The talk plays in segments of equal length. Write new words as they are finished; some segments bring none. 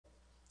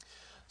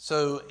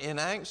So in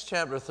Acts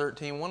chapter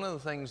 13, one of the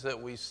things that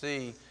we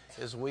see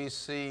is we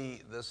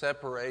see the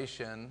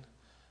separation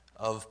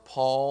of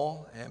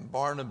Paul and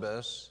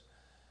Barnabas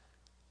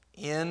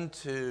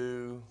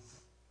into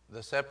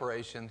the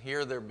separation.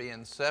 Here they're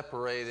being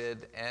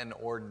separated and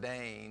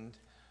ordained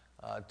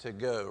to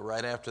go.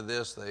 Right after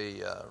this,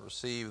 they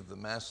receive the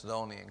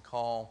Macedonian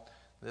call.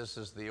 This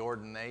is the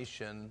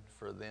ordination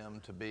for them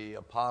to be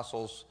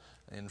apostles.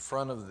 In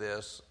front of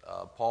this,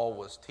 Paul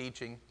was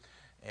teaching,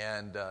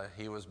 and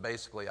he was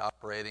basically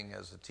operating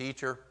as a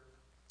teacher.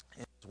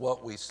 It's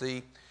what we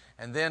see.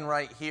 And then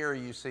right here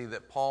you see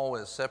that Paul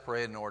is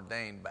separated and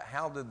ordained. But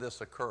how did this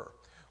occur?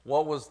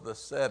 What was the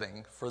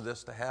setting for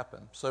this to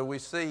happen? So we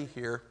see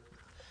here,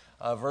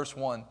 verse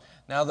 1.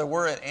 Now there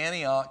were at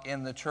Antioch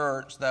in the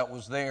church that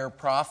was there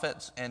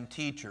prophets and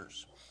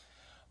teachers.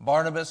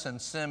 Barnabas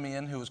and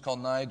Simeon, who was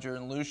called Niger,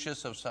 and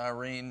Lucius of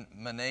Cyrene,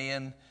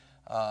 Manaen,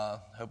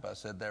 hope I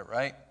said that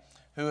right,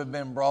 who had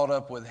been brought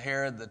up with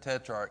Herod the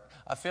Tetrarch.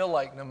 I feel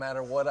like no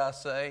matter what I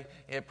say,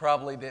 it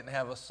probably didn't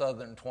have a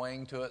southern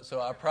twang to it, so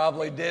I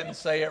probably didn't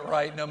say it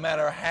right no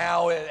matter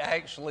how it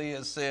actually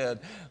is said.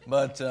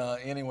 But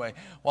anyway,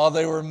 while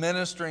they were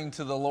ministering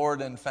to the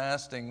Lord and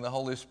fasting, the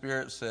Holy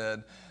Spirit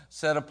said,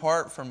 "Set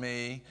apart for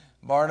me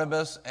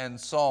Barnabas and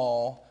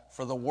Saul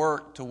for the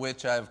work to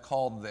which I have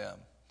called them."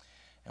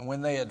 And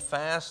when they had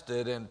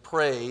fasted and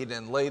prayed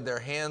and laid their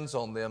hands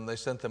on them, they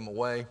sent them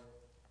away.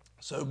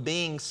 So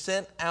being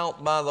sent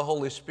out by the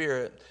Holy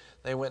Spirit,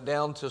 they went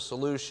down to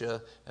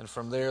Seleucia, and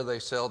from there they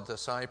sailed to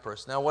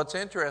Cyprus. Now what's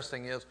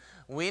interesting is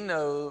we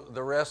know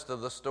the rest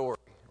of the story,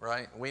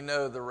 right? We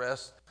know the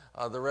rest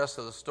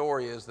of the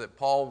story is that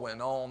Paul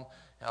went on.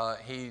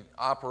 He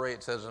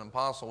operates as an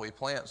apostle. He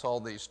plants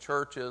all these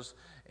churches,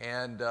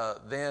 and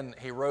then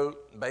he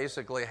wrote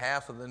basically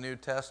half of the New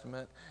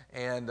Testament.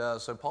 And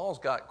so Paul's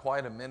got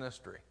quite a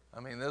ministry. I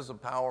mean, this is a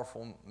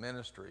powerful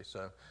ministry.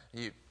 So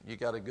you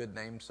got a good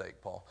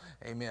namesake, Paul.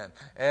 Amen.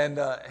 And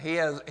he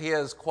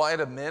has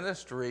quite a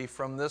ministry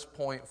from this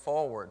point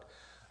forward.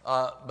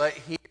 But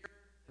here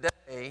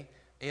today,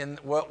 in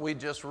what we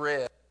just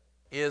read,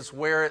 is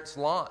where it's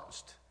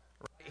launched.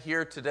 Right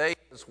here today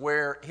is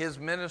where his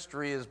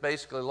ministry is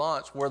basically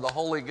launched, where the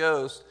Holy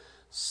Ghost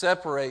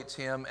separates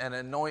him and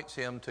anoints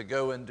him to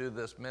go and do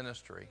this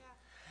ministry.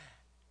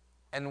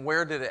 And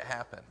where did it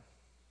happen?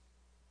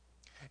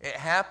 It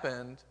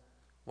happened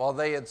while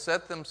they had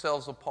set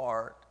themselves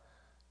apart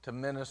to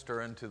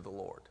minister unto the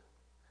Lord.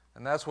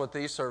 And that's what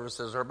these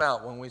services are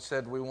about. When we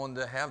said we wanted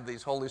to have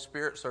these Holy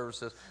Spirit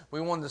services, we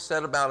wanted to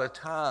set about a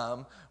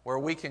time where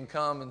we can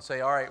come and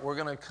say, all right, we're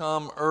going to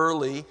come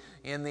early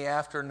in the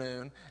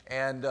afternoon,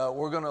 and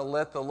we're going to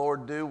let the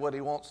Lord do what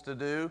He wants to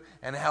do,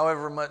 and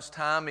however much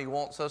time He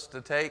wants us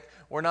to take.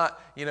 We're not,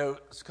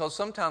 because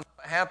sometimes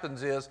what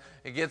happens is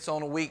it gets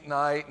on a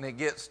weeknight, and it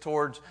gets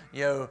towards,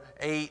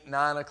 8,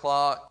 9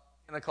 o'clock,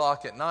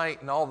 o'clock at night,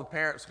 and all the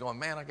parents are going,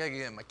 man, I got to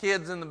get my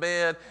kids in the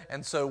bed.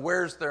 And so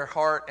where's their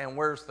heart and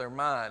where's their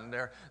mind?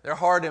 Their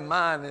heart and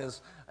mind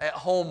is at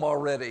home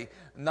already,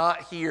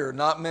 not here,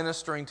 not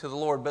ministering to the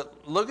Lord.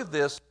 But look at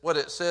this, what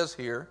it says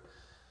here.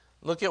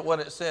 Look at what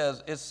it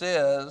says. It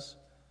says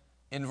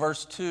in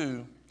verse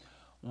 2,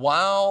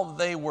 while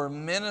they were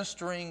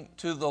ministering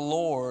to the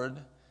Lord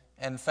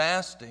and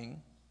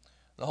fasting,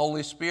 the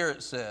Holy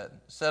Spirit said,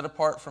 set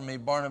apart for me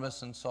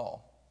Barnabas and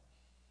Saul.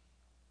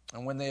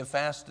 And when they had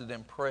fasted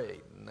and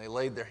prayed, and they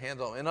laid their hands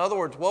on them. In other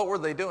words, what were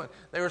they doing?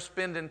 They were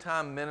spending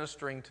time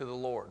ministering to the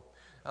Lord.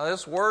 Now,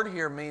 this word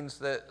here means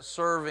that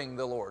serving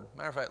the Lord.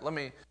 Matter of fact, let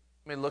me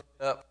look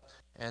it up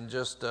and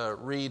just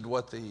read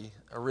what the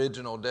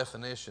original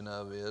definition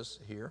of is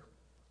here.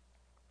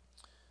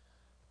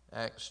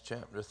 Acts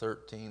chapter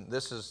 13.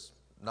 This is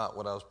not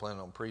what I was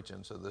planning on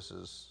preaching, so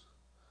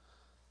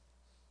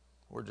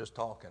we're just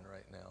talking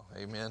right now.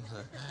 Amen.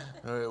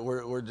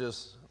 we're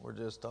just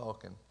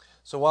talking.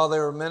 So while they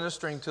were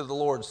ministering to the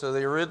Lord, so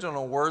the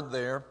original word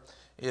there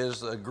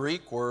is a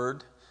Greek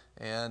word,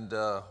 and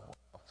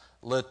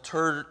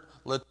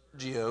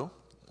liturgio.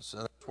 So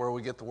that's where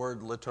we get the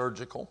word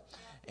liturgical,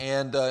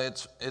 and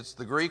it's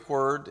the Greek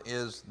word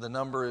is the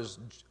number is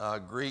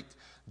Greek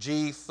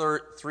G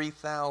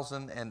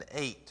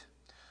 3008,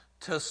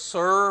 to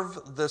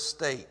serve the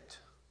state,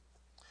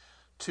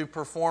 to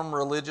perform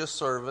religious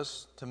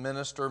service, to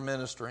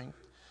ministering,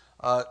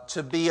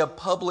 to be a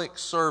public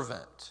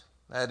servant,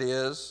 that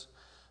is,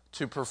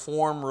 to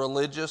perform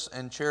religious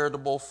and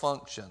charitable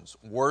functions,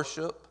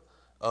 worship,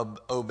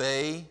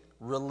 obey,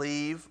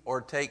 relieve, or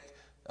take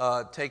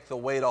the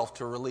weight off,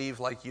 to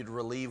relieve like you'd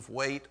relieve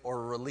weight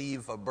or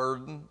relieve a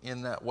burden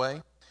in that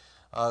way.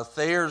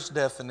 Thayer's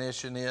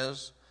definition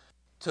is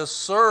to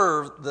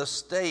serve the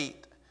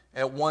state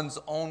at one's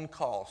own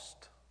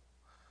cost.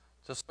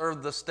 To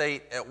serve the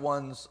state at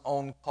one's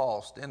own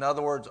cost. In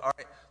other words, all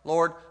right,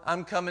 Lord,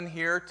 I'm coming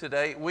here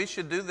today. We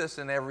should do this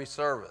in every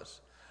service.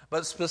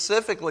 But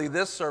specifically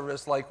this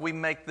service, like we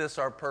make this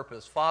our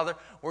purpose. Father,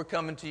 we're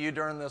coming to you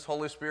during this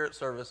Holy Spirit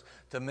service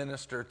to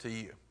minister to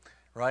you,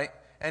 right?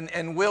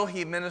 And will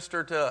he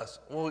minister to us?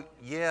 Well,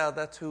 yeah,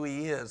 that's who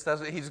he is.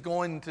 He's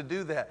going to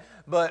do that.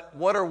 But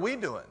what are we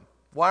doing?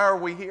 Why are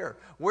we here?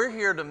 We're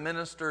here to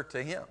minister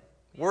to him.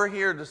 We're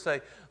here to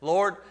say,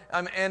 Lord,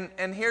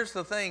 and here's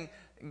the thing,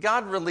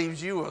 God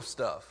relieves you of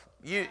stuff.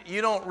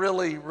 You don't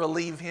really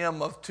relieve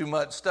him of too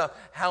much stuff.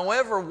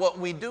 However, what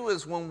we do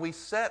is when we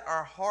set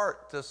our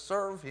heart to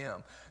serve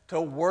him,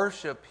 to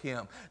worship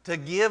him, to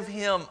give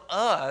him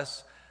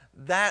us,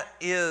 that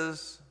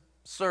is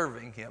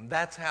serving him.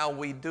 That's how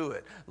we do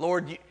it.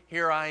 Lord,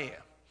 here I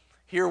am.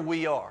 Here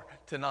we are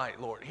tonight,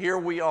 Lord. Here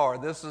we are.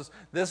 This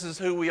is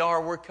who we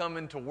are. We're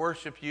coming to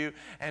worship you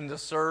and to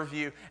serve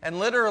you. And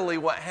literally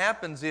what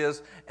happens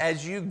is,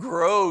 as you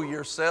grow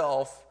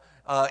yourself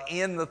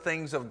in the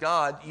things of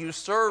God, you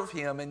serve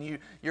him and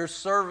you're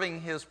serving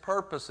his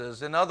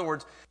purposes. In other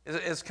words,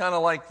 it's kind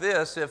of like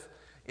this.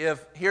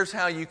 If here's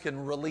how you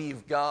can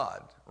relieve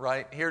God,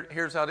 right?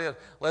 Here's how it is.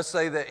 Let's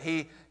say that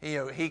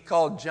he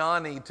called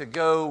Johnny to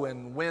go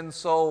and win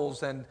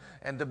souls and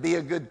to be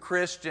a good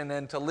Christian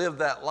and to live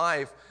that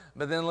life.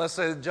 But then let's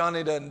say that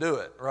Johnny doesn't do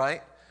it,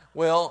 right?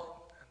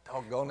 Well,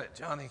 doggone it,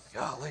 Johnny,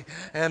 golly.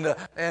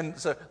 And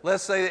so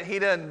let's say that he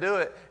doesn't do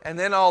it. And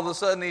then all of a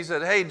sudden he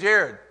said, hey,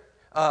 Jared,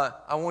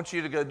 I want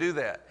you to go do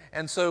that.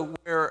 And so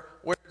where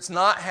it's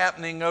not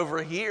happening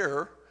over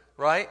here,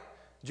 right?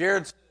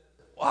 Jared said,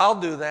 well,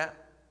 I'll do that.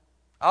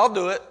 I'll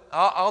do it.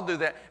 I'll do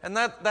that. And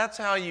that's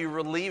how you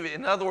relieve it.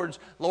 In other words,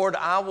 Lord,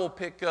 I will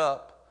pick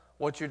up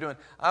what you're doing.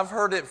 I've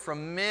heard it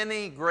from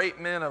many great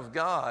men of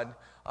God.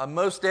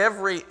 Most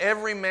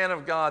every man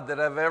of God that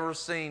I've ever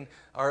seen,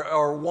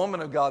 or woman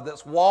of God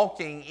that's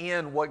walking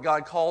in what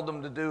God called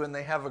them to do, and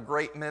they have a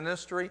great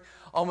ministry,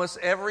 almost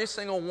every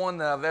single one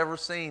that I've ever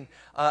seen,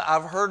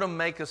 I've heard them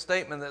make a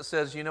statement that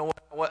says, you know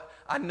what,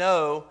 I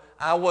know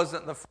I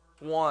wasn't the first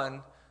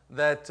one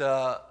that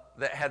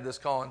had this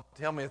calling.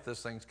 Tell me if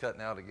this thing's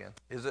cutting out again.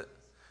 Is it?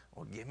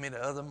 Well, give me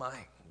the other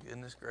mic.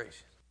 Goodness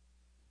gracious.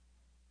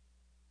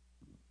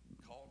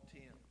 Call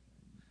Tim.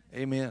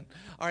 Amen.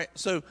 All right,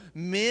 so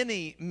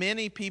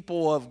many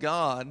people of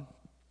God,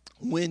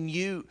 when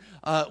you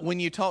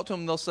talk to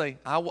them, they'll say,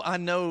 I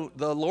know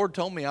the Lord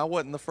told me I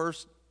wasn't the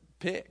first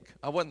pick.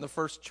 I wasn't the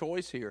first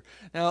choice here.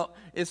 Now,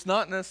 it's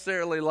not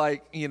necessarily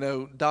like,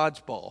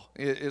 dodgeball.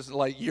 It's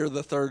like you're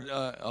the third.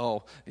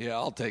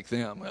 I'll take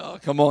them. Oh,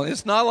 come on.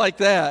 It's not like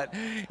that.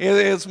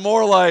 It's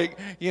more like,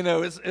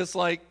 it's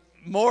like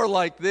more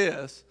like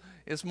this.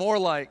 It's more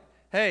like,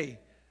 hey,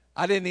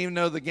 I didn't even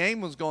know the game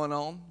was going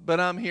on, but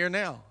I'm here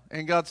now.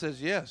 And God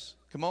says, yes,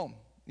 come on.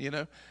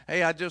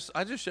 Hey, I just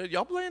showed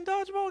y'all playing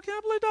dodgeball. Can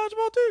I play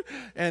dodgeball too?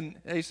 And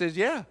he says,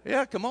 yeah,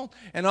 come on.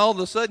 And all of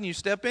a sudden you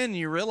step in and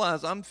you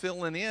realize I'm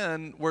filling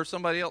in where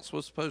somebody else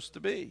was supposed to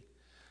be.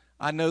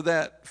 I know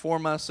that for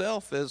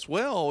myself as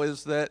well,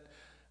 is that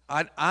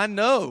I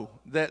know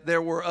that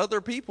there were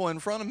other people in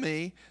front of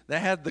me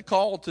that had the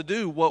call to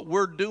do what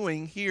we're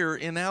doing here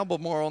in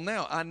Albemarle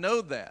now. I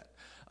know that.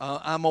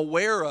 I'm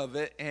aware of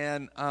it,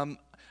 and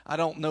I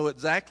don't know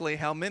exactly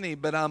how many,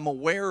 but I'm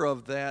aware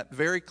of that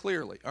very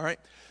clearly, all right?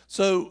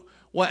 So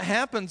what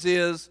happens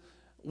is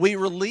we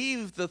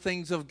relieve the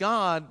things of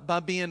God by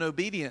being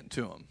obedient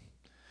to him.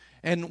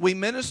 And we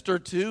minister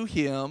to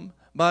him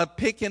by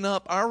picking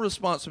up our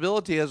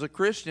responsibility as a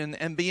Christian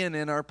and being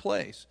in our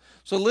place.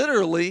 So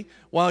literally,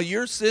 while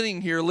you're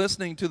sitting here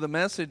listening to the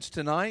message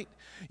tonight,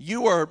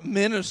 you are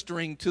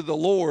ministering to the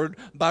Lord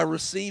by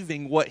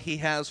receiving what he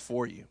has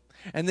for you.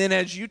 And then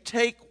as you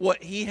take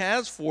what he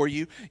has for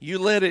you, you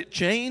let it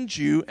change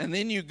you, and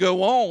then you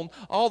go on.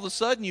 All of a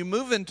sudden, you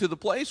move into the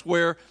place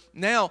where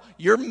now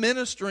you're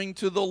ministering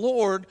to the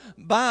Lord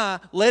by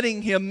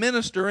letting him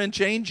minister and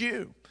change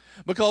you.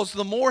 Because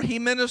the more he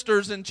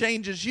ministers and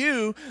changes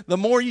you, the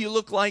more you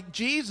look like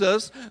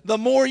Jesus, the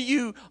more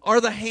you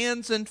are the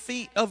hands and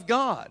feet of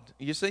God,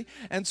 you see?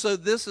 And so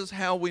this is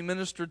how we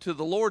minister to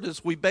the Lord,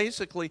 is we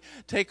basically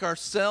take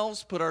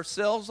ourselves, put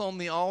ourselves on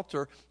the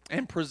altar,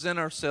 and present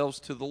ourselves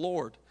to the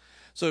Lord.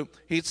 So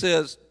he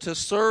says, to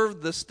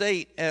serve the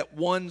state at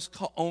one's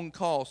own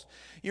cost.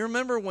 You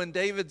remember when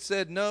David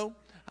said, no,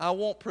 I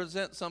won't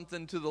present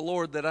something to the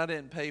Lord that I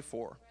didn't pay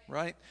for.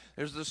 Right?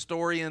 There's this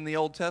story in the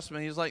Old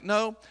Testament. He's like,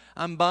 no,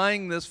 I'm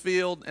buying this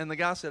field. And the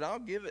guy said, I'll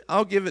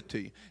give it to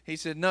you. He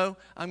said, no,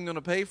 I'm going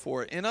to pay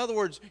for it. In other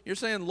words, you're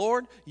saying,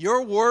 Lord,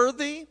 you're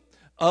worthy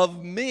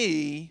of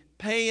me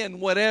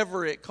paying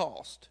whatever it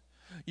cost.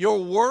 You're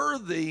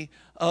worthy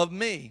of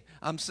me.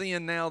 I'm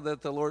seeing now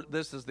that the Lord,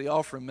 this is the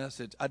offering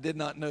message. I did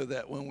not know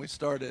that when we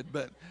started,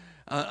 but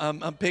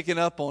I'm picking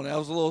up on it. I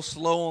was a little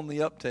slow on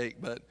the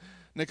uptake, but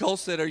Nicole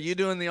said, are you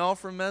doing the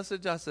offering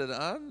message? I said,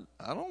 I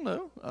don't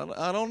know.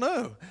 I don't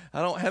know.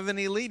 I don't have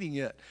any leading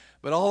yet.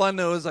 But all I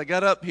know is I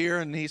got up here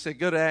and he said,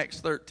 go to Acts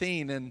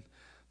 13. And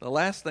the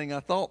last thing I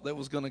thought that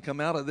was going to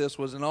come out of this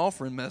was an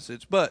offering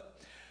message.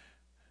 But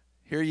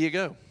here you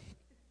go.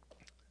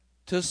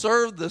 To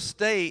serve the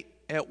state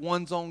at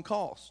one's own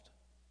cost.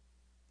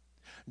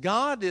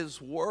 God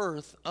is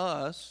worth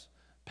us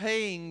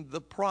paying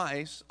the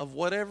price of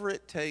whatever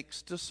it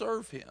takes to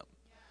serve him.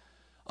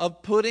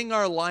 of putting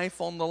our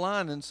life on the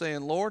line and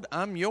saying, Lord,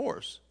 I'm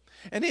yours.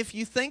 And if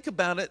you think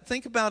about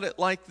it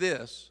like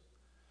this.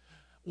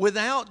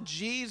 Without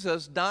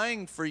Jesus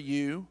dying for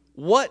you,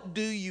 what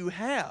do you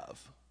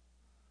have?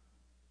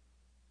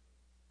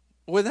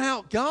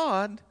 Without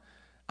God,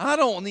 I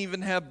don't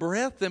even have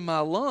breath in my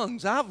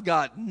lungs. I've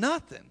got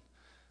nothing.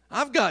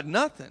 I've got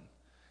nothing.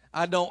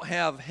 I don't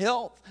have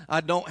health.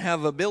 I don't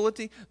have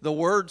ability. The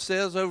Word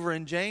says over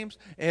in James,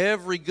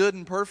 every good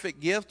and perfect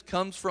gift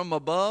comes from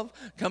above,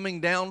 coming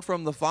down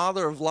from the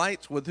Father of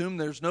lights, with whom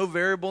there's no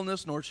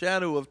variableness nor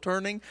shadow of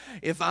turning.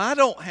 If I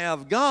don't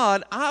have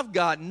God, I've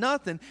got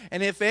nothing.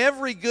 And if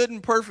every good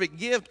and perfect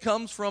gift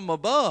comes from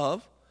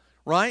above,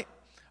 right?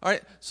 All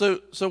right.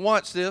 So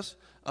watch this.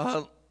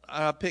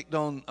 I picked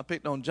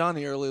on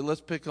Johnny earlier.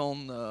 Let's pick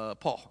on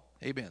Paul.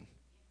 Amen.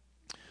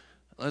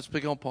 Let's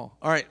pick on Paul.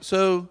 All right.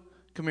 So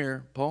come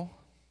here, Paul.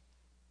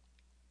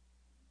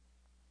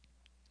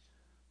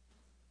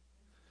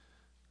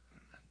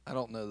 I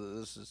don't know that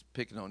this is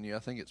picking on you. I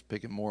think it's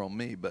picking more on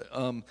me. But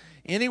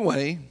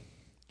anyway,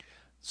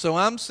 so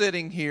I'm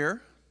sitting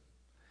here,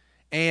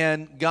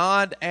 and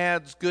God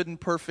adds good and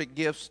perfect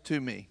gifts to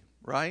me,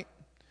 right?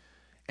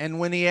 And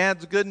when He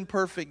adds good and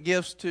perfect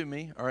gifts to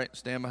me, all right,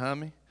 stand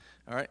behind me.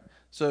 All right,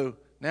 so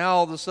now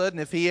all of a sudden,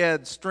 if He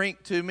adds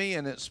strength to me,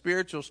 and it's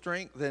spiritual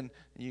strength, then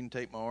you can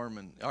take my arm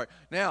and, all right.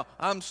 Now,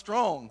 I'm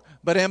strong,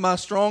 but am I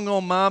strong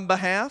on my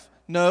behalf?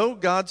 No,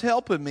 God's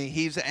helping me.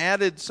 He's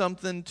added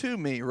something to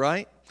me,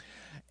 right?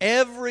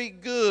 Every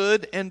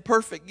good and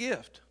perfect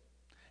gift.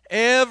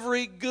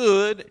 Every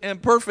good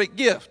and perfect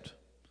gift,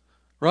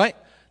 right?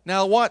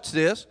 Now, watch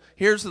this.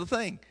 Here's the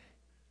thing.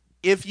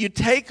 If you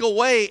take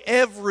away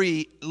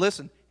every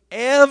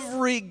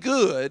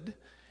good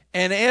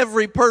and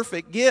every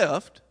perfect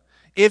gift,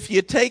 if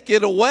you take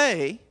it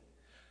away,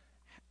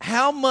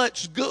 how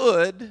much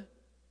good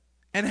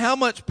and how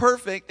much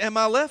perfect am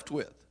I left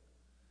with?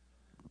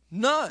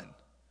 None.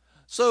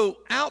 So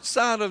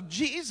outside of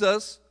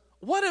Jesus,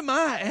 what am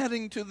I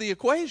adding to the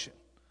equation?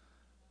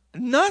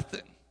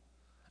 Nothing.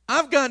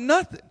 I've got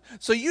nothing.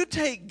 So you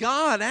take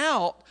God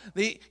out,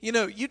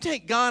 you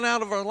take God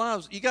out of our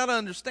lives. You got to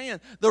understand,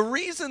 the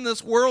reason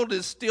this world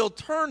is still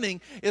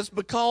turning is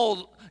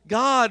because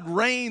God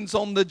reigns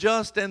on the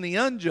just and the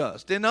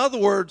unjust. In other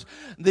words,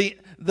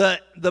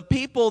 the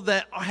people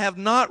that have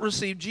not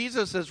received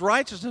Jesus as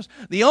righteousness,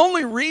 the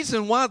only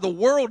reason why the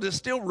world is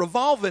still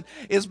revolving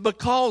is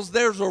because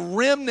there's a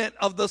remnant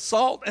of the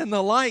salt and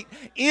the light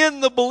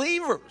in the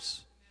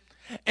believers.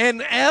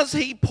 And as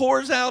He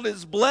pours out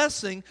His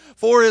blessing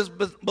for His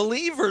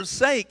believers'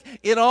 sake,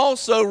 it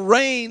also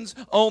rains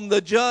on the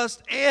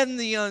just and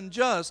the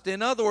unjust.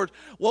 In other words,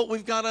 what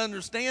we've got to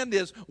understand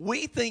is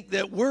we think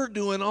that we're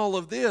doing all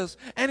of this,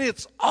 and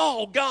it's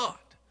all God.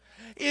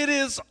 It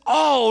is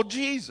all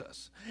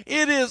Jesus.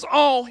 It is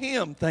all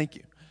Him. Thank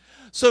you.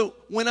 So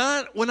when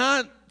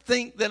I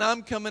think that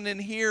I'm coming in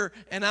here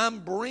and I'm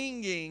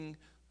bringing,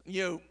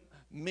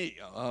 me,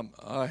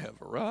 I have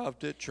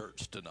arrived at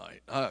church tonight.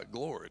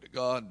 Glory to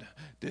God.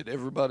 Did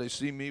everybody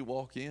see me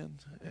walk in?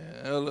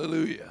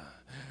 Hallelujah.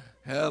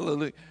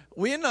 Hallelujah.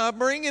 We're not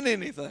bringing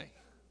anything.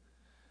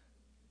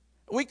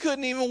 We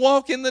couldn't even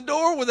walk in the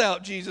door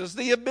without Jesus.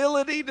 The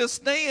ability to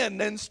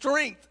stand and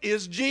strength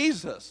is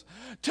Jesus.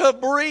 To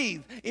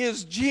breathe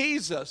is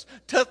Jesus.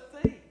 To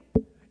think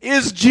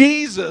is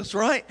Jesus,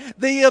 right?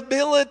 The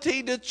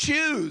ability to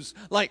choose.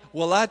 Like,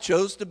 well, I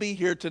chose to be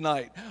here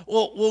tonight.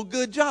 Well,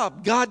 good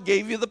job. God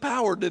gave you the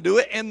power to do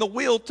it and the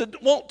will to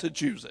want to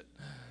choose it.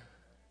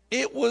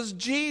 It was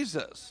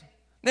Jesus.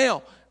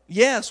 Now,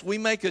 yes, we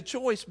make a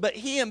choice, but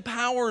He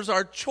empowers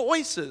our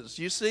choices,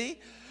 you see?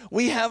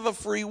 We have a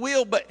free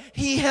will, but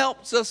He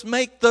helps us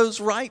make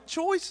those right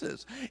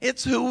choices.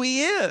 It's who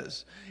He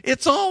is.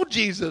 It's all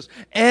Jesus.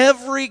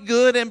 Every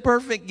good and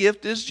perfect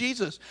gift is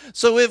Jesus.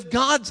 So if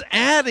God's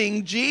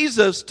adding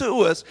Jesus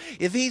to us,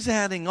 if He's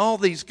adding all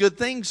these good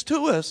things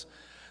to us,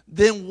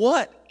 then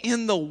what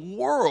in the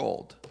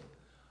world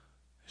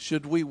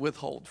should we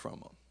withhold from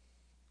Him?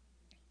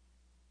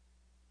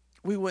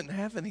 We wouldn't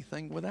have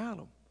anything without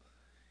Him.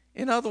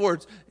 In other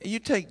words, you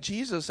take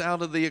Jesus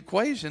out of the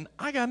equation,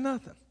 I got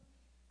nothing.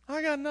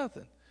 I got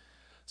nothing.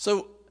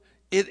 So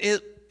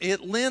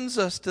it lends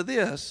us to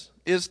this,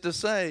 is to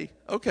say,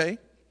 okay,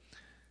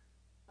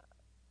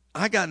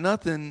 I got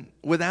nothing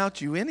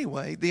without you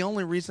anyway. The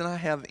only reason I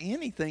have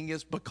anything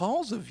is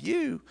because of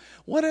you.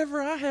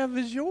 Whatever I have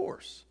is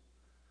yours.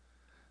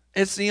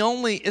 It's the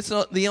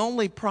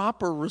only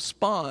proper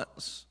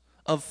response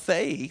of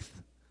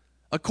faith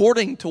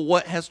according to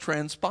what has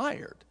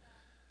transpired.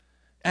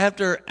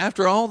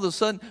 After all of a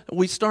sudden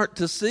we start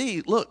to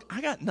see, look, I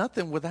got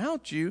nothing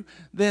without you,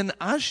 then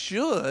I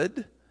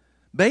should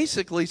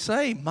basically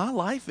say, my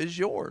life is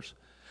yours.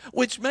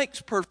 Which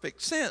makes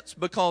perfect sense,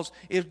 because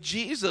if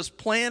Jesus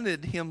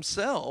planted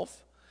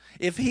Himself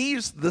If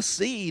he's the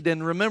seed,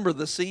 and remember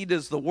the seed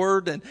is the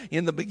Word, and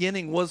in the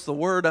beginning was the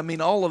Word, I mean,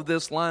 all of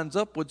this lines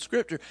up with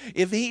Scripture.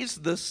 If he's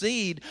the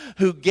seed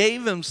who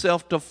gave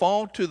himself to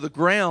fall to the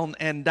ground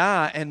and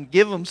die and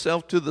give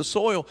himself to the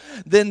soil,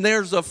 then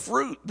there's a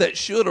fruit that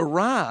should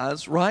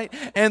arise, right?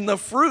 And the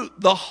fruit,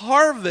 the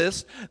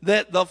harvest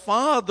that the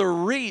Father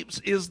reaps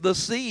is the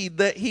seed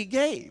that he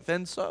gave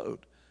and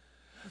sowed.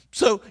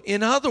 So,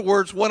 in other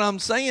words, what I'm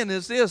saying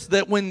is this,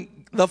 that when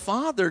the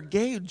Father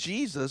gave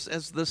Jesus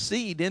as the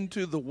seed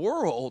into the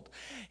world,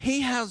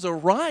 he has a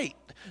right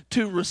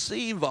to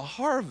receive a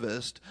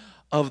harvest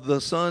of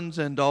the sons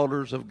and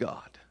daughters of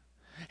God.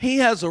 He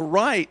has a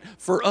right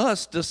for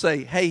us to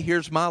say, hey,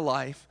 here's my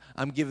life,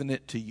 I'm giving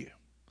it to you.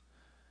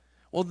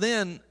 Well,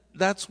 then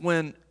that's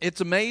when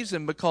it's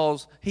amazing,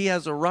 because he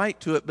has a right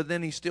to it, but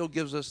then he still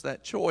gives us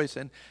that choice.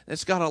 And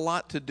it's got a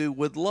lot to do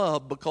with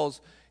love, because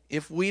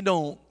if we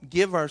don't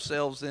give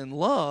ourselves in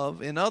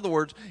love, in other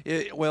words,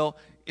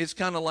 it's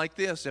kind of like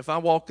this. If I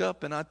walk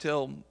up and I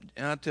tell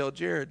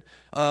Jared,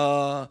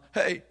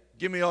 hey,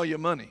 give me all your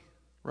money,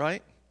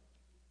 right?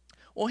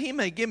 Well, he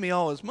may give me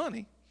all his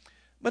money,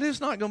 but it's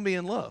not going to be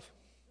in love.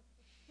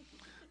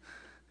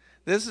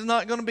 This is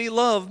not going to be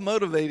love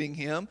motivating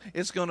him.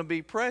 It's going to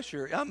be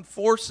pressure. I'm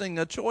forcing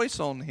a choice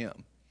on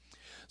him.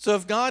 So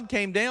if God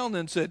came down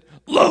and said,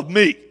 love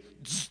me,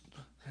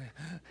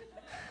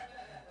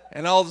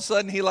 and all of a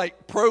sudden he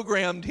like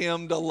programmed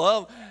him to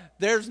love,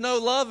 there's no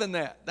love in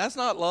that. That's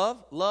not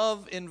love.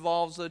 Love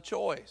involves a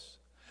choice.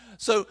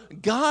 So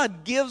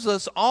God gives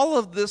us all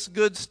of this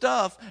good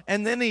stuff,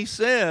 and then he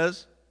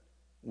says,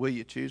 will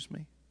you choose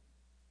me?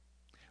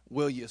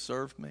 Will you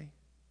serve me?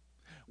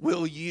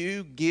 Will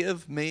you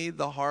give me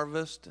the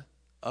harvest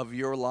of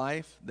your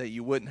life that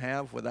you wouldn't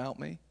have without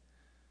me?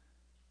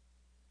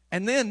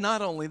 And then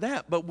not only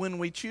that, but when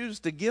we choose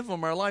to give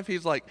him our life,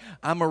 he's like,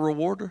 I'm a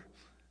rewarder.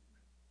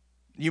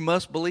 You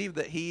must believe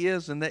that he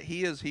is, and that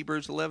he is,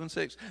 Hebrews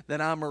 11:6, that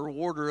I'm a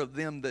rewarder of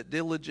them that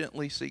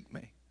diligently seek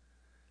me.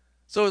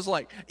 So it's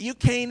like, you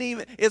can't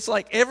even, it's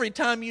like every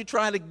time you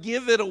try to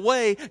give it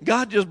away,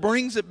 God just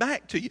brings it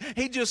back to you.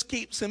 He just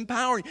keeps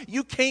empowering you.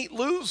 You can't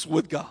lose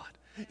with God.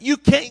 You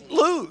can't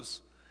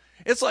lose.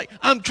 It's like,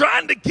 I'm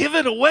trying to give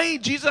it away,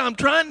 Jesus. I'm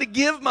trying to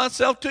give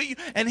myself to you,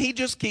 and he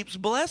just keeps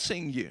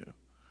blessing you.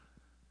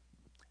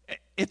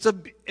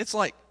 It's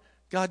like,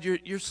 God,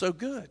 you're so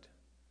good.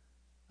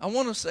 I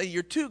want to say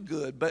you're too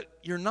good, but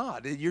you're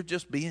not. You're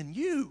just being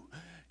you.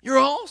 You're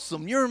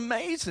awesome. You're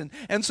amazing.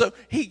 And so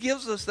he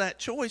gives us that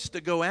choice to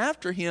go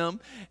after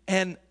him,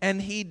 and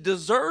he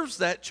deserves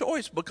that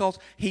choice because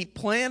he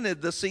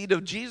planted the seed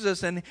of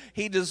Jesus, and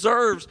he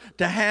deserves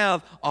to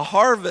have a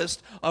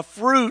harvest, a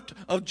fruit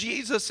of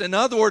Jesus. In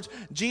other words,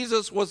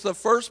 Jesus was the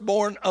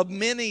firstborn of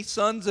many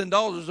sons and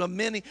daughters, of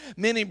many,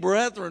 many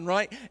brethren,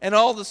 right? And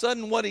all of a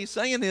sudden what he's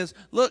saying is,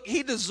 look,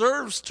 he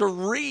deserves to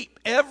reap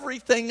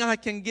everything I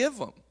can give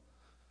him.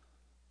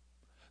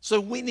 So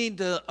we need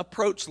to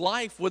approach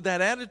life with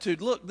that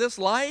attitude. Look, this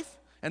life,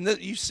 and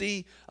you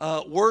see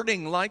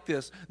wording like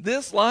this,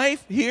 this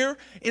life here,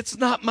 it's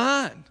not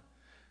mine.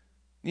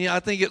 I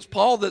think it's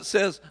Paul that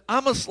says,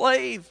 I'm a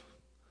slave.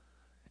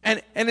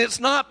 And it's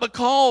not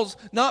because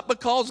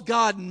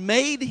God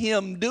made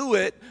him do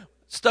it,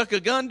 stuck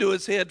a gun to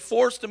his head,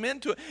 forced him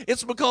into it.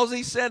 It's because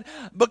he said,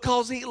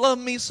 because he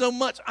loved me so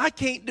much, I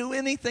can't do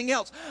anything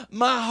else.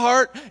 My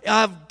heart,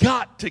 I've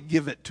got to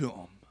give it to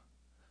him.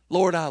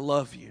 Lord, I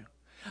love you.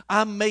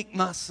 I make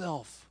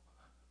myself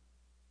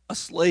a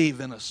slave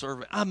and a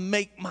servant. I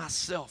make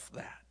myself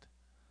that.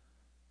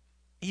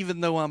 Even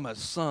though I'm a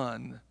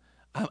son,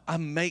 I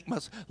make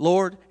myself.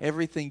 Lord,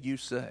 everything you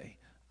say,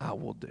 I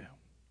will do.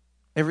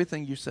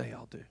 Everything you say,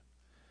 I'll do.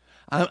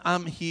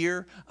 I'm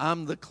here.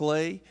 I'm the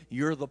clay.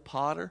 You're the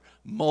potter.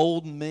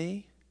 Mold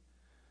me.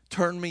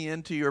 Turn me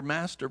into your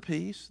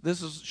masterpiece.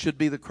 Should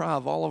be the cry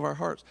of all of our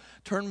hearts.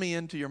 Turn me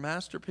into your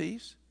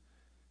masterpiece.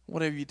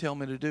 Whatever you tell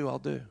me to do, I'll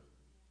do.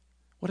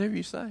 Whatever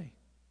you say.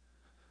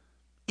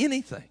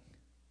 Anything.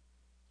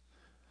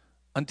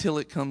 Until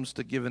it comes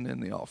to giving in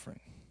the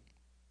offering.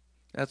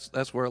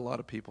 That's where a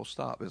lot of people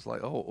stop. It's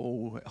like,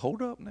 oh,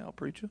 hold up now,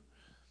 preacher.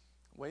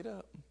 Wait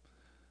up.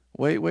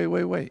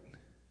 Wait.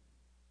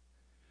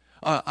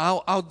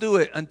 I'll do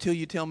it until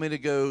you tell me to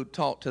go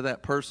talk to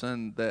that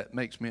person that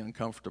makes me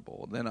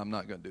uncomfortable. Then I'm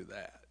not going to do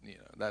that.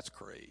 That's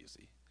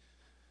crazy.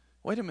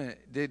 Wait a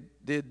minute.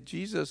 Did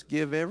Jesus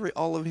give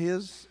all of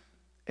his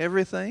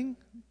everything?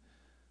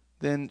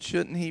 Then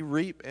shouldn't he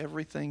reap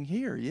everything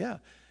here? Yeah.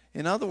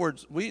 In other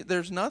words,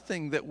 there's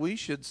nothing that we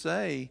should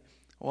say,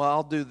 well,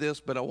 I'll do this,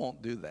 but I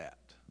won't do that.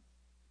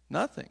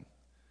 Nothing.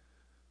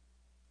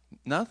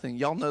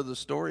 Y'all know the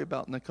story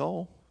about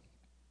Nicole.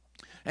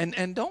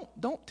 And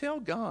don't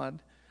tell God,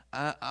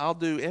 I'll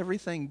do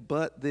everything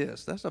but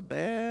this. That's a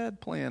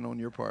bad plan on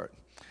your part.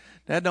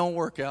 That don't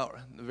work out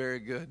very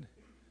good.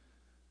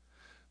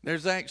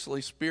 There's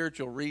actually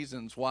spiritual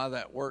reasons why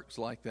that works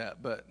like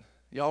that, but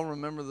y'all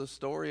remember the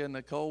story of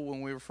Nicole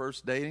when we were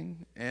first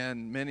dating,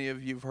 and many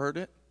of you have heard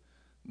it,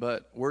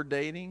 but we're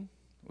dating.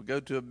 We go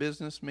to a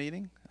business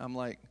meeting. I'm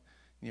like,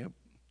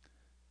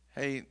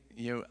 Hey,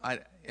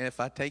 if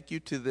I take you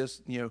to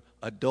this,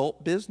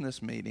 adult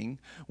business meeting,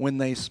 when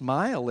they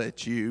smile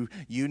at you,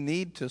 you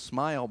need to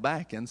smile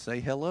back and say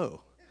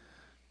hello.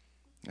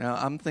 Now,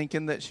 I'm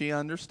thinking that she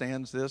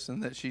understands this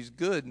and that she's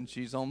good and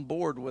she's on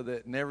board with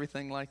it and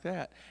everything like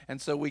that. And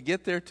so we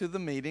get there to the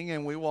meeting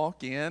and we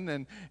walk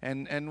in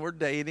and we're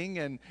dating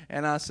and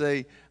I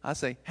say,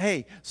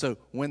 hey, so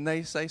when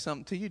they say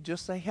something to you,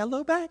 just say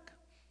hello back.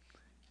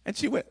 And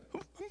she went,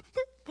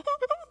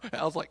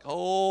 I was like,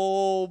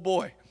 oh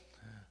boy.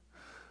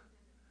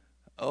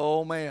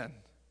 Oh man.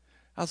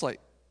 I was like,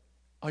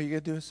 all you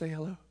got to do is say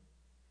hello.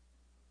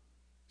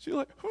 She's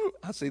like, whoo.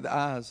 I see the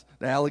eyes,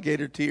 the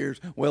alligator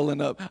tears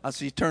welling up. I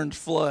see she turns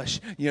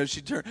flush.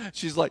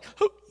 She's like,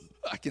 whoo.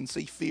 I can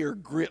see fear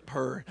grip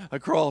her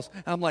across.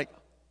 I'm like,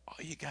 all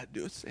you got to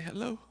do is say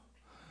hello.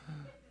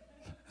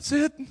 That's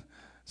it.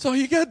 That's all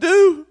you got to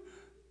do.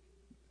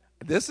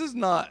 This is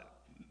not,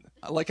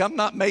 I'm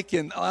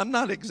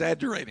not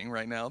exaggerating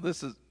right now.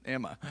 This is,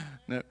 am I?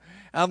 No.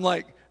 I'm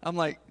like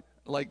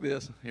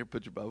this. Here,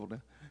 put your Bible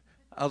down.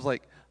 I was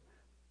like,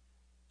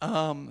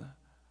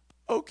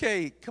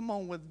 okay, come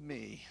on with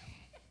me.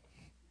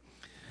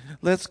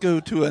 Let's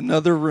go to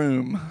another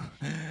room.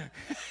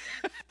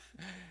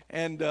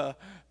 And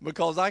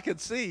because I could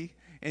see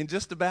in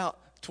just about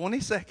 20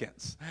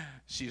 seconds,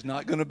 she's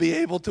not going to be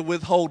able to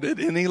withhold it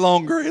any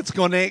longer. It's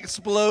going to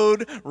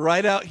explode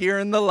right out here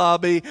in the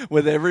lobby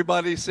with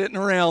everybody sitting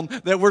around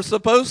that we're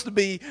supposed to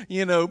be,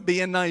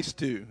 being nice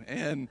to.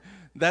 And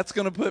that's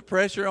going to put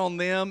pressure on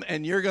them,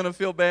 and you're going to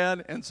feel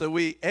bad. And so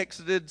we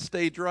exited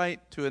stage right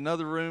to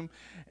another room.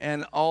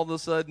 And all of a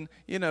sudden,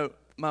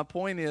 my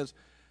point is,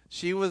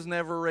 she was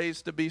never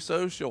raised to be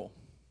social.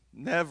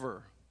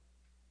 Never.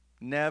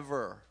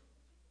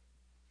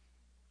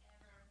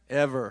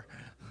 Ever.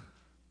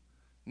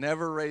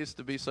 Never raised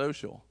to be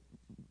social.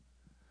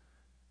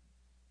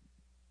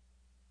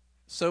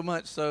 So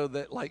much so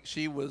that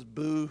she was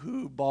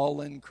boo-hoo,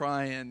 bawling,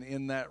 crying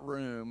in that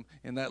room,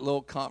 in that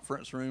little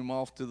conference room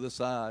off to the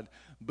side.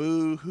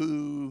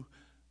 Boo-hoo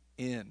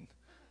in.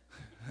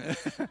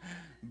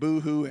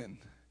 Boo-hooing.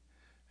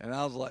 And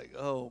I was like,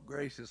 oh,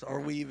 gracious, are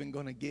we even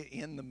going to get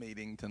in the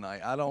meeting tonight?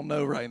 I don't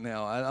know right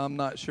now. I'm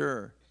not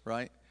sure,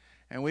 right?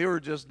 And we were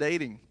just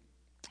dating.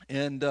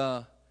 And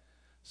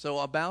so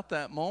about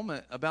that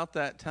moment, about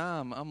that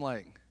time, I'm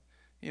like,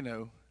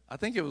 I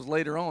think it was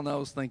later on I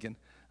was thinking,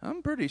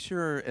 I'm pretty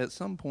sure at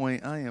some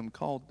point I am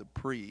called to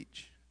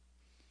preach.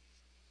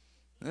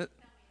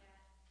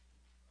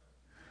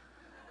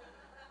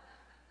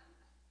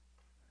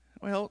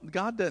 Well,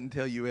 God doesn't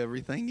tell you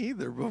everything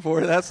either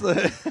before that's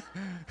the...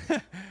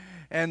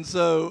 And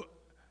so,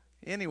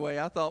 anyway,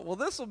 I thought, well,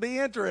 this will be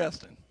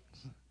interesting.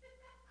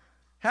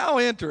 How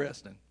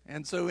interesting.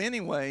 And so,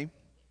 anyway,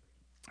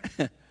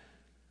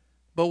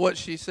 but what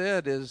she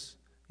said is,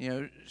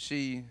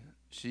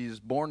 she's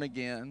born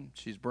again.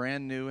 She's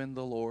brand new in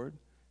the Lord.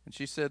 And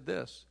she said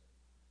this.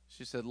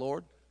 She said,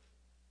 Lord,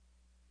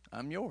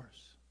 I'm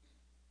yours.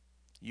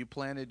 You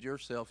planted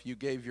yourself. You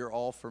gave your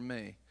all for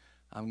me.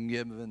 I'm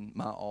giving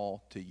my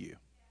all to you.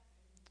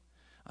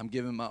 I'm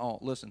giving my all.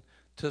 Listen,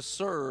 to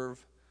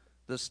serve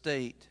the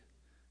state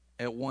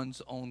at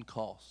one's own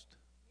cost.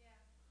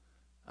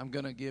 I'm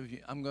going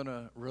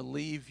to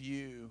relieve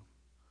you.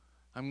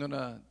 I'm going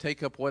to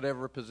take up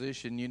whatever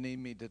position you need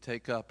me to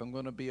take up. I'm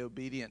going to be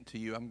obedient to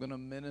you. I'm going to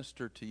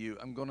minister to you.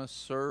 I'm going to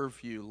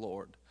serve you,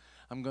 Lord.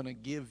 I'm going to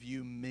give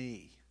you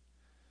me.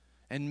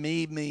 And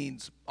me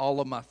means all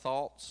of my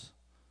thoughts.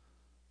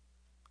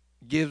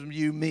 Give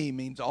you me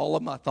means all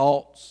of my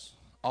thoughts,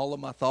 all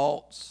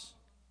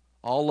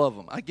of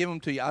them. I give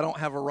them to you. I don't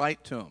have a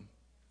right to them.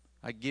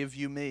 I give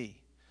you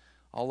me.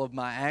 All of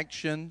my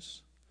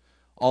actions,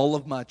 all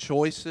of my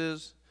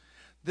choices.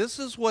 This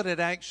is what it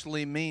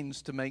actually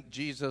means to make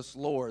Jesus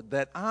Lord,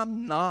 that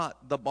I'm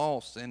not the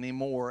boss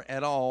anymore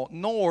at all,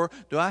 nor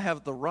do I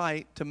have the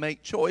right to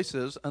make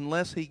choices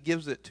unless He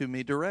gives it to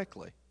me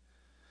directly.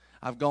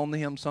 I've gone to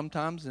Him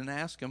sometimes and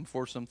asked Him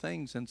for some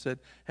things and said,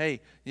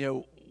 hey,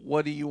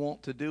 what do you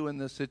want to do in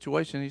this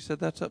situation? He said,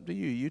 that's up to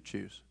you. You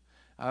choose.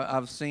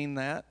 I've seen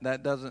that.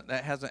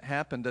 That hasn't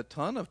happened a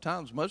ton of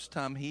times. Most of the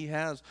time He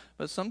has,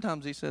 but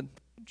sometimes He said,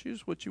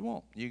 choose what you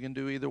want. You can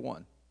do either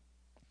one.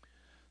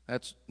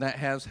 That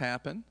has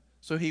happened.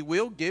 So He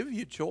will give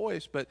you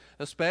choice, but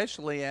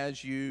especially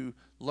as you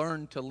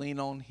learn to lean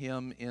on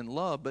Him in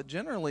love. But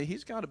generally,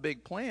 He's got a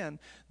big plan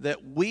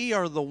that we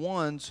are the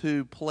ones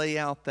who play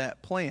out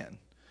that plan.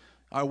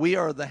 We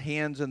are the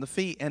hands and the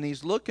feet, and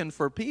He's looking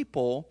for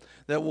people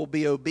that will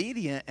be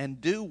obedient and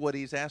do what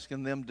He's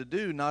asking them to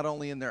do, not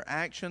only in their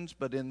actions,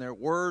 but in their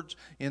words,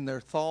 in their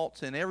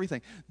thoughts, and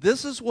everything.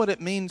 This is what it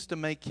means to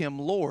make Him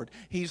Lord.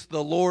 He's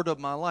the Lord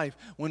of my life.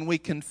 When we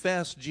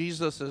confess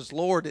Jesus as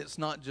Lord, it's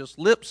not just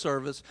lip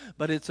service,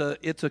 but it's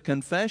a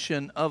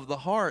confession of the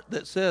heart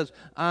that says,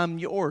 I'm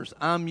yours,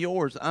 I'm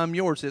yours, I'm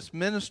yours. It's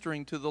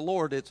ministering to the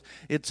Lord.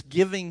 It's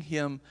giving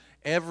Him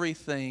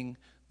everything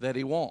that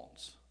He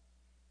wants,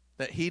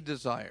 that He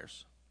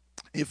desires.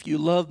 If you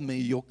love me,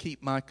 you'll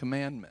keep my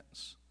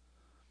commandments.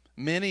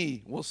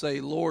 Many will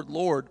say, Lord,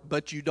 Lord,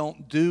 but you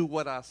don't do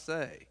what I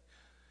say.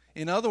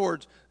 In other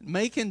words,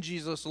 making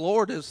Jesus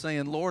Lord is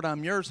saying, Lord,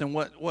 I'm yours. And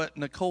what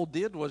Nicole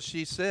did was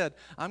she said,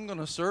 I'm going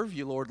to serve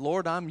you, Lord.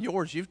 Lord, I'm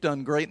yours. You've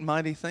done great and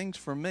mighty things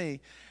for me.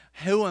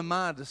 Who am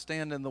I to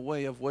stand in the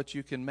way of what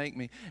you can make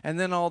me? And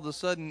then all of a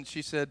sudden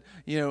she said,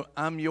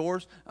 I'm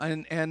yours.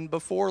 And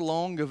before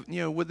long,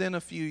 within a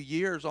few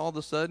years, all of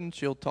a sudden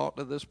she'll talk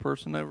to this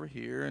person over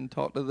here and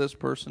talk to this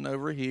person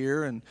over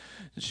here. And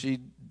she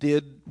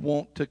did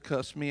want to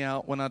cuss me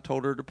out when I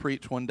told her to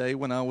preach one day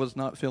when I was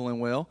not feeling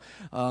well.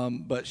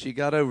 But she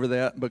got over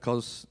that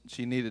because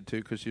she needed to,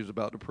 because she was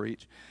about to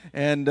preach.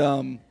 And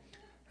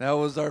that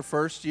was our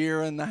first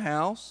year in the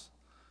house.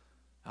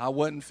 I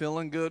wasn't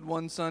feeling good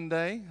one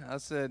Sunday.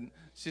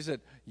 She said,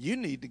 you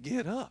need to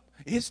get up.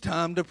 It's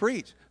time to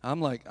preach.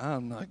 I'm like,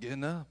 I'm not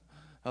getting up.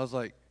 I was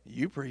like,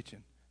 you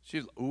preaching?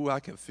 She's like, ooh,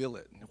 I can feel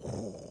it.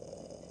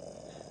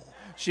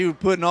 She was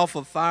putting off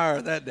a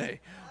fire that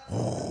day.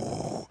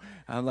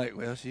 I'm like,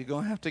 well, she's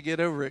going to have to get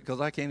over it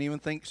because I can't even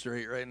think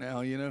straight right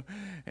now,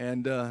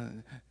 And,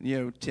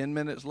 10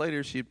 minutes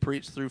later, she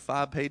preached through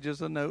 5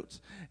 pages of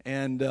notes.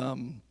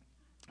 And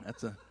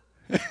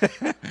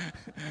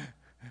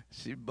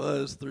she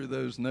buzzed through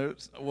those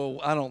notes. Well,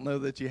 I don't know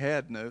that you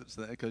had notes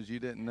because you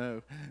didn't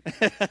know.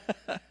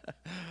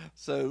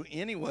 So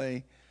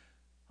anyway,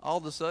 all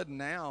of a sudden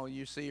now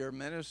you see her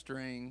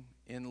ministering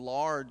in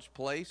large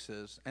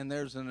places, and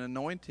there's an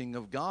anointing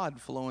of God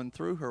flowing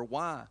through her.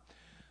 Why?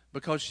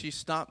 Because she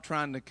stopped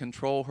trying to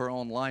control her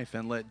own life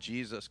and let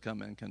Jesus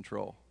come in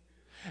control.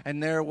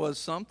 And there was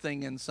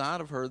something inside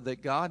of her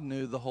that God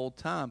knew the whole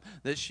time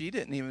that she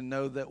didn't even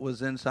know that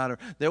was inside her.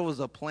 There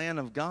was a plan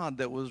of God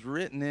that was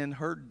written in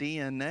her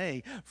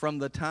DNA from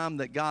the time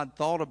that God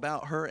thought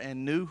about her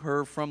and knew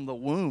her from the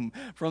womb,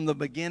 from the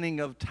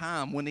beginning of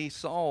time. When he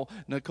saw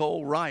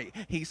Nicole Wright,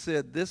 he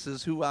said, this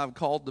is who I've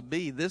called to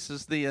be. This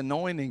is the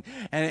anointing.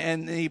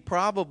 And he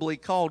probably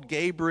called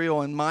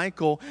Gabriel and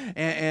Michael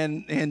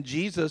and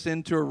Jesus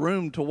into a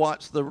room to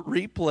watch the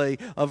replay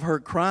of her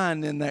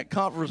crying in that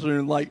conference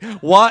room like,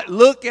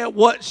 look at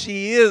what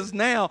she is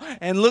now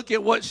and look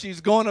at what she's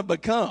going to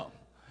become.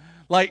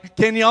 Like,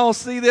 can y'all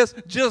see this?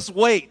 Just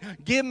wait.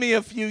 Give me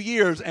a few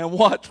years and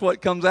watch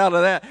what comes out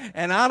of that.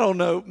 And I don't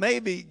know,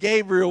 maybe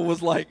Gabriel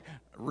was like,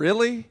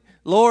 really?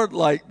 Lord,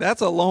 like, that's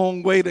a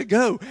long way to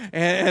go.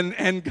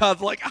 And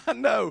God's like, I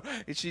know.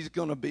 And she's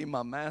going to be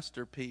my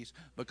masterpiece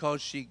because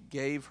she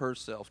gave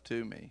herself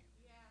to me.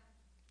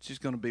 She's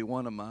going to be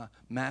one of my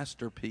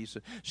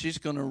masterpieces. She's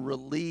going to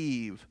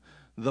relieve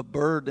the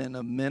burden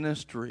of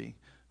ministry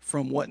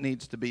from what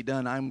needs to be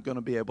done. I'm going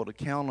to be able to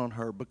count on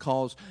her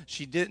because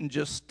she didn't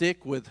just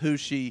stick with who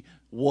she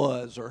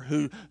was or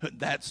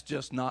that's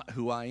just not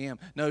who I am.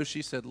 No,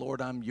 she said,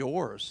 Lord, I'm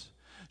yours.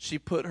 She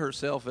put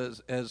herself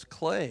as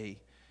clay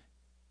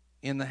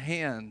in the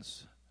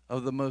hands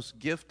of the most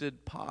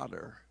gifted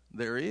potter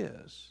there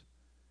is.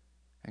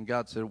 And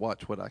God said,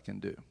 watch what I can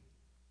do.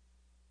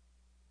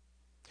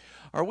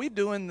 Are we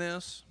doing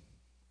this?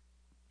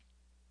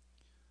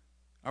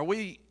 Are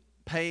we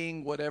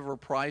paying whatever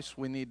price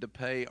we need to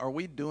pay? Are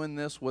we doing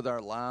this with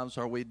our lives?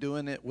 Are we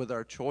doing it with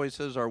our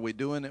choices? Are we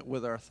doing it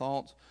with our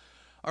thoughts?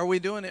 Are we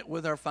doing it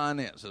with our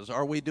finances?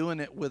 Are we doing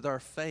it with our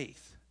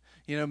faith?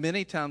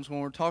 Many times when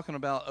we're talking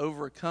about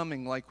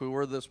overcoming like we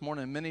were this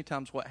morning, many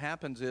times what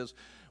happens is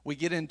we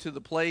get into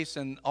the place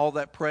and all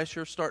that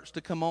pressure starts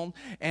to come on,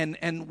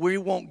 and we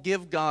won't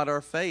give God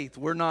our faith.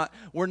 We're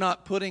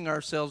not putting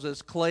ourselves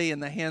as clay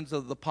in the hands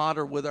of the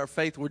potter with our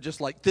faith. We're just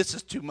like, this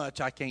is too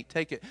much, I can't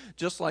take it.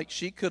 Just like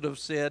she could have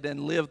said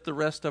and lived the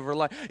rest of her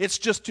life, it's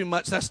just too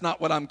much, that's not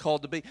what I'm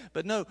called to be.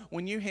 But no,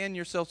 when you hand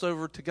yourselves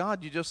over to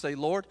God, you just say,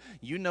 Lord,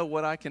 you know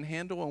what I can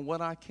handle and what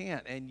I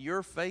can't, and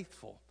you're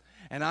faithful.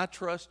 And I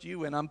trust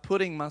you, and I'm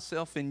putting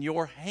myself in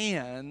your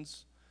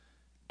hands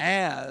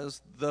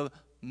as the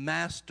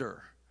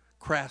master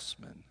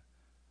craftsman.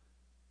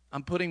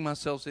 I'm putting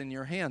myself in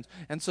your hands.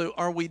 And so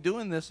are we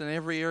doing this in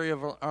every area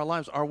of our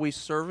lives? Are we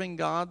serving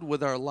God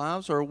with our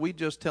lives, or are we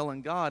just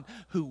telling God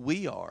who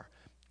we are?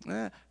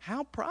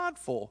 How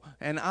prideful.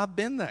 And I've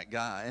been that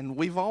guy, and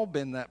we've all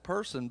been that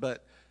person,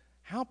 but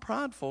how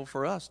prideful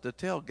for us to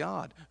tell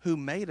God who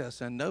made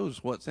us and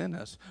knows what's in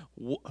us,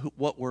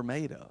 what we're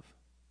made of.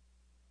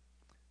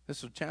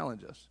 This will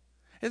challenge us.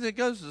 And it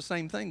goes the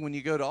same thing when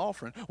you go to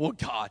offering. Well,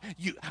 God,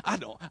 I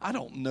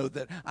don't know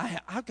that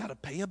I've got to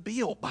pay a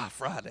bill by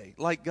Friday.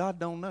 Like God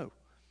don't know.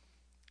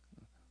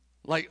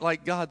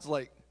 Like God's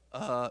like,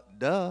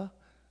 duh.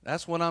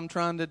 That's what I'm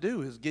trying to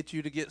do, is get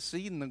you to get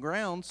seed in the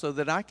ground so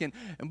that I can.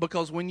 And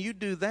because when you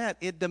do that,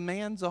 it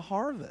demands a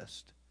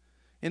harvest.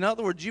 In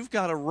other words, you've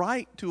got a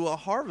right to a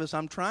harvest.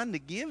 I'm trying to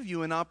give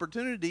you an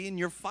opportunity, and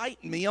you're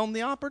fighting me on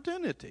the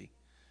opportunity.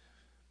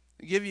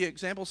 To give you an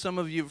example, some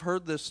of you have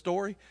heard this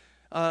story.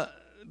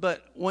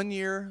 But one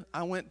year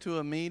I went to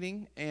a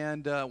meeting,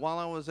 and while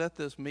I was at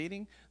this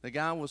meeting, the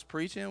guy was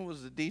preaching. It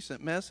was a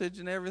decent message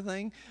and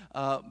everything.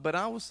 But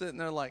I was sitting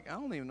there like, I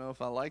don't even know if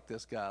I like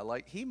this guy.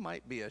 Like, he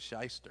might be a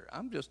shyster.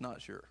 I'm just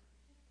not sure.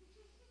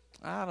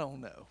 I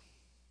don't know.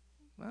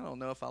 I don't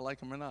know if I like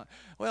them or not.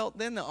 Well,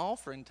 then the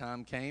offering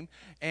time came,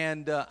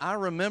 and I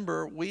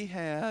remember we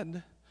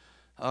had,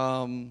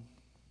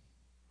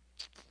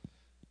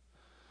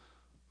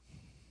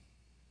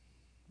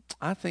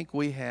 I think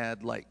we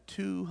had like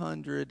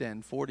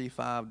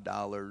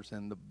 $245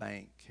 in the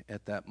bank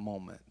at that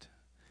moment.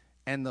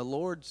 And the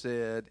Lord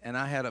said, and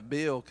I had a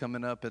bill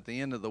coming up at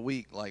the end of the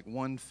week, like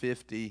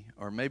 $150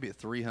 or maybe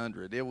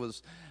 $300. It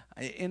was,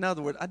 in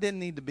other words, I didn't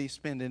need to be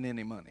spending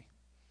any money.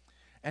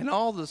 And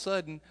all of a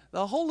sudden,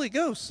 the Holy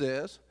Ghost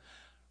says,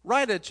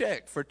 write a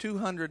check for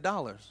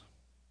 $200.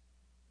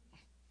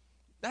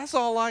 That's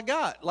all I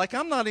got. Like,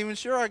 I'm not even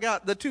sure I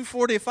got the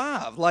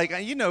 $245. Like,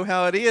 you know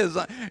how it is.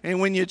 And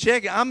when you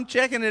check it, I'm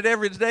checking it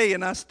every day,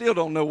 and I still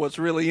don't know what's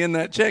really in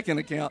that checking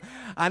account.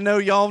 I know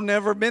y'all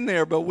never been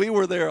there, but we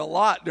were there a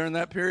lot during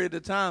that period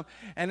of time.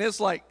 And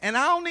it's like, and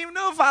I don't even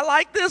know if I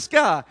like this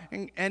guy.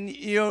 And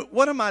you know,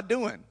 what am I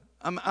doing?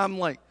 I'm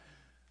like,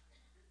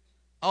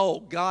 oh,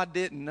 God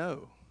didn't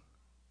know.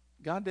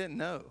 God didn't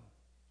know.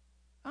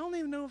 I don't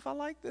even know if I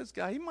like this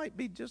guy. He might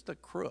be just a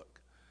crook.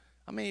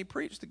 I mean, he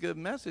preached a good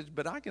message,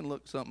 but I can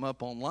look something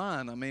up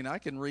online. I mean, I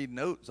can read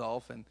notes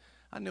off, and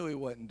I knew he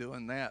wasn't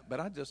doing that, but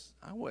I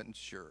wasn't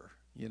sure,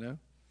 you know.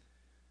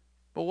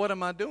 But what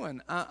am I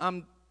doing?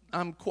 I'm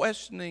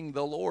questioning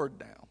the Lord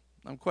now.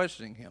 I'm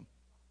questioning him.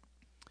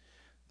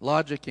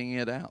 Logicking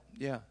it out,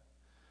 yeah.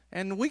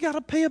 And we got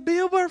to pay a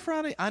bill by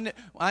Friday.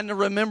 I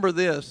remember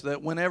this,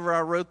 that whenever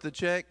I wrote the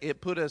check,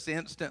 it put us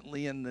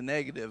instantly in the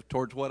negative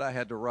towards what I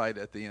had to write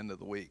at the end of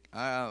the week.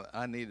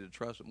 I needed to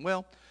trust him.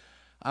 Well,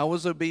 I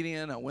was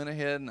obedient. I went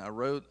ahead and I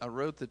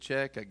wrote the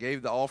check. I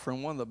gave the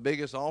offering, one of the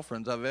biggest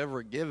offerings I've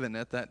ever given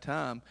at that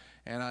time.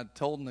 And I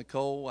told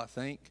Nicole, I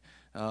think,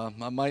 I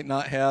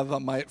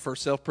might for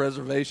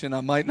self-preservation,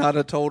 I might not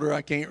have told her.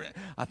 I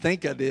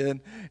think I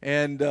did.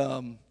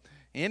 And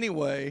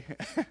anyway,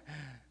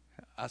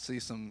 I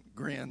see some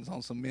grins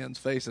on some men's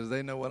faces.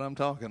 They know what I'm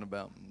talking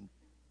about.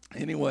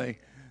 Anyway,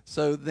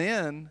 so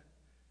then,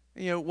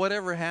 you know,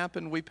 whatever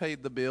happened, we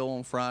paid the bill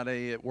on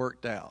Friday. It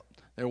worked out.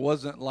 There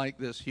wasn't like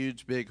this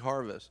huge, big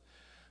harvest.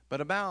 But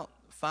about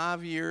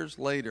 5 years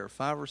later,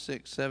 5 or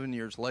 6, 7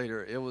 years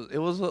later, it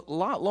was a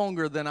lot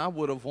longer than I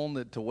would have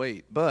wanted to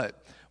wait.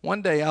 But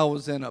one day I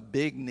was in a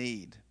big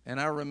need. And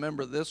I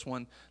remember this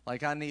one,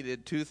 like I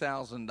needed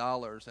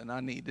 $2,000 and I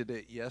needed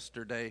it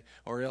yesterday,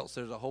 or else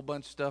there's a whole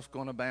bunch of stuff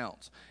going to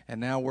bounce. And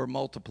now we're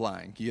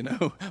multiplying, you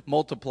know,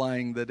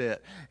 multiplying the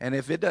debt. And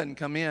if it doesn't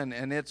come in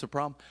and it's a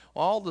problem,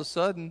 all of a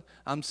sudden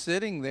I'm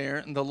sitting there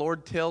and the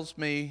Lord tells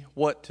me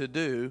what to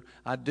do.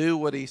 I do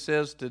what he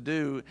says to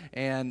do,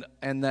 and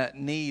that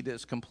need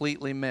is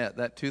completely met.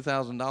 That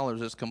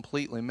 $2,000 is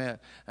completely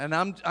met. And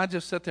I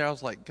just sat there, I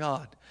was like,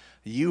 God,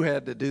 you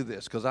had to do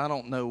this because I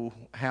don't know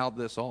how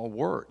this all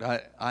worked.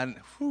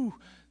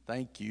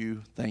 Thank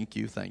you.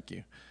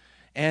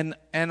 And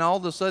all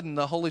of a sudden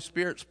the Holy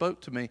Spirit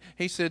spoke to me.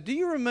 He said, do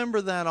you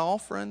remember that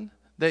offering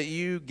that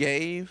you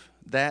gave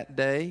that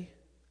day?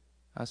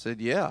 I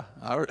said, yeah,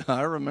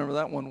 I remember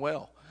that one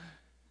well.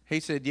 He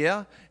said,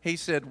 yeah. He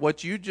said,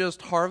 what you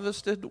just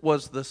harvested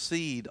was the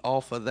seed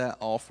off of that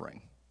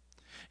offering.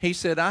 He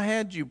said, I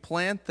had you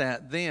plant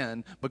that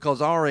then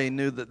because I already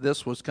knew that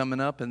this was coming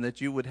up and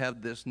that you would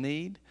have this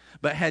need.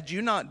 But had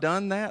you not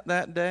done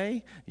that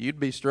day, you'd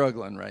be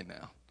struggling right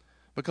now.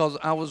 Because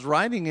I was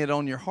writing it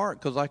on your heart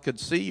because I could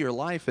see your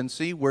life and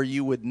see where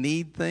you would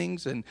need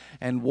things and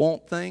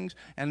want things.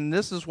 And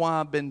this is why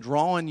I've been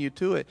drawing you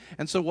to it.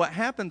 And so what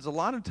happens a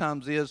lot of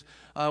times is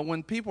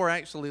when people are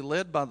actually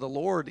led by the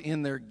Lord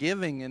in their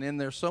giving and in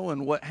their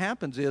sowing, what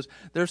happens is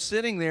they're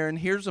sitting there and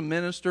here's a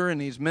minister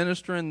and he's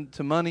ministering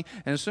to money.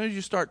 And as soon as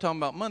you start talking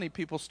about money,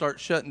 people start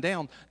shutting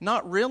down,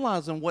 not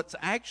realizing what's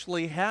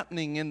actually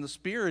happening in the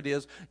Spirit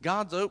is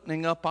God's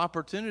opening up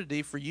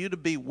opportunity for you to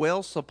be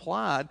well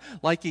supplied.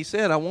 Like he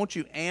said, I want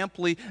you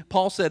amply,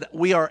 Paul said,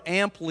 we are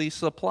amply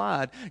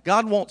supplied.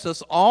 God wants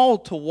us all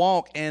to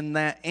walk in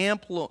that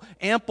ample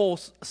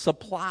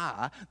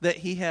supply that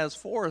he has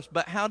for us.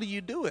 But how do you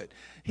do it?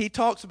 He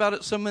talks about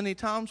it so many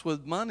times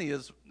with money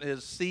is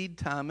seed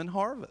time and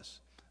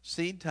harvest.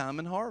 Seed time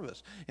and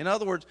harvest. In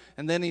other words,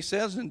 and then he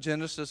says in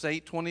Genesis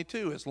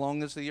 8:22, as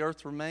long as the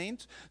earth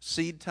remains,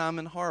 seed time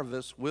and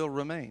harvest will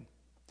remain.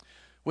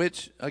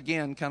 Which,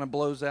 again, kind of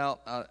blows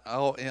out.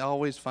 I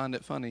always find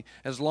it funny.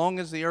 As long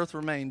as the earth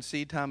remains,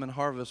 seed time and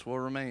harvest will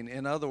remain.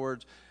 In other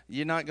words,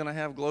 you're not going to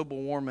have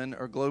global warming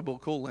or global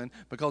cooling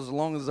because as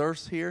long as the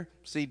earth's here,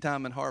 seed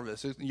time and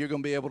harvest. You're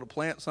going to be able to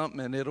plant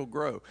something and it'll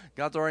grow.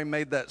 God's already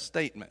made that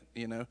statement,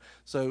 you know.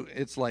 So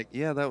it's like,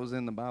 yeah, that was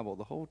in the Bible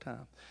the whole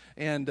time.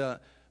 And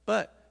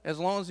but as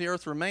long as the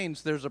earth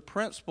remains, there's a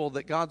principle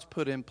that God's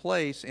put in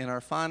place in our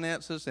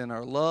finances, in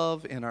our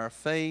love, in our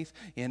faith,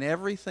 in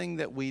everything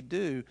that we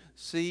do,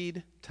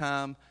 seed,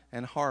 time,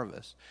 and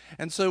harvest.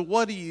 And so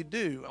what do you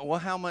do? Well,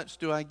 how much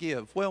do I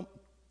give? Well,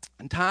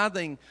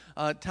 tithing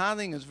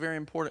is very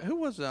important. Who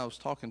was it I was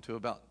talking to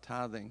about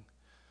tithing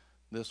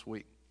this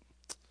week?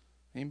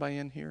 Anybody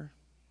in here?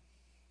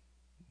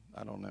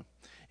 I don't know.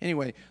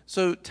 Anyway,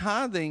 so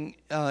tithing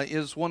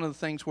is one of the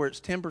things where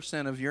it's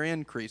 10% of your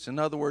increase. In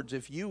other words,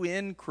 if you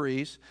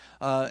increase,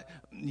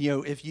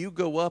 if you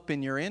go up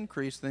in your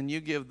increase, then you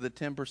give the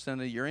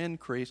 10% of your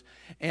increase.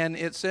 And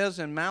it says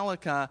in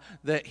Malachi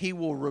that he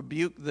will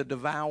rebuke the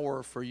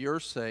devourer for your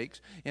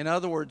sakes. In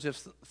other words,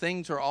 if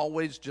things are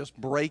always just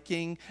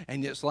breaking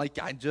and it's like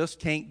I just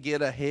can't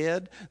get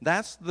ahead,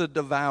 that's the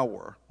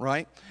devourer,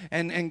 right?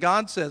 And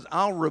God says,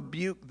 I'll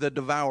rebuke the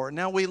devourer.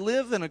 Now, we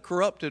live in a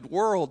corrupted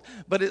world,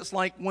 but it's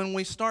like when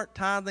we start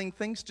tithing,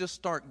 things just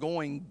start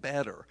going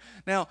better.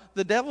 Now,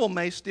 the devil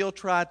may still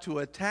try to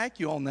attack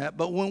you on that,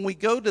 but when we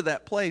go to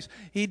that place,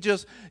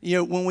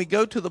 when we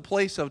go to the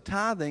place of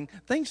tithing,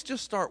 things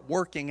just start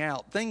working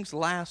out. Things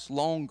last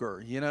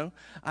longer,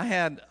 I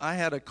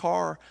had a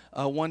car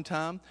one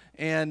time,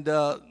 and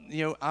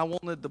I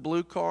wanted the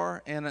blue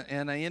car,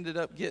 and I ended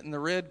up getting the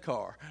red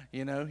car.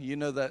 You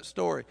know that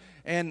story.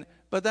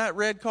 But that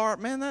red car,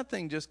 man, that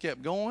thing just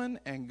kept going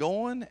and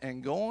going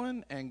and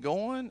going and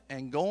going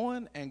and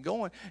going and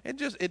going. It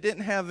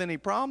didn't have any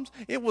problems.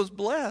 It was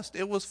blessed.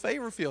 It was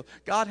favor-filled.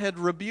 God had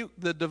rebuked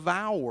the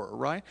devourer,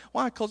 right?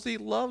 Why? Because he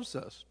loves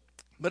us.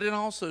 But it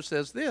also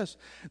says this,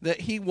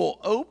 that he will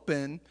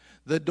open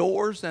the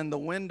doors and the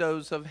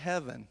windows of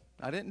heaven.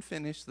 I didn't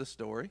finish the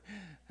story.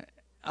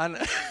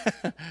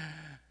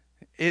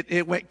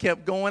 It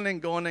kept going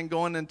and going and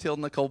going until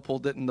Nicole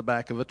pulled it in the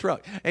back of a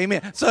truck.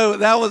 Amen. So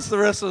that was the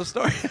rest of the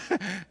story.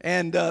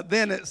 And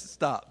then it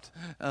stopped.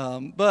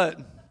 But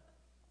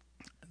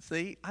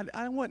see,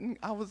 I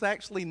was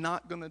actually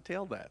not going to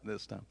tell that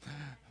this time.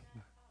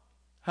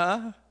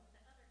 Huh?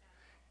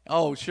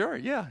 Oh, sure.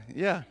 Yeah.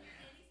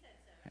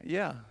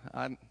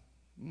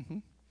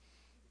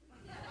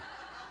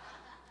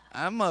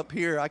 I'm up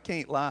here. I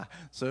can't lie.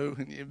 So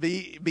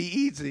be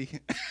easy.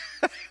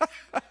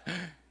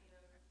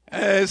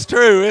 It's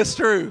true.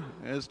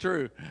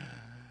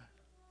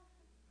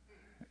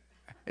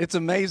 It's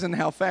amazing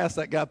how fast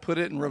that guy put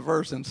it in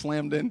reverse and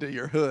slammed into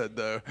your hood,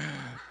 though.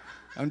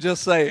 I'm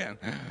just saying.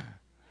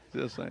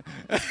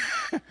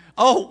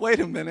 Oh, wait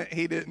a minute.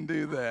 He didn't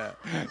do that.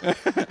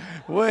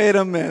 Wait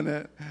a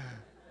minute.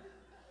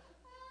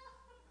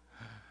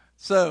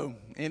 So,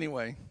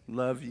 anyway,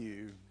 love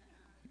you.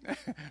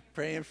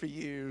 Praying for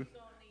you.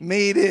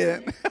 Meet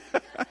it.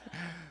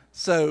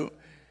 So,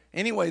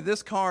 anyway,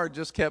 this car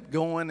just kept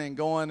going and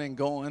going and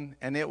going,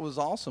 and it was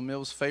awesome. It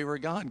was favor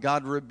of God.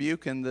 God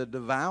rebuking the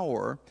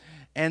devourer.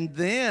 And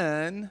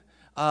then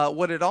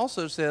what it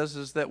also says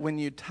is that when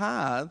you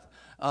tithe,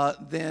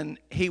 then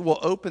he will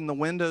open the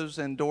windows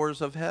and doors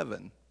of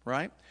heaven,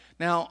 right?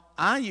 Now,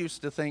 I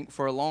used to think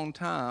for a long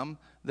time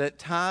that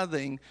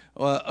tithing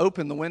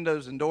opened the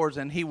windows and doors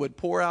and he would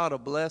pour out a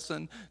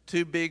blessing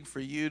too big for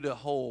you to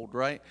hold,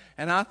 right?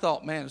 And I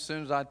thought, man, as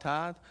soon as I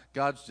tithe,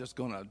 God's just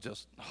going to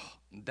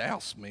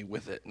douse me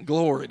with it.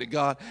 Glory to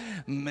God.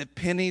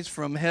 Pennies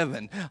from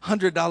heaven,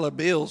 $100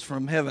 bills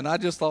from heaven. I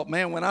just thought,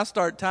 man, when I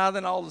start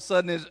tithing, all of a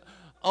sudden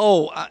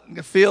I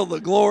feel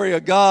the glory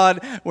of God.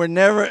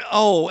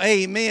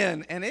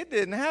 Amen. And it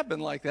didn't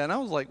happen like that. And I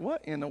was like,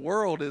 what in the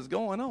world is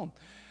going on?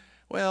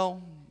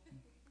 Well,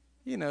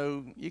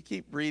 you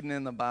keep reading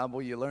in the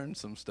Bible, you learn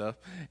some stuff.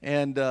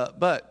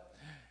 But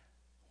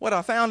what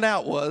I found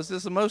out this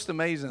is the most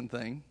amazing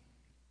thing.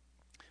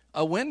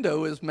 A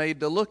window is made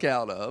to look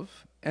out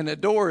of, and a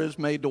door is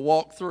made to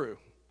walk through,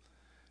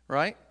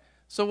 right?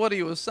 So what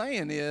he was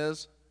saying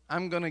is,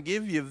 I'm going to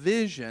give you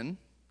vision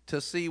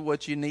to see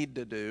what you need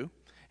to do,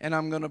 and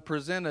I'm going to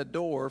present a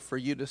door for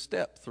you to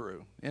step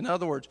through. In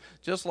other words,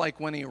 just like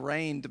when he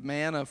rained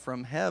manna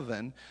from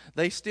heaven,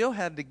 they still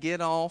had to get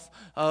off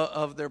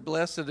of their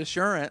blessed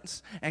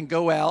assurance and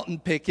go out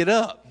and pick it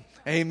up.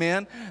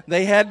 Amen.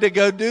 They had to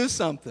go do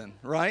something,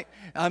 right?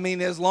 I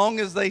mean, as long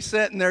as they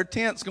sat in their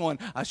tents going,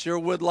 I sure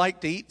would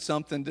like to eat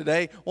something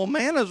today. Well,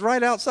 manna's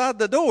right outside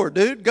the door,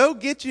 dude. Go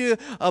get you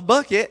a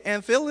bucket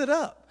and fill it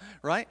up,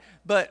 right?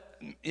 But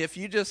if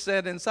you just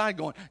sat inside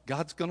going,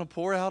 God's going to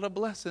pour out a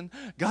blessing,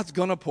 God's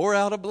going to pour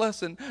out a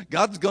blessing,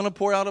 God's going to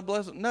pour out a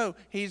blessing. No,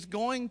 he's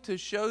going to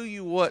show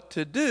you what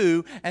to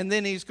do, and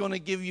then he's going to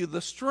give you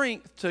the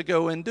strength to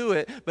go and do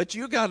it. But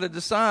you got to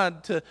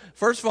decide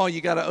first of all,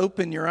 you got to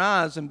open your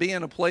eyes and be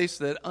in a place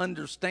that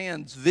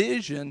understands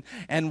vision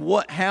and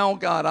how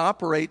God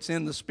operates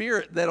in the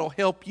Spirit that'll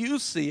help you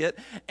see it,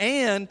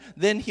 and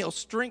then he'll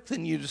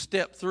strengthen you to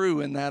step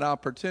through in that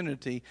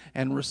opportunity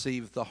and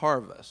receive the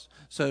harvest.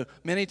 So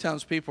many times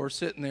people are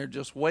sitting there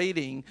just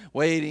waiting,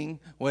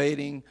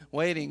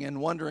 and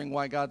wondering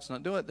why God's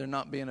not doing it. They're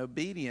not being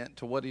obedient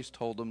to what he's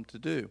told them to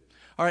do.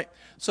 All right,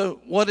 so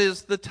what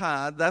is the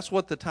tithe? That's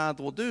what the tithe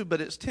will do, but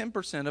it's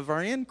 10% of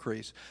our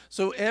increase.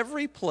 So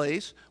every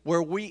place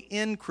where we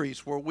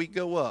increase, where we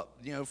go up,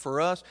 for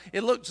us,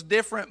 it looks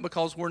different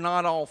because we're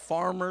not all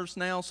farmers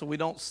now, so we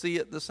don't see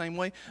it the same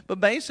way.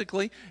 But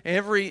basically,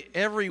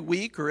 every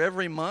week or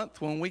every month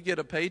when we get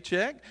a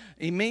paycheck,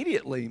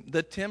 immediately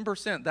the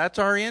 10%, that's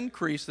our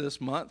increase this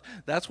month.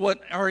 That's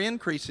what our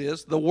increase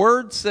is. The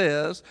Word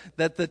says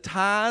that the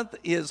tithe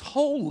is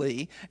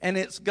holy and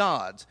it's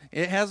God's.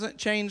 It hasn't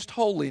changed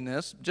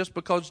holiness just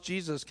because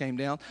Jesus came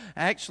down.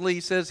 Actually,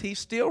 he says he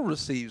still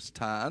receives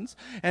tithes.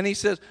 And he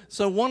says,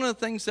 so one of the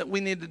things that we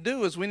need to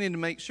do is we need to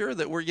make sure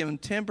that we're giving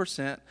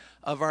 10%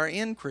 of our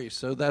increase.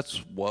 So that's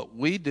what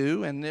we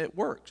do, and it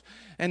works.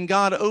 And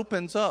God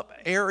opens up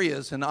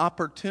areas and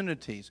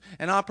opportunities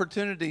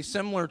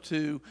similar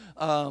to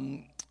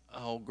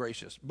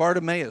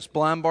Bartimaeus,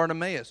 blind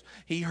Bartimaeus.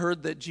 He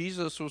heard that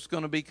Jesus was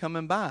going to be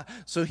coming by.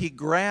 So he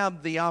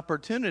grabbed the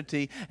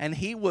opportunity, and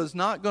he was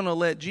not going to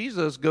let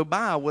Jesus go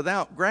by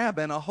without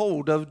grabbing a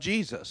hold of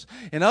Jesus.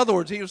 In other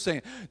words, he was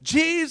saying,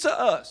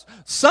 Jesus,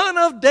 Son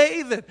of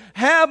David,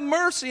 have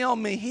mercy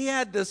on me. He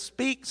had to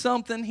speak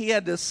something. He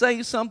had to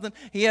say something.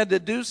 He had to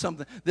do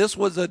something. This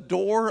was a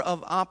door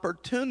of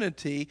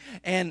opportunity,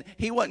 and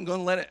he wasn't going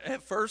to let it.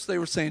 At first, they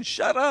were saying,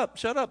 shut up,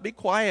 be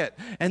quiet.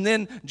 And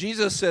then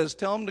Jesus says,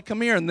 tell him to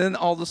come here. And then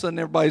all of a sudden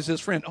everybody's his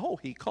friend. Oh,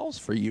 he calls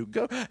for you.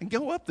 Go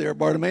up there.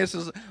 Bartimaeus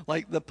is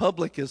like, the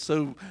public is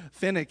so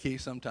finicky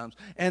sometimes.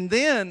 And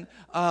then,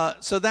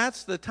 so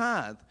that's the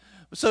tithe.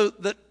 So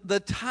the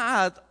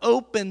tithe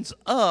opens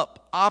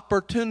up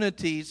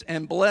opportunities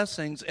and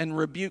blessings and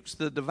rebukes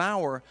the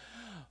devourer.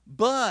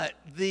 But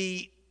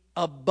the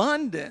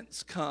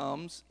abundance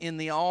comes in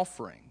the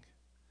offering,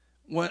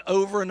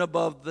 over and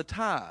above the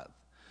tithe.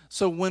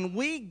 So when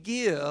we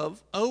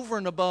give over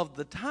and above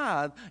the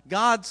tithe,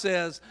 God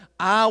says,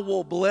 I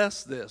will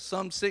bless this.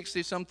 Some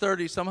 60, some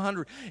 30, some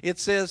 100. It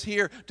says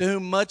here, to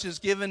whom much is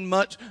given,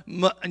 much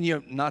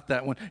not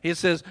that one. It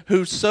says,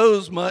 who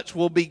sows much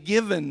will be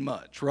given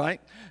much,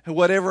 right?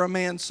 Whatever a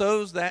man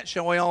sows, that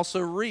shall he also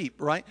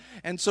reap, right?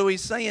 And so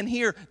he's saying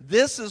here,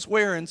 this is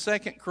where in 2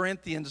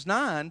 Corinthians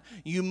 9,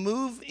 you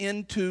move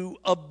into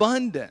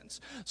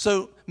abundance.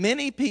 So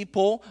many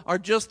people are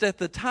just at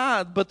the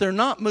tithe, but they're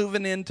not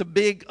moving into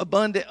big,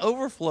 abundant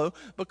overflow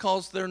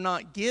because they're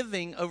not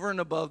giving over and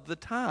above the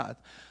tithe.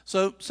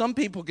 So some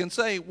people can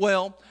say,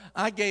 well,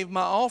 I gave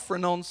my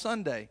offering on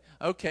Sunday.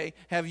 Okay,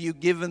 have you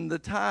given the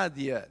tithe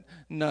yet?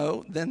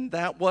 No, then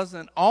that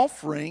wasn't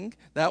offering.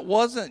 That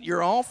wasn't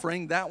your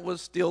offering. That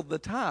was still the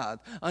tithe.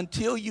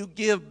 Until you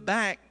give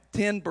back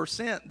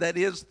 10%, that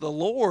is the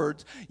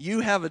Lord's,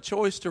 you have a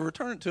choice to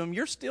return it to him.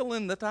 You're still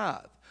in the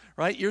tithe.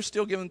 Right? You're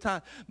still giving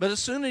tithe. But as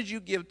soon as you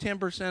give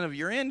 10% of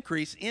your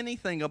increase,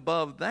 anything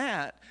above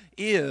that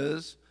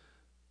is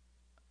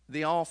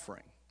the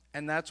offering.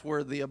 And that's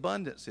where the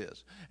abundance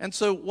is. And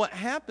so what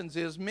happens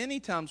is many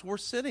times we're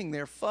sitting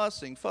there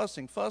fussing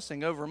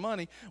over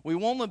money. We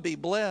want to be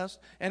blessed.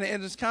 And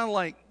it's kind of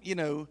like,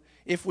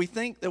 if we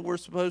think that we're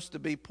supposed to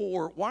be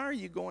poor, why are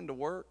you going to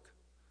work?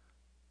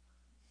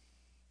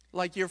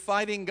 Like you're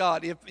fighting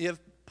God. If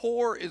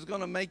poor is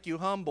going to make you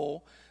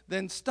humble,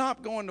 then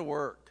stop going to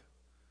work.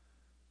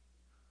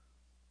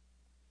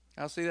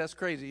 I see that's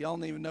crazy. Y'all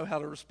don't even know how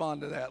to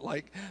respond to that.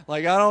 Like I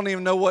don't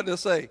even know what to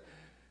say.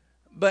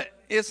 But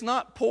it's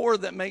not poor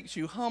that makes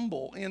you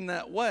humble in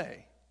that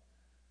way.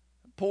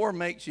 Poor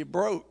makes you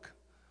broke.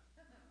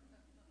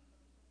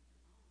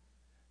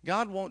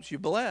 God wants you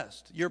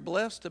blessed. You're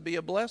blessed to be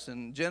a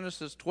blessing.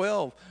 Genesis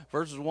 12,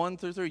 verses 1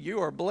 through 3. You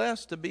are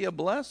blessed to be a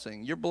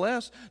blessing. You're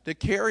blessed to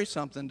carry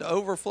something, to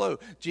overflow.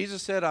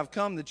 Jesus said, I've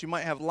come that you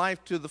might have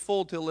life to the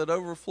full till it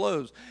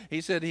overflows.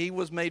 He said he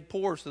was made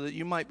poor so that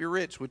you might be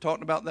rich. We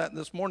talked about that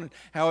this morning,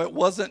 how it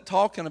wasn't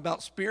talking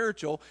about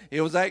spiritual.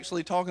 It was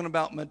actually talking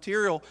about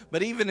material.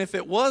 But even if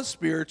it was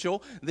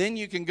spiritual, then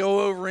you can go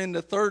over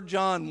into 3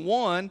 John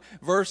 1,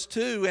 verse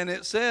 2, and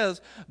it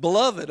says,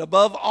 Beloved,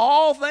 above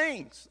all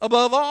things,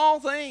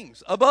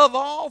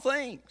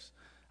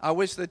 I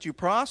wish that you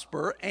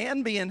prosper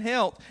and be in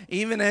health,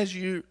 even as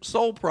your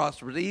soul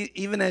prospers,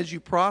 even as you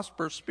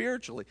prosper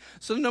spiritually.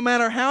 So no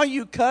matter how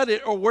you cut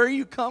it or where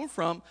you come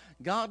from,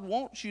 God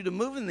wants you to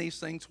move in these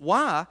things.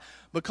 Why?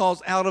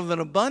 Because out of an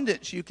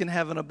abundance, you can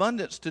have an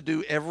abundance to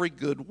do every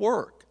good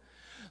work.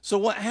 So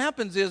what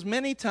happens is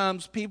many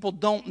times people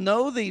don't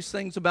know these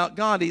things about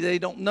God. They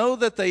don't know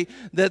that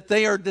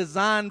they are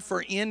designed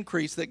for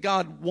increase, that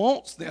God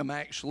wants them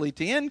actually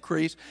to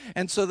increase.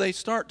 And so they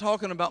start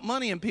talking about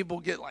money, and people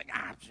get like,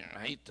 I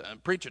hate to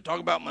preach it, talk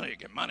about money,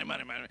 get money.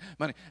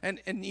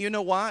 And you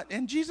know what?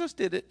 And Jesus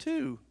did it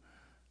too.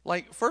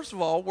 Like, first of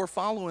all, we're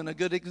following a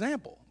good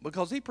example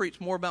because he preached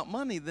more about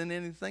money than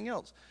anything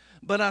else.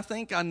 But I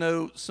think I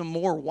know some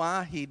more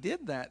why he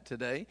did that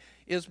today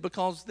is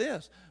because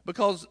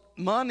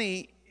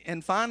money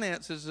and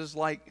finances is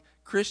like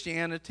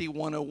Christianity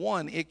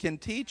 101. It can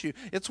teach you.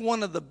 It's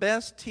one of the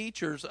best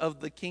teachers of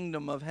the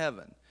kingdom of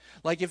heaven.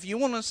 Like if you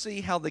want to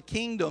see how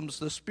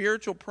the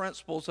spiritual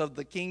principles of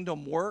the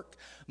kingdom work,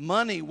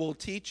 money will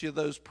teach you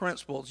those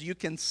principles. You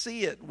can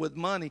see it with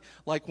money,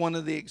 like one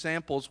of the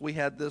examples we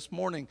had this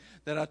morning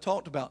that I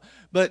talked about.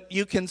 But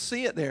you can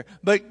see it there.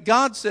 But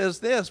God says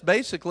this,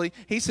 basically,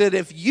 he said,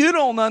 if you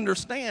don't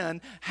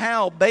understand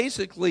how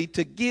basically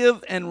to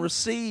give and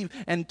receive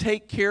and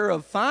take care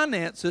of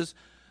finances,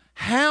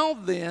 how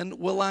then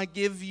will I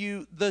give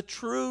you the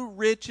true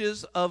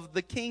riches of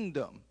the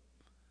kingdom?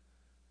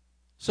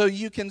 So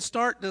you can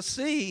start to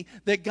see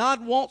that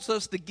God wants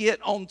us to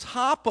get on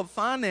top of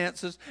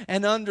finances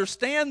and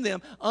understand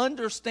them,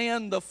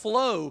 understand the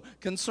flow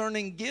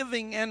concerning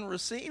giving and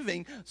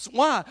receiving.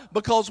 Why?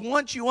 Because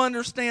once you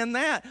understand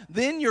that,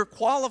 then you're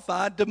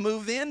qualified to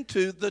move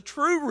into the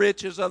true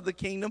riches of the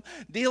kingdom,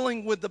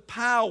 dealing with the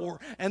power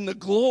and the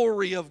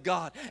glory of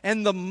God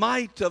and the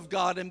might of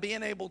God and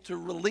being able to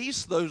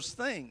release those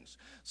things.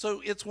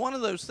 So it's one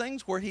of those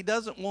things where he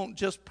doesn't want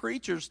just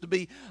preachers to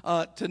be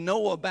to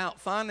know about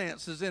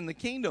finances in the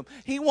kingdom.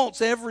 He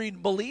wants every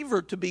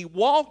believer to be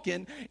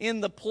walking in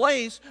the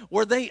place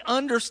where they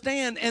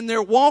understand and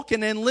they're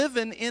walking and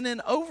living in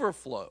an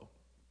overflow.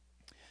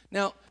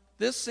 Now,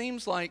 this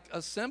seems like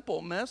a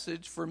simple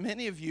message for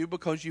many of you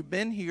because you've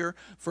been here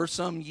for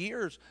some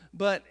years,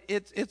 but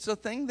it's a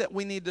thing that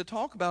we need to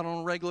talk about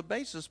on a regular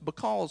basis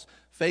because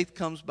faith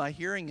comes by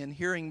hearing and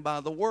hearing by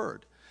the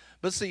word.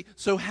 But see,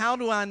 so how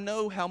do I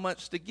know how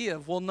much to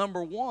give? Well,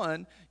 number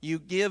one, you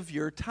give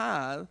your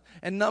tithe.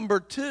 And number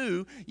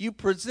two, you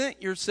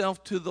present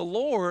yourself to the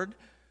Lord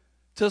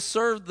to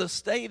serve the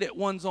state at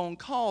one's own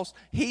cost.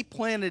 He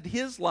planted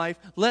his life.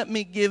 Let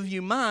me give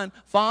you mine.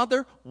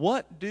 Father,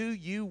 what do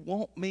you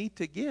want me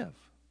to give?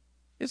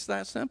 It's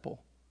that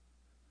simple.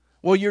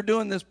 Well, you're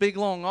doing this big,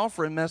 long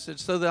offering message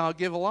so that I'll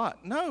give a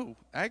lot. No,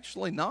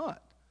 actually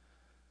not.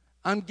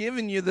 I'm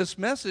giving you this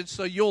message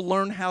so you'll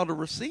learn how to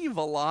receive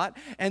a lot,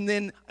 and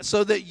then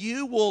so that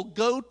you will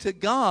go to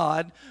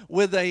God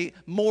with a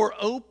more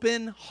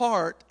open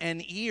heart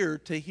and ear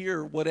to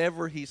hear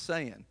whatever he's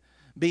saying,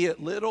 be it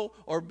little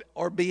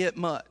or be it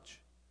much.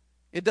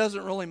 It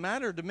doesn't really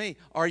matter to me.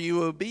 Are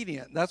you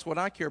obedient? That's what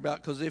I care about,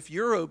 because if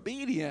you're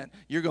obedient,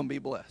 you're going to be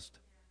blessed.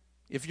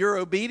 If you're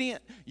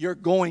obedient, you're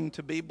going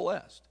to be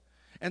blessed.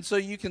 And so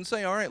you can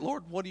say, all right,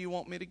 Lord, what do you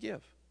want me to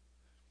give?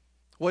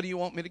 What do you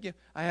want me to give?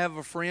 I have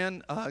a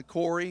friend,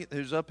 Corey,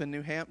 who's up in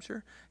New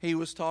Hampshire. He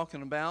was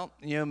talking about,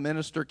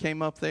 minister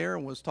came up there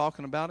and was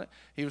talking about it.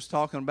 He was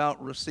talking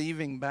about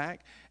receiving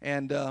back.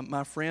 And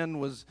my friend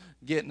was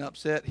getting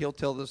upset. He'll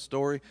tell this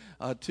story,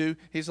 too.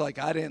 He's like,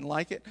 I didn't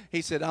like it.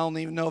 He said, I don't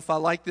even know if I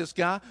like this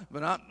guy.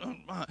 But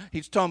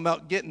he's talking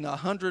about getting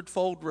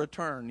 100-fold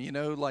return,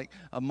 like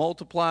a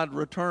multiplied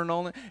return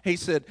on it. He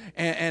said,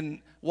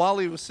 and while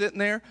he was sitting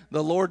there,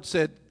 the Lord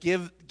said,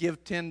 give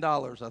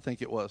 $10, I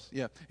think it was.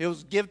 Yeah, it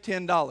was give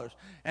 $10.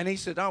 And he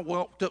said, I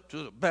walked up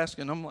to the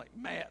basket, and I'm like,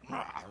 man,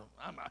 I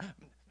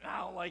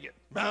don't like it.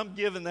 I'm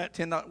giving that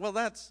 $10. Well,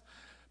 that's,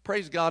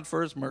 praise God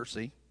for his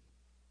mercy,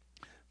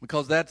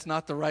 because that's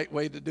not the right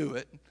way to do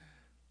it.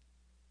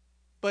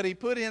 But he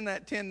put in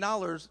that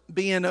 $10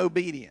 being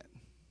obedient.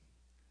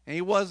 And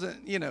he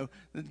wasn't,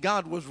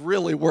 God was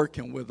really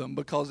working with him,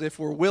 because if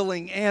we're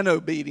willing and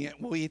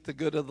obedient, we'll eat the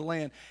good of the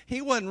land.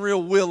 He wasn't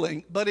real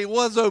willing, but he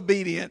was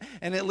obedient,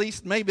 and at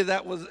least maybe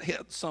that was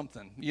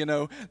something,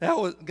 That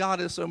was,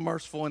 God is so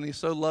merciful and he's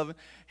so loving.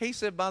 He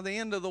said by the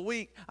end of the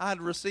week, I had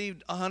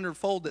received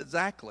 100-fold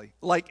exactly,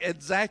 like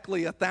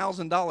exactly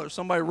 $1,000.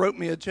 Somebody wrote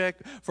me a check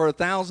for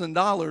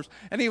 $1,000,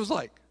 and he was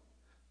like,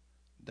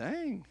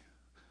 dang.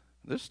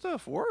 This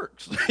stuff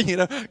works.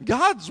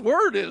 God's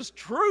word is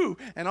true.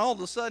 And all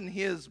of a sudden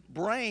his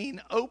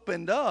brain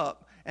opened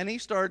up and he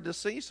started to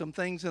see some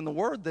things in the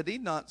word that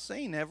he'd not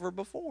seen ever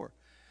before.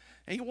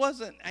 He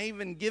wasn't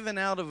even given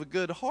out of a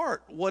good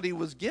heart. What he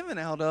was given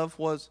out of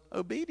was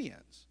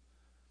obedience.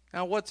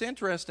 Now what's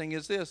interesting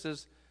is this,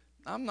 is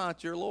I'm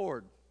not your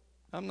Lord.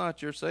 I'm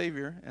not your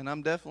Savior, and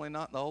I'm definitely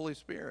not the Holy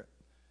Spirit.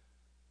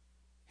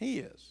 He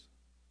is.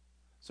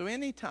 So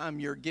anytime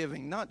you're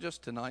giving, not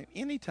just tonight,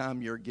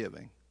 anytime you're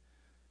giving,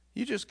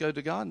 you just go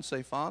to God and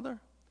say, Father,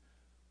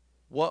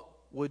 what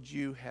would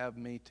you have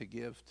me to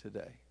give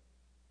today?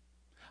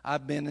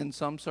 I've been in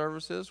some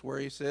services where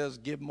he says,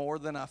 give more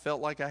than I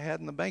felt like I had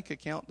in the bank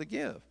account to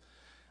give.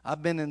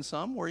 I've been in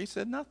some where he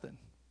said nothing.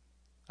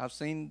 I've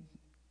seen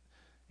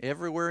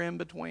everywhere in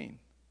between.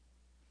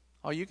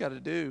 All you got to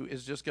do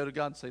is just go to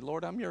God and say,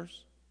 Lord, I'm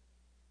yours.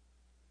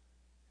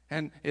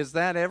 And is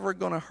that ever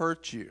going to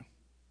hurt you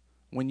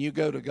when you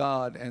go to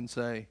God and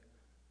say,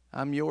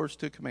 I'm yours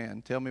to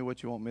command. Tell me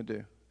what you want me to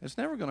do? It's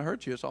never going to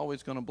hurt you. It's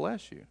always going to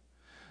bless you.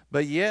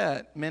 But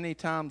yet, many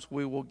times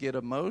we will get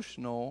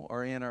emotional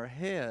or in our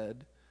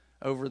head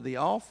over the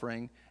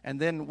offering, and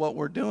then what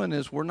we're doing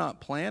is we're not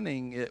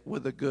planning it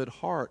with a good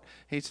heart.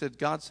 He said,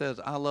 God says,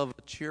 I love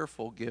a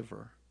cheerful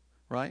giver,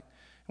 right?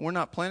 And we're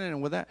not planning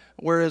it with that.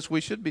 Whereas we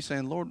should be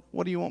saying, Lord,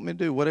 what do you want me to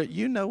do?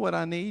 You know what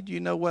I need.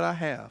 You know what I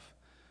have.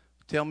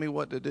 Tell me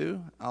what to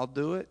do. I'll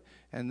do it.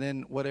 And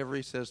then whatever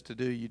he says to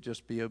do, you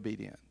just be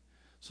obedient.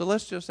 So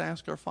let's just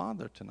ask our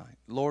Father tonight,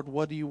 Lord,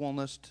 what do you want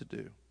us to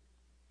do?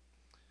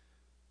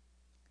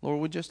 Lord,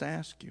 we just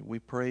ask you. We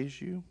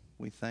praise you.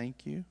 We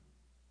thank you.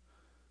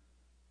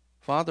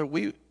 Father,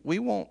 we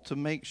want to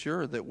make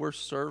sure that we're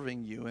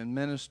serving you and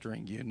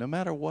ministering you, no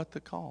matter what the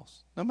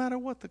cost. No matter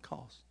what the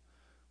cost.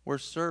 We're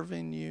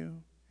serving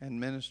you and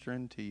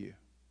ministering to you.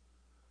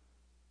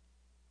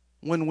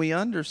 When we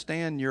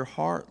understand your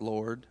heart,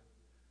 Lord,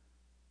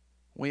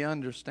 we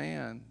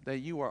understand that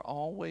you are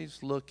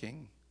always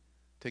looking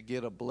to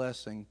get a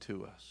blessing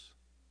to us.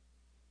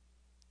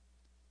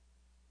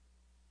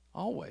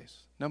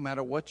 Always. No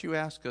matter what you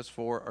ask us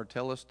for or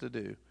tell us to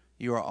do,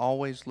 you are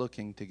always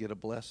looking to get a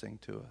blessing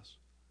to us.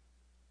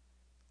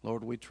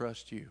 Lord, we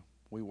trust you.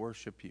 We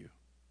worship you.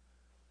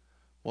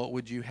 What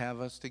would you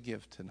have us to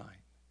give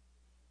tonight?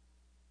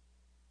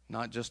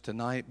 Not just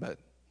tonight, but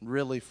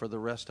really for the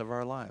rest of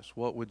our lives.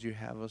 What would you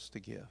have us to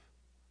give?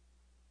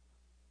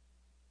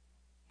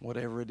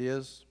 Whatever it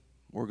is,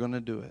 we're going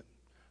to do it.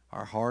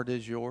 Our heart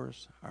is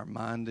yours. Our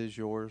mind is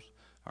yours.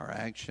 Our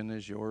action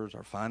is yours.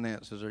 Our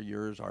finances are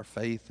yours. Our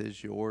faith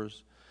is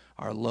yours.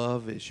 Our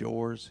love is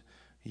yours.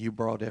 You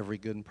brought every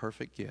good and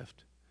perfect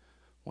gift.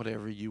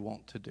 Whatever you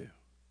want to do.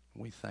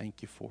 We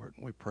thank you for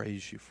it. We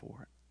praise you for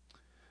it.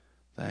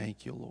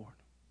 Thank you, Lord.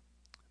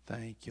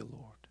 Thank you,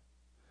 Lord.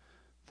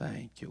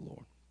 Thank you,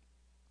 Lord.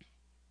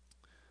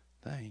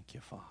 Thank you,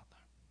 Father.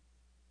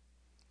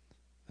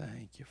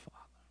 Thank you, Father.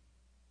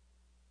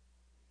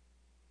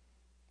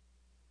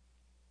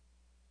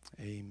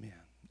 Amen.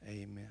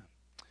 Amen.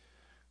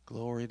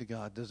 Glory to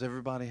God. Does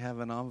everybody have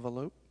an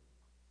envelope?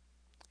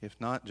 If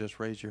not, just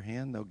raise your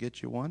hand. They'll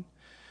get you one.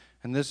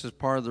 And this is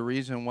part of the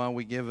reason why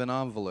we give an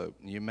envelope.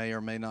 You may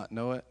or may not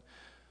know it.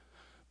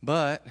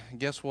 But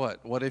guess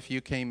what? What if you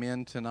came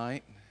in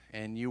tonight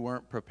and you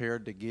weren't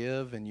prepared to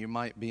give, and you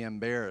might be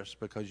embarrassed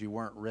because you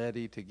weren't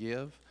ready to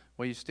give?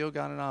 Well, you still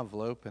got an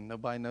envelope and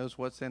nobody knows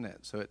what's in it,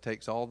 so it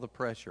takes all the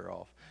pressure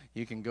off.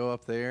 You can go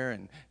up there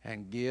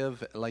and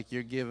give like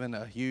you're giving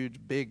a huge,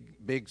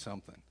 big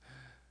something.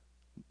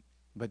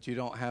 But you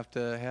don't have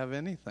to have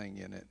anything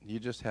in it. You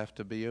just have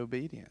to be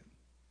obedient.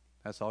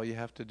 That's all you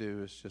have to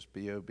do is just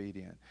be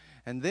obedient.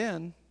 And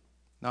then,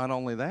 not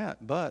only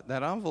that, but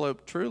that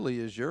envelope truly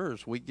is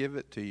yours. We give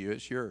it to you.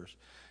 It's yours.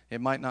 It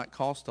might not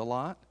cost a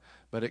lot,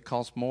 but it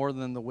costs more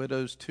than the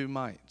widow's 2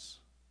 mites.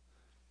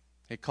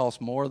 It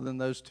costs more than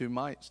those 2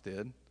 mites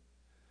did.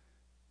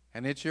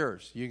 And it's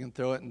yours. You can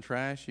throw it in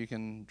trash. You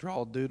can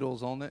draw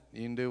doodles on it.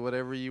 You can do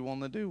whatever you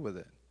want to do with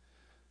it.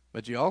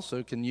 But you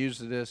also can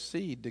use it as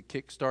seed to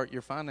kickstart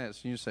your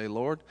finances. You say,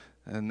 Lord,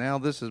 and now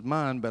this is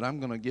mine, but I'm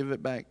going to give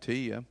it back to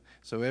you.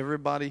 So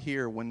everybody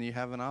here, when you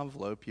have an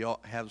envelope, you all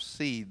have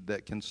seed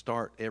that can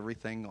start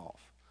everything off.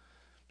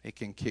 It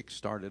can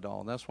kickstart it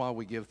all. That's why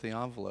we give the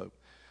envelope.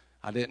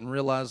 I didn't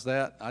realize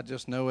that. I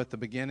just know at the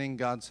beginning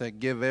God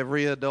said, give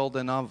every adult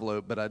an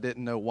envelope, but I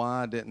didn't know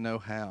why. I didn't know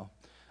how.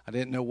 I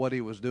didn't know what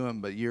he was doing,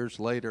 but years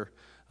later,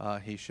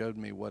 he showed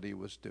me what he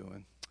was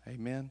doing.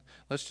 Amen.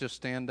 Let's just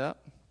stand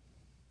up.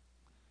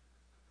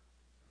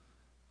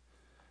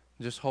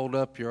 Just hold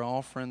up your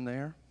offering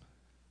there.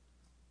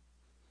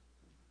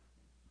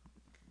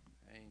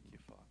 Thank you,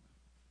 Father.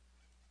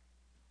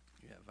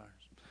 You have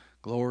ours.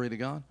 Glory to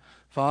God.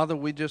 Father,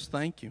 we just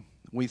thank you.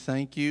 We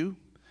thank you.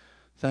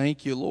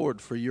 Thank you,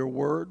 Lord, for your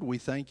word. We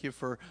thank you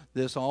for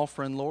this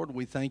offering, Lord.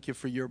 We thank you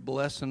for your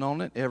blessing on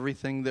it.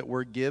 Everything that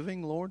we're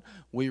giving, Lord,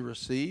 we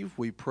receive.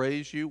 We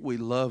praise you. We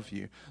love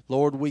you.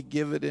 Lord, we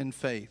give it in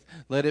faith.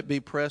 Let it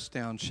be pressed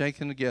down,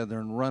 shaken together,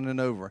 and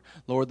running over.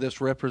 Lord, this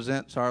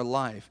represents our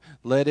life.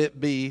 Let it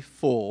be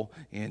full.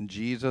 In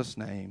Jesus'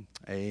 name,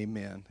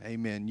 amen.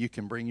 Amen. You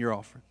can bring your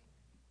offering.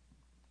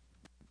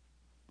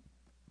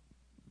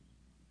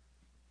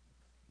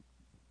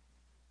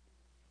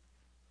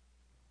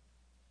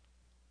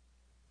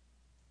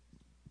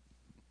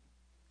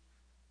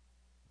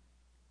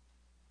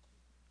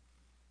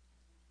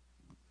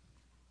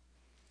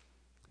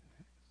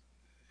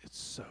 It's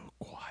so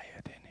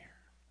quiet in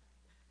here.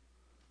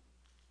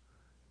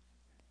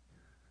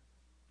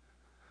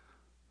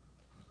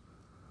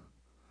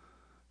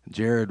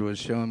 Jared was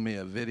showing me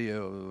a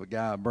video of a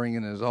guy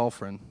bringing his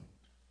offering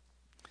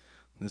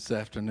this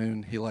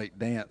afternoon. He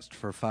danced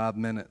for 5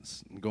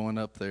 minutes going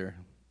up there.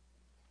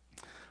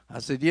 I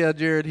said, yeah,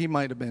 Jared, he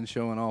might have been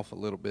showing off a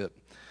little bit.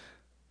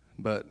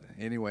 But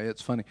anyway,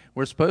 it's funny.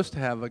 We're supposed to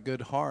have a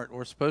good heart.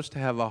 We're supposed to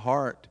have a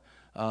heart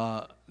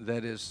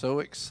that is so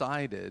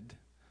excited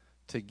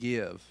to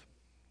give.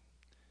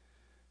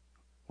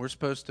 We're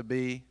supposed to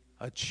be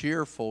a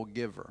cheerful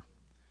giver.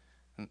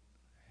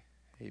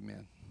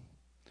 Amen.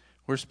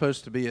 We're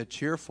supposed to be a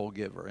cheerful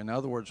giver. In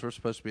other words, we're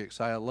supposed to be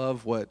excited. I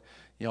love what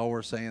y'all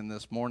were saying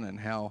this morning,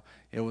 how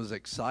it was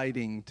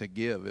exciting to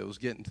give. It was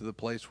getting to the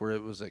place where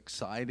it was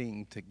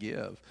exciting to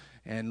give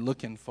and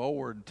looking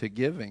forward to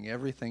giving.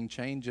 Everything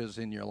changes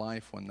in your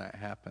life when that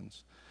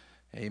happens.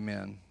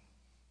 Amen.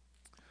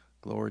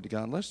 Glory to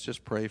God. Let's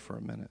just pray for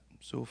a minute.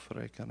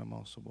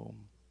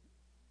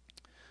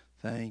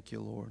 Thank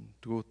you, Lord.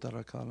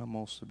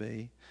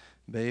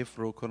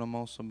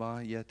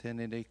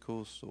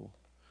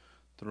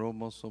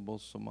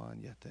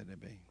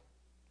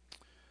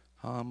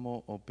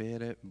 Hamo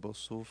opere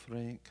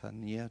bosufre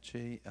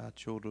kaniache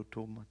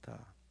achorutumata.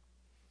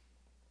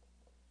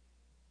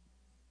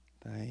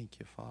 Thank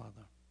you,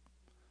 Father.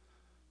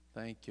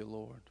 Thank you,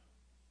 Lord.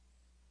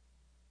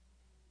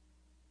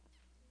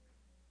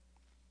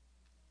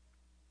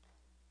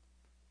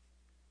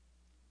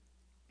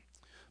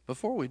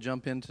 Before we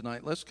jump in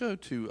tonight, let's go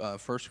to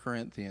 1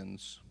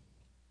 Corinthians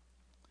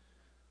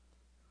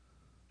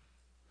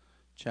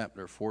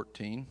chapter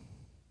 14.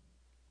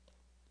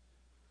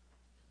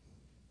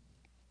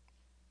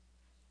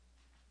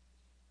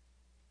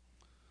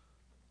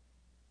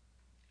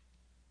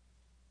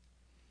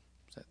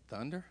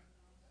 Thunder?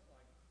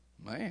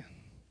 Man.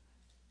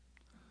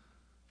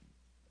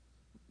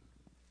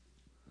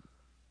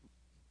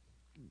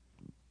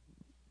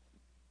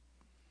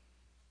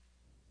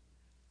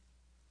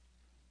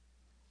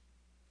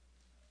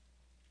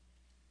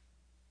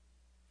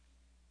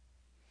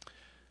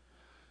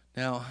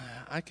 Now,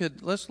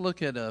 let's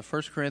look at 1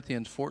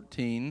 Corinthians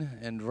 14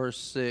 and verse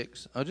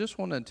 6. I just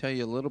want to tell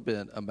you a little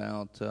bit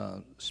about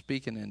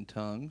speaking in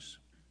tongues.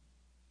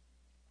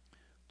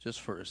 Just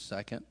for a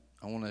second.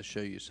 I want to show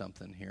you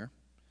something here.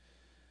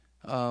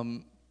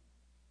 I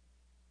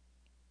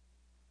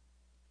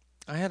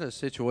had a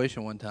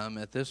situation one time.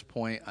 At this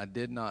point, I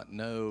did not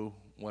know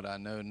what I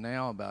know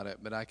now about it,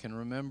 but I can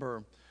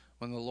remember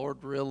when the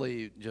Lord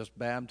really just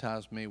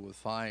baptized me with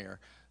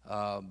fire.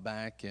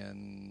 Back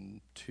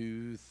in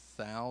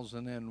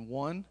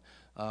 2001.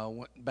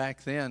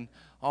 Back then,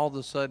 all of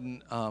a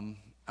sudden,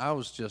 I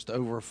was just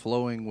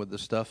overflowing with the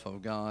stuff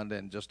of God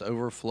and just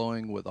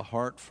overflowing with a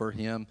heart for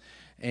Him.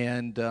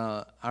 And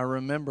I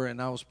remember,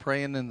 and I was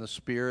praying in the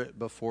Spirit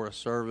before a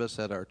service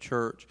at our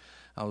church.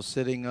 I was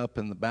sitting up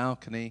in the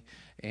balcony,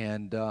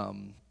 and I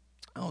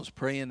was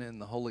praying in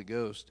the Holy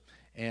Ghost.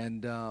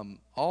 And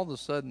all of a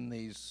sudden,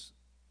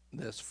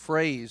 this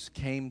phrase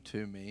came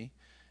to me.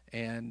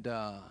 And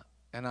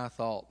I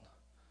thought,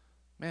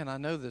 man, I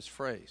know this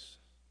phrase.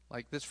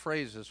 Like, this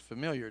phrase is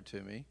familiar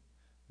to me,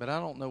 but I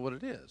don't know what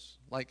it is.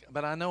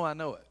 But I know it.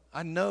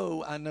 I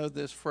know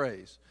this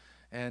phrase.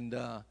 And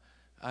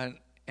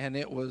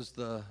it was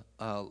the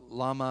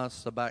Lama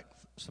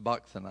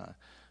Sabachthani,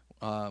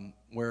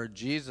 where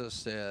Jesus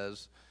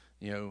says,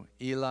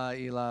 Eli,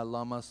 Eli,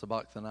 Lama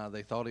Sabachthani.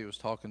 They thought he was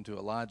talking to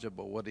Elijah,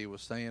 but what he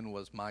was saying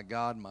was, my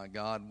God,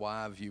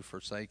 why have you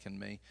forsaken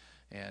me?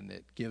 And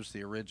it gives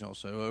the original.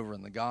 So over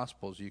in the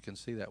Gospels, you can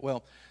see that.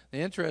 Well,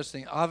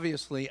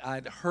 obviously,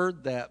 I'd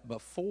heard that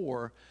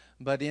before,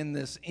 but in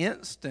this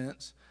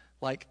instance,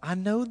 I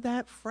know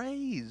that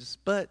phrase,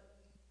 but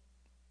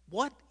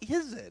what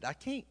is it? I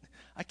can't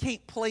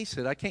place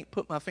it. I can't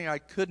put my finger. I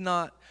could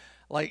not,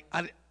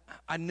 I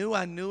knew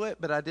it,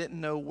 but I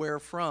didn't know where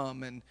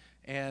from.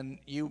 And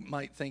you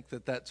might think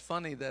that that's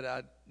funny that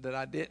I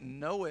didn't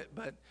know it,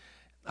 but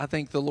I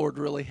think the Lord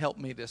really helped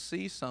me to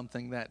see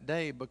something that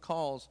day,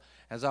 because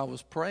as I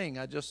was praying,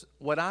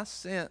 what I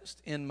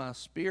sensed in my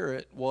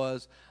spirit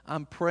was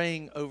I'm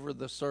praying over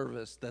the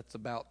service that's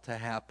about to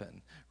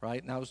happen,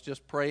 right? And I was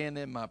just praying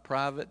in my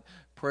private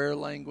prayer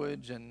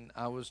language, and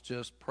I was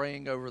just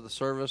praying over the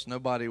service.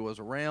 Nobody was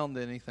around,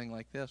 anything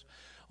like this.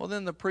 Well,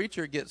 then the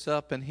preacher gets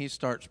up and he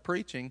starts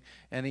preaching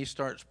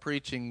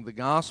the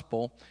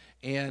gospel.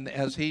 And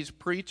as he's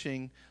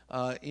preaching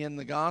in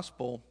the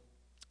gospel,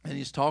 and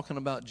he's talking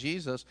about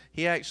Jesus,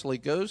 he actually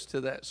goes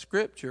to that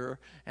scripture,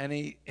 and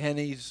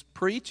he's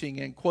preaching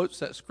and quotes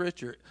that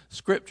scripture,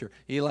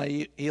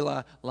 Eli,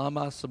 Eli,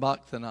 lama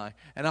sabachthani.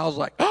 And I was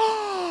like,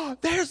 oh,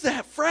 there's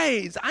that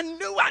phrase. I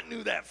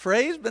knew that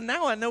phrase, but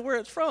now I know where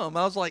it's from.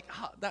 I was like,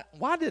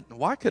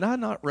 why could I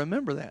not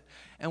remember that?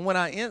 And what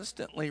I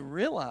instantly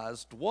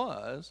realized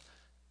was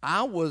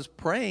I was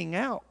praying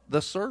out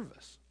the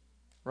service,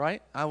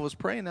 right? I was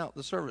praying out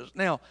the service.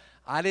 Now,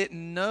 I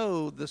didn't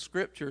know the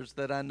scriptures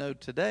that I know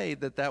today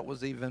that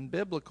was even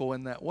biblical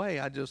in that way.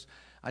 I just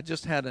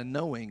had a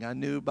knowing. I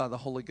knew by the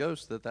Holy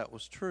Ghost that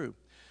was true.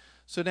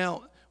 So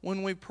now,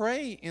 when we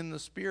pray in the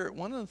Spirit,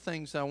 one of the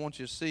things I want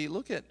you to see,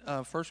 look at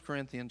 1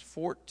 Corinthians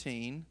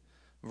 14,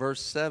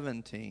 verse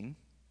 17.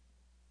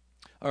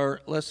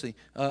 Or let's see,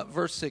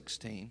 verse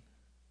 16.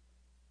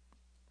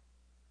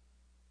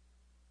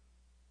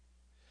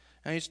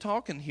 And he's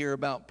talking here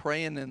about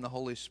praying in the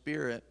Holy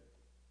Spirit.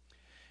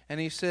 And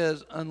he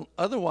says,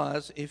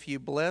 otherwise, if you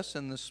bless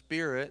in the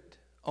Spirit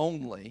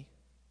only,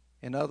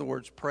 in other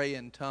words, pray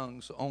in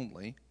tongues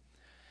only,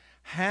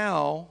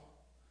 how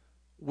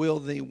will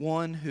the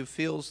one who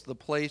fills the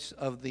place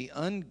of the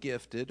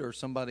ungifted, or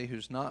somebody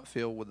who's not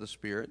filled with the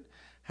Spirit,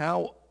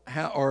 how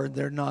are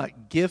they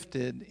not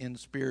gifted in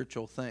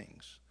spiritual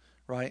things,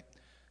 right?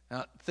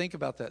 Now, think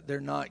about that. They're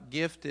not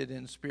gifted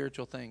in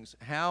spiritual things.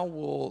 How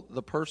will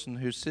the person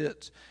who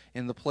sits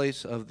in the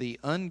place of the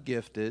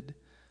ungifted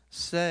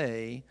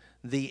say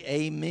the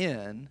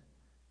amen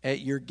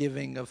at your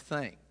giving of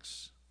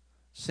thanks,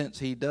 since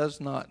he does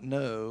not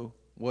know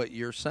what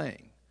you're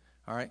saying?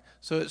 All right?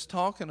 So it's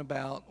talking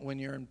about when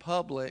you're in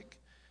public,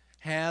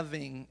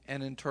 having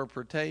an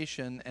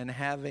interpretation and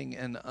having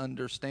an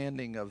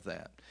understanding of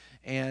that.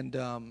 And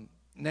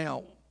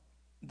now,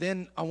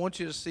 then I want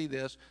you to see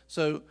this.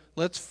 So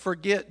let's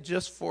forget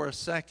just for a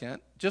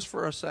second,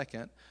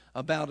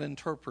 about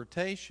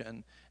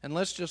interpretation, and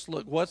let's just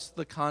look, what's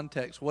the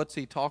context? What's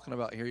he talking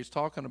about here? He's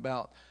talking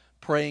about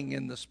praying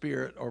in the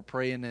Spirit or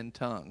praying in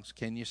tongues.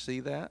 Can you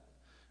see that?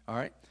 All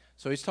right.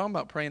 So he's talking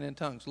about praying in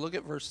tongues. Look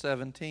at verse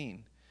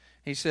 17.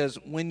 He says,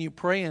 when you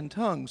pray in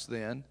tongues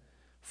then,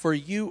 for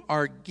you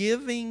are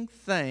giving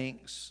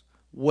thanks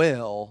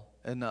well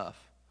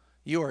enough.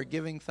 You are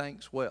giving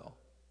thanks well.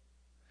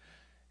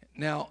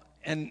 Now,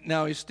 And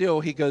now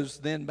he goes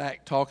then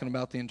back talking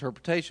about the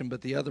interpretation,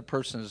 but the other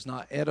person is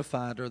not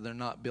edified or they're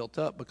not built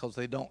up because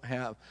they don't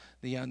have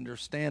the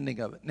understanding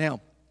of it.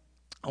 Now,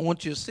 I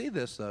want you to see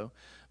this, though,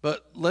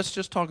 but let's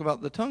just talk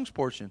about the tongues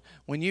portion.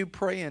 When you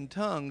pray in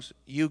tongues,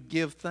 you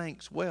give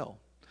thanks well.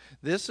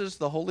 This is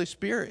the Holy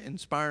Spirit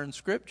inspiring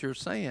Scripture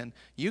saying,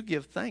 you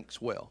give thanks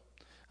well.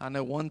 I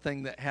know one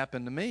thing that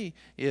happened to me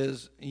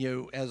is,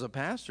 as a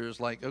pastor, is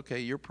like, okay,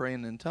 you're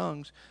praying in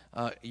tongues.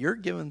 You're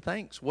giving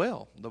thanks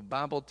well. The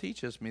Bible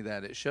teaches me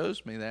that. It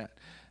shows me that.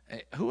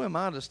 Who am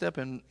I to step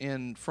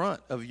in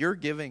front of your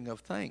giving of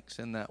thanks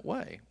in that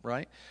way,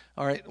 right?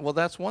 All right, well,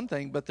 that's one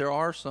thing, but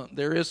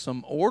there is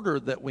some order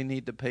that we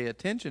need to pay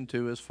attention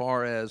to as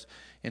far as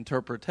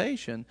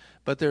interpretation,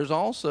 but there's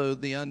also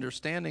the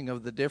understanding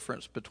of the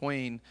difference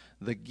between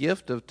the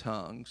gift of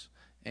tongues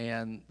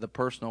and the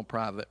personal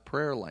private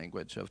prayer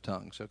language of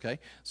tongues, okay?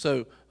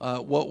 So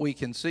what we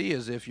can see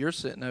is if you're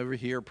sitting over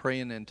here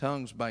praying in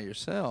tongues by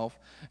yourself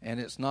and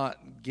it's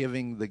not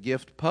giving the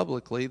gift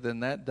publicly, then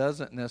that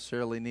doesn't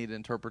necessarily need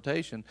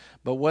interpretation.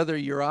 But whether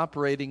you're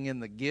operating in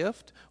the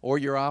gift or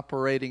you're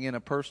operating in a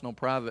personal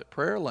private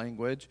prayer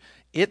language,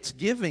 it's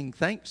giving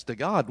thanks to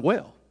God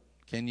well.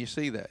 Can you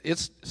see that?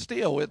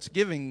 It's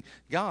giving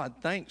God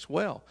thanks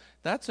well.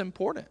 That's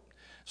important.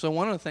 So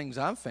one of the things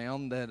I've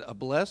found that a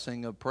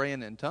blessing of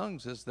praying in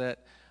tongues is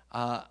that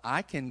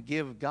I can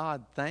give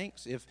God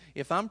thanks.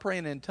 If I'm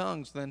praying in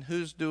tongues, then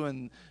who's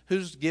giving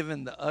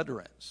the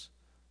utterance?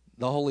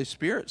 The Holy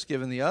Spirit's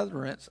giving the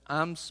utterance.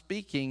 I'm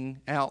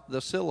speaking out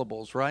the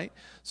syllables, right?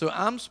 So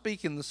I'm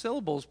speaking the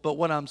syllables, but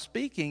what I'm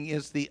speaking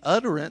is the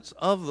utterance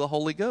of the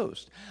Holy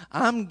Ghost.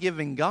 I'm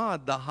giving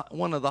God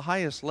one of the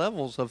highest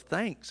levels of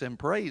thanks and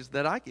praise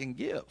that I can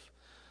give.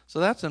 So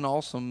that's an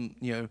awesome,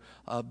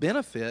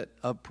 benefit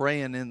of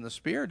praying in the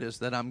Spirit is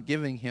that I'm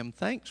giving Him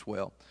thanks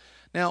well.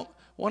 Now,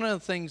 one of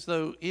the things,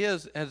 though,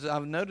 is, as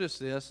I've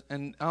noticed this,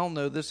 and I don't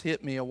know, this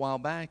hit me a while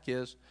back,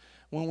 is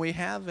when we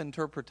have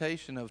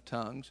interpretation of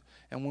tongues,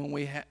 and when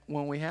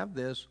we have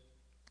this,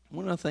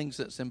 one of the things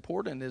that's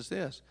important is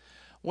this.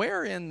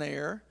 Where in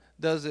there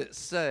does it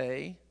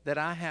say that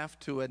I have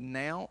to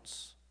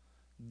announce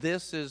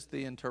this is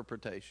the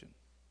interpretation?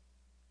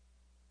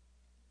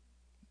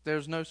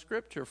 There's no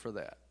scripture for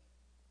that.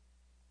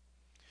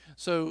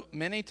 So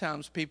many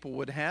times people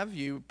would have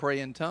you pray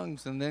in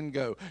tongues and then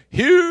go,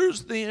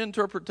 here's the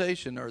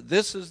interpretation, or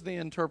this is the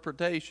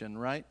interpretation,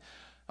 right?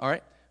 All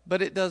right,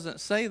 but it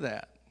doesn't say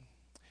that.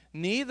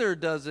 Neither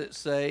does it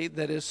say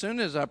that as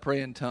soon as I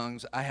pray in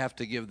tongues, I have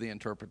to give the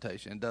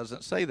interpretation. It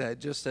doesn't say that. It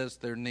just says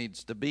there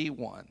needs to be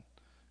one.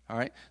 All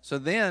right, so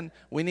then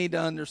we need to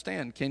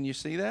understand, can you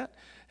see that?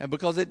 And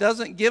because it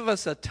doesn't give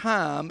us a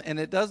time, and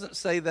it doesn't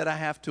say that I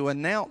have to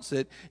announce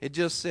it, it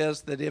just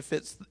says that if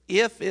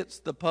it's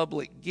the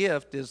public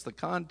gift is the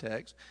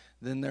context,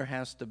 then there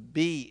has to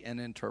be an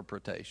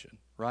interpretation,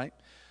 right?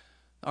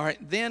 All right,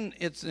 then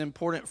it's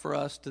important for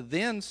us to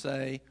then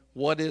say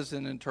what is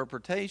an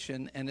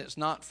interpretation, and it's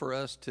not for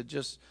us to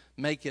just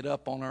make it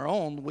up on our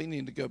own. We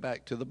need to go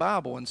back to the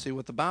Bible and see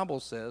what the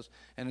Bible says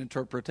an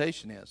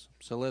interpretation is.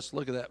 So let's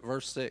look at that,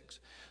 verse 6.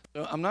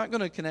 So I'm not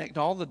going to connect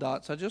all the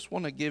dots. I just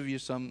want to give you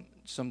some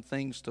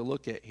things to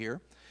look at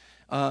here.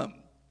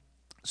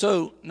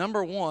 So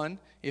number one,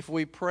 if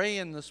we pray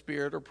in the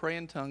Spirit or pray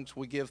in tongues,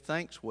 we give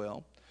thanks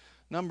well.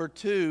 Number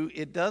two,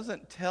 it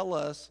doesn't tell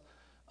us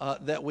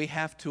that we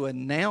have to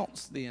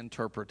announce the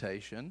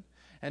interpretation.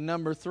 And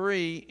number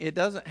three, it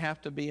doesn't have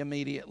to be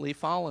immediately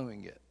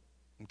following it.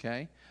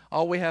 Okay?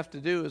 All we have to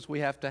do is we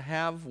have to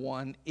have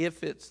one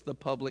if it's the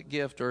public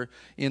gift or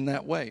in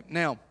that way.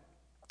 Now,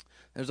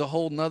 there's a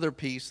whole nother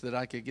piece that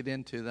I could get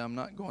into that I'm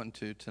not going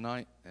to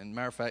tonight. And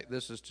matter of fact,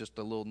 this is just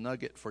a little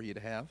nugget for you to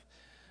have.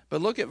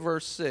 But look at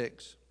verse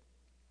 6.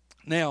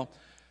 Now,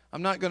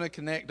 I'm not going to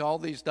connect all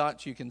these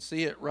dots. You can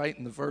see it right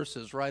in the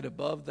verses right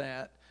above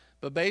that.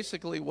 But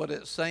basically what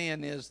it's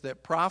saying is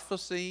that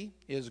prophecy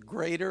is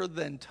greater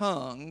than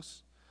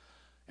tongues.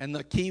 And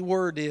the key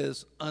word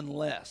is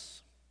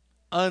unless.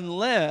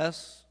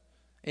 Unless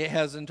it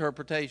has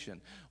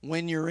interpretation.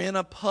 When you're in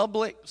a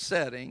public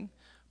setting,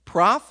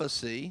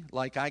 prophecy,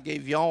 like I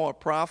gave y'all a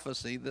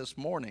prophecy this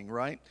morning,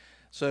 right?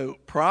 So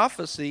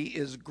prophecy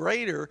is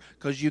greater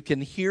because you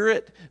can hear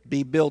it,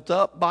 be built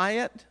up by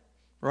it,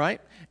 right?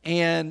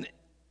 And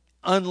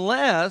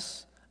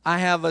unless I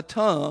have a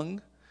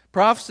tongue,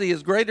 prophecy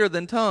is greater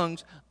than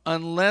tongues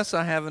unless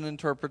I have an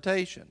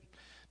interpretation.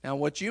 Now,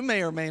 what you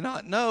may or may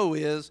not know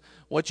is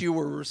what you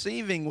were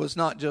receiving was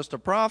not just a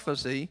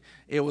prophecy,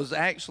 it was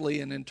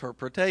actually an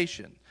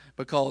interpretation.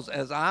 Because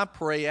as I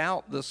pray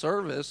out the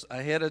service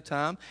ahead of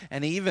time,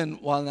 and even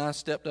while I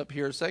stepped up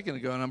here a second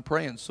ago and I'm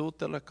praying,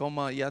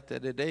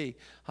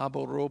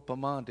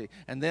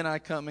 and then I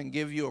come and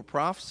give you a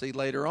prophecy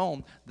later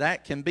on,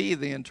 that can be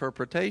the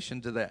interpretation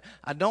to that.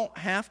 I don't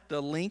have to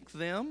link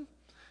them.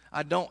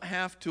 I don't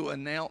have to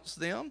announce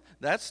them.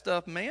 That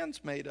stuff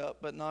man's made up,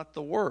 but not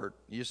the Word,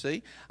 you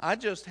see. I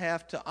just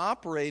have to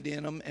operate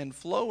in them and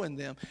flow in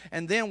them.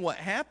 And then what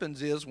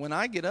happens is when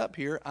I get up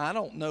here, I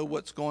don't know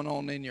what's going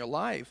on in your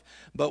life,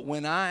 but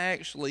when I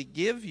actually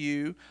give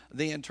you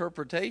the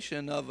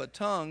interpretation of a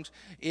tongues,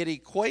 it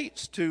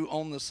equates to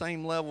on the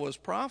same level as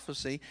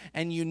prophecy,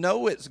 and you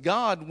know it's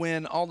God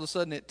when all of a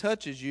sudden it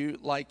touches you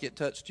like it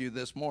touched you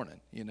this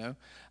morning, you know.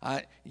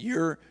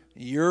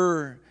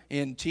 You're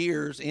in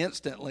tears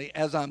instantly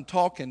as I'm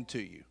talking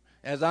to you.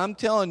 As I'm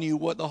telling you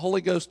what the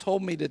Holy Ghost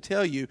told me to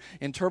tell you,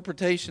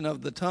 interpretation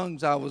of the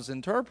tongues I was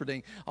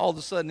interpreting, all of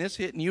a sudden it's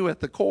hitting you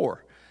at the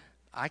core.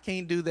 I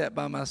can't do that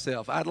by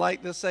myself. I'd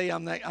like to say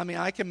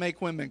I can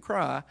make women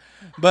cry,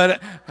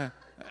 but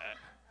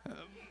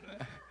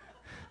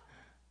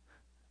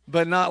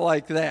not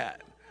like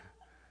that.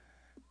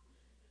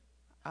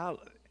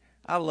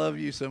 I love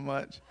you so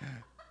much.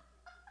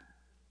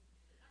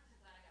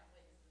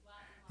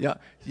 Yeah,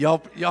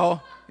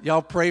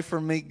 y'all pray for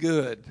me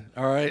good.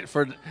 All right,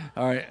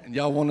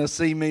 y'all want to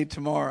see me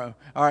tomorrow.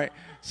 All right.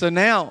 So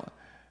now,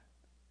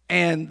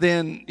 and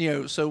then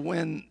so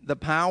when the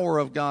power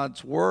of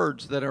God's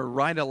words that are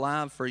right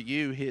alive for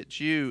you hits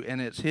you,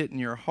 and it's hitting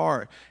your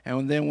heart,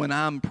 and then when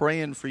I'm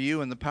praying for you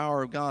and the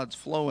power of God's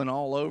flowing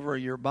all over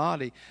your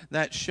body,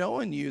 that's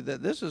showing you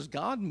that this is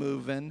God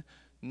moving,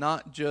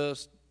 not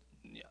just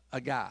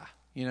a guy,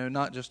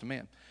 not just a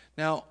man.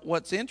 Now,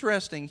 what's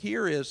interesting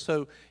here is,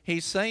 so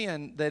he's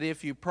saying that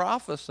if you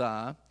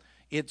prophesy,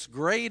 it's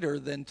greater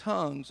than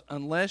tongues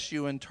unless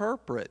you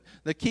interpret.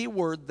 The key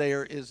word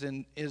there is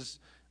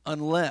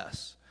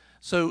unless.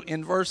 So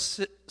in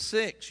verse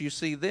 6, you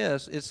see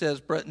this. It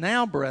says, "But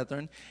now,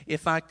 brethren,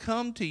 if I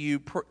come to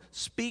you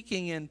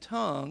speaking in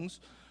tongues,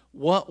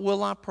 what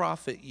will I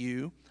profit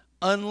you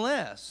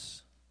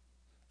unless?"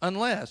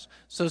 Unless.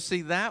 So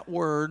see, that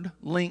word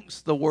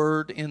links the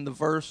word in the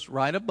verse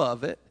right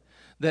above it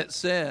that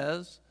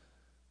says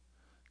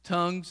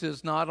tongues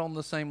is not on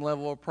the same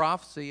level of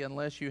prophecy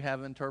unless you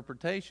have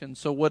interpretation.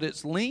 So what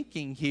it's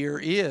linking here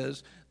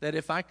is that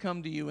if I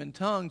come to you in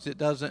tongues, it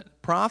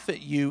doesn't profit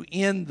you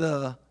in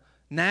the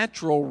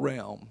natural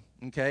realm,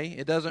 okay?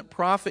 It doesn't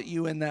profit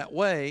you in that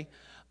way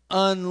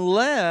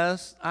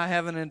unless I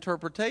have an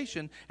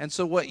interpretation. And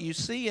so what you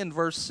see in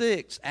verse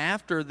 6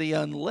 after the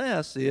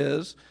unless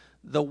is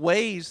the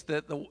ways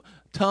that the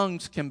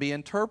tongues can be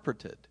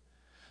interpreted.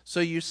 So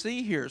you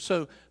see here,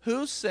 so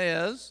who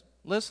says,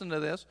 listen to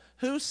this,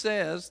 who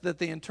says that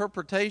the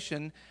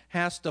interpretation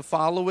has to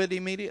follow it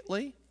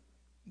immediately?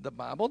 The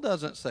Bible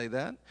doesn't say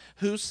that.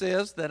 Who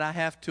says that I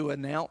have to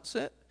announce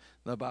it?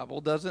 The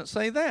Bible doesn't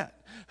say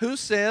that. Who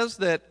says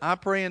that I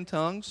pray in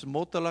tongues?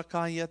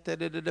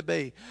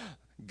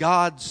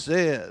 God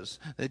says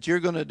that you're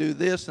going to do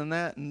this and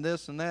that and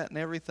this and that and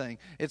everything.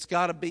 It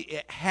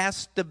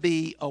has to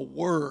be a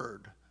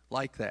word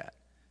like that.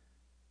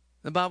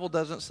 The Bible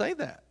doesn't say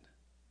that.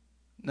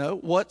 No,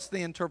 what's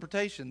the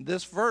interpretation?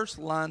 This verse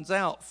lines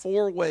out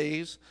 4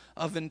 ways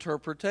of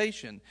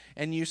interpretation.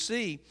 And you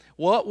see,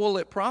 what will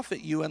it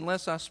profit you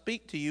unless I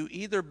speak to you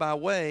either by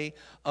way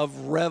of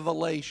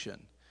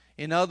revelation?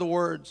 In other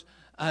words,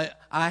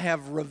 I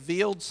have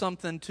revealed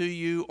something to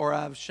you, or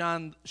I've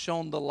shown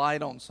the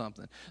light on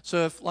something.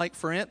 So if, like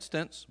for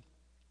instance,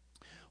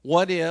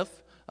 what if,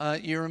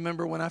 you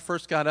remember when I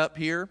first got up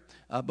here,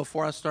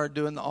 before I started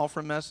doing the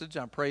offering message,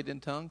 I prayed in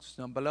tongues.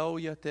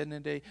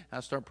 I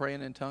started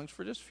praying in tongues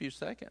for just a few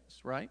seconds,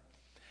 right?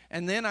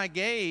 And then I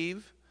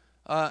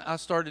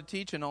started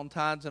teaching on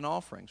tithes and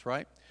offerings,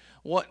 right?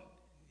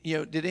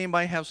 Did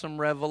anybody have some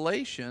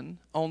revelation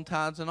on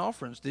tithes and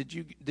offerings?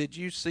 Did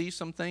you see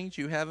some things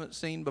you haven't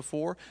seen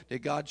before?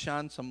 Did God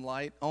shine some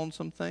light on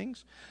some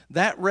things?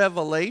 That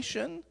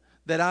revelation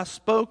that I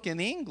spoke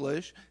in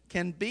English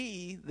can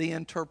be the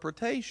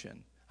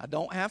interpretation. I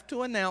don't have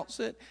to announce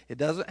it. It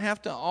doesn't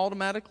have to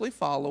automatically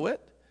follow it,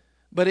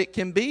 but it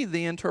can be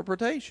the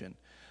interpretation.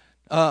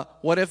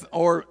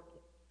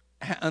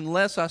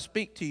 Unless I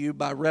speak to you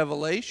by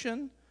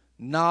revelation,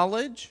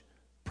 knowledge,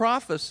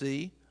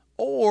 prophecy,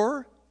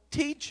 or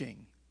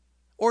teaching.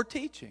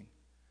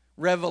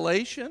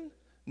 Revelation,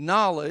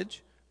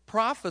 knowledge,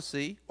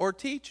 prophecy, or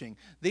teaching.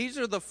 These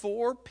are the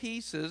 4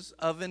 pieces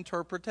of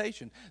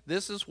interpretation.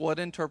 This is what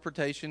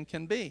interpretation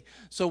can be.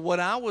 So what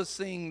I was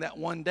seeing that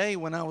one day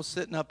when I was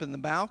sitting up in the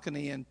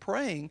balcony and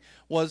praying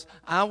was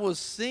I was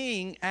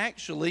seeing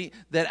actually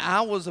that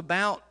I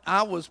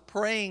was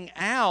praying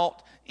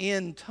out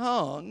in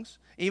tongues.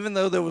 Even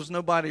though there was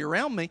nobody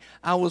around me,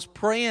 I was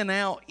praying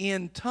out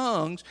in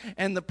tongues,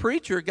 and the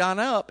preacher got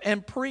up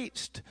and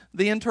preached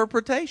the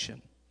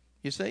interpretation.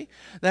 You see?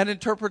 That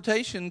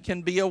interpretation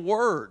can be a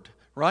word,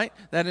 right?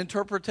 That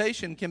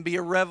interpretation can be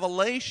a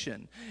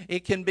revelation.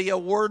 It can be a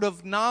word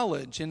of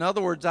knowledge. In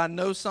other words, I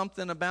know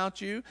something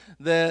about you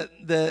that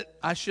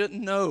I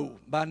shouldn't know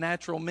by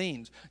natural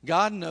means.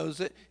 God knows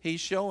it. He's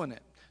showing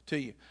it to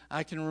you.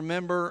 I can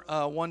remember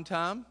one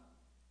time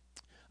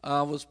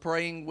I was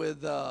praying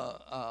with,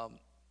 I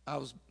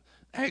was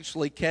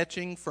actually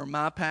catching for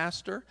my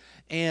pastor,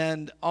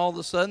 and all of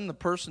a sudden the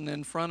person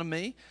in front of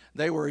me,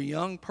 they were a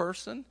young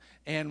person,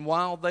 and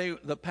while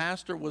the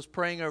pastor was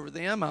praying over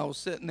them, I was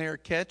sitting there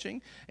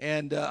catching,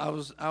 and I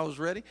was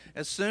ready.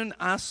 As soon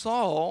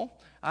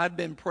I'd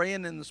been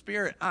praying in the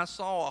Spirit, I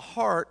saw a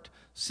heart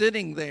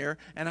sitting there,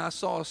 and I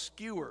saw a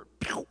skewer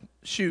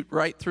shoot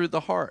right through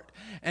the heart.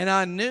 And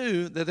I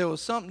knew that there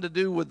was something to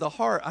do with the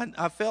heart.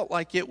 I felt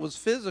like it was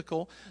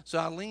physical, so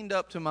I leaned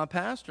up to my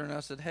pastor, and I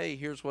said, "Hey,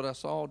 here's what I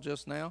saw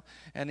just now."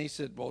 And he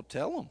said, "Well,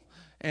 tell them."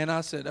 And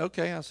I said,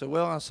 "Okay." I said,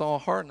 "Well, I saw a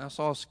heart and I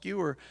saw a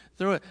skewer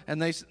through it."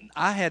 And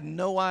I had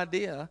no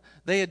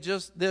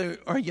they're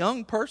a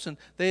young person.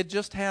 They had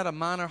just had a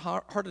minor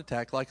heart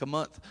attack like a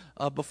month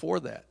before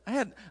that.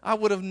 I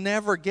would have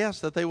never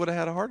guessed that they would have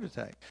had a heart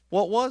attack.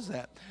 What was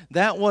that?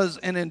 That was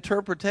an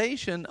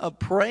interpretation of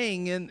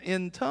praying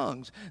in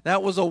tongues.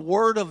 That was a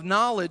word of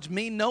knowledge,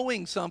 me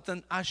knowing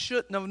something I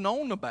shouldn't have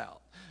known about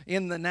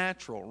in the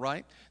natural,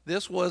 right?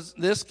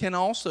 This can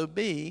also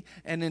be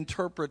an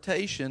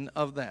interpretation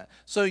of that.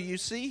 So you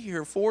see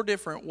here 4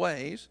 different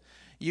ways.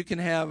 You can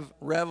have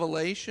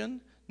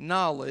revelation,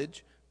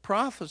 knowledge,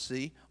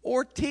 prophecy,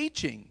 or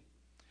teaching.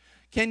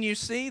 Can you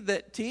see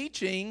that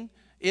teaching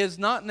is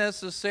not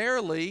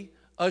necessarily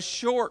a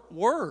short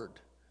word?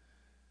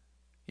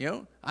 You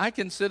know, I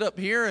can sit up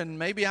here and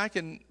maybe I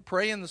can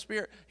pray in the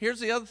Spirit. Here's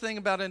the other thing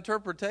about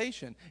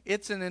interpretation.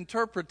 It's an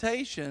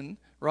interpretation,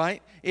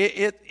 right?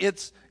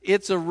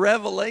 It's a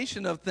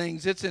revelation of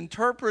things. It's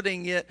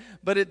interpreting it,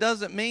 but it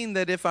doesn't mean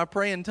that if I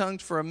pray in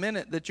tongues for a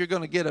minute that you're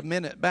going to get a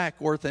minute back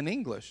worth in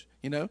English,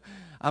 you know.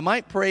 I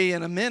might pray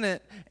in a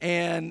minute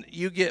and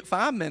you get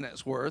 5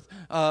 minutes worth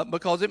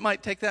because it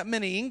might take that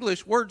many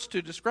English words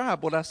to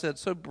describe what I said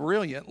so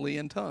brilliantly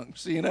in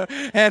tongues, you know.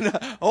 And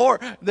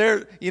or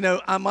there, you know,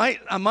 I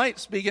might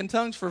speak in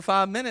tongues for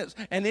 5 minutes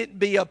and it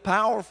be a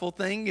powerful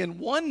thing in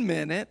 1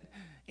 minute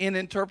in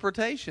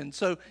interpretation.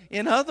 So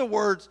in other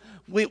words,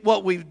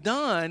 what we've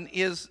done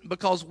is,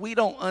 because we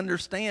don't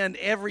understand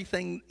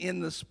everything in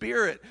the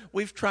Spirit,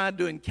 we've tried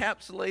to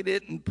encapsulate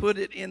it and put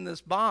it in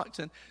this box,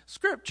 and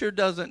Scripture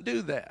doesn't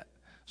do that.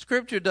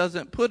 Scripture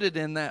doesn't put it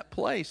in that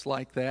place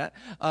like that.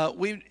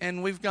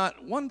 We've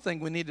got one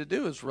thing we need to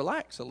do is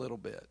relax a little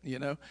bit, you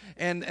know,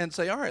 and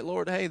say, all right,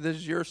 Lord, hey, this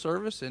is your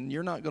service, and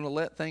you're not going to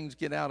let things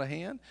get out of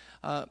hand.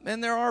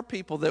 And there are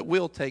people that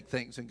will take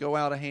things and go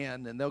out of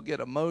hand, and they'll get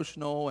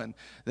emotional, and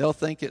they'll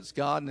think it's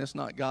God, and it's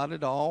not God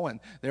at all.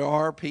 And there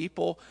are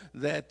people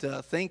that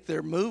think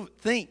they're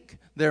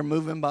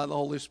moving by the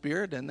Holy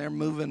Spirit, and they're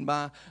moving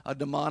by a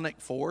demonic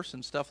force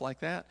and stuff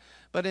like that.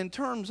 But in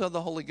terms of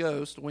the Holy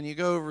Ghost, when you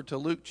go over to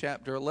Luke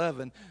chapter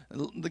 11,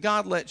 the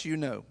God lets you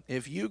know,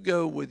 if you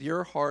go with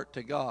your heart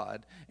to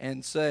God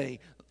and say,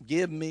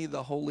 "Give me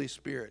the Holy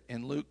Spirit,"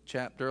 in Luke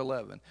chapter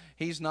 11,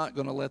 He's not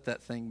going to let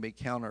that thing be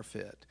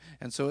counterfeit.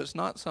 And so it's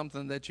not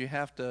something that you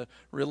have to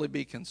really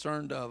be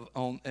concerned of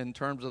in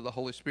terms of the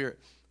Holy Spirit.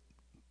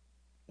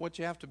 What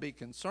you have to be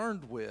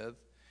concerned with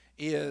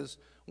is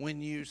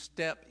when you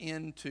step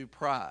into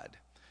pride.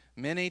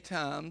 Many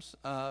times,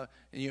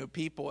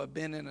 people have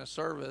been in a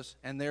service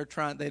and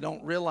they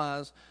don't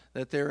realize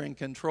that they're in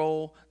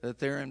control, that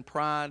they're in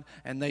pride,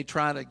 and they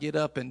try to get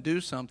up and do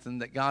something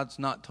that God's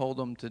not told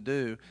them to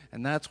do,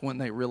 and that's when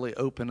they really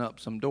open up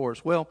some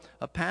doors. Well,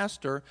 a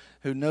pastor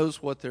who knows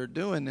what they're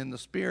doing in the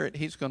Spirit,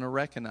 he's going to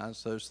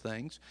recognize those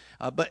things,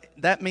 but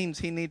that means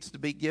he needs to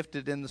be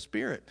gifted in the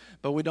Spirit.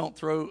 But we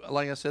don't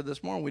like I said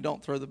this morning, we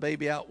don't throw the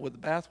baby out with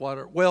the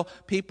bathwater. Well,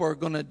 people are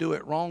going to do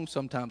it wrong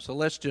sometimes, so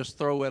let's just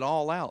throw it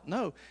all out.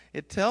 No,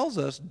 it tells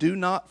us, do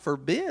not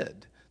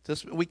forbid.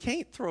 We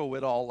can't throw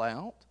it all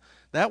out.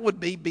 That would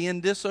be being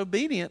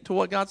disobedient to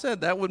what God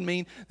said. That would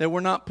mean that we're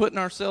not putting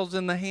ourselves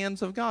in the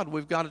hands of God.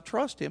 We've got to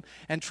trust Him,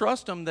 and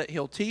trust Him that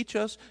He'll teach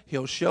us,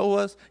 He'll show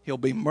us, He'll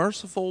be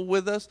merciful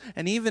with us,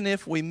 and even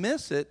if we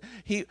miss it,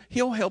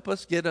 He'll help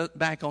us get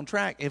back on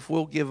track if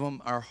we'll give Him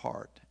our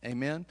heart.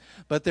 Amen?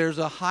 But there's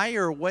a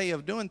higher way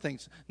of doing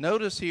things.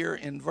 Notice here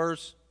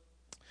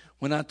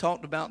when I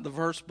talked about the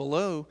verse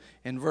below,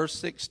 in verse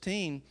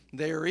 16,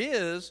 there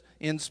is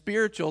in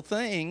spiritual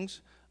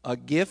things a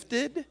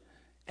gifted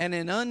and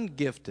an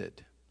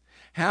ungifted.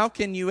 How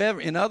can you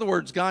ever, in other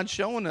words, God's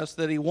showing us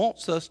that He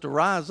wants us to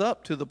rise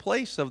up to the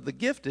place of the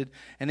gifted.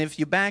 And if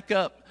you back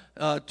up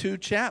 2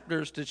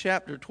 chapters to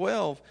chapter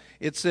 12,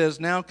 it says,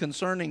 now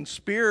concerning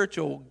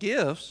spiritual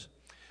gifts.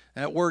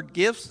 That word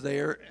gifts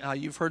there,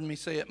 you've heard me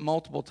say it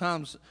multiple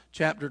times.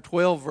 Chapter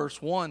 12,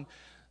 verse 1.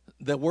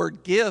 The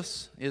word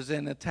gifts is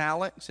in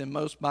italics in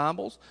most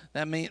Bibles.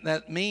 That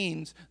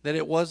means that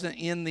it wasn't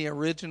in the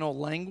original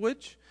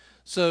language.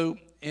 So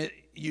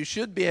you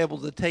should be able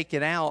to take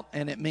it out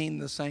and it mean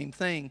the same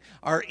thing.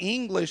 Our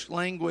English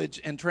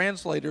language and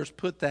translators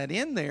put that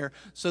in there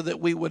so that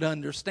we would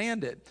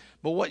understand it.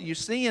 But what you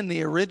see in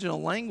the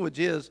original language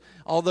is,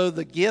 although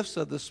the gifts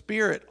of the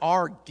Spirit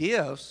are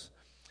gifts,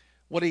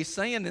 what he's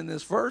saying in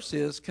this verse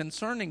is,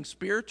 concerning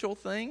spiritual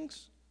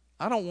things,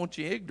 I don't want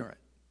you ignorant.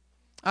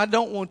 I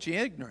don't want you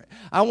ignorant.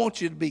 I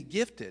want you to be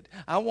gifted.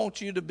 I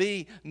want you to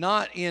be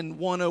not in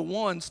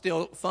 101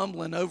 still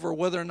fumbling over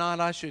whether or not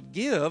I should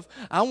give.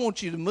 I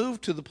want you to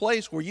move to the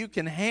place where you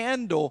can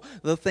handle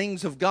the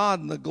things of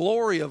God and the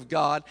glory of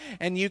God,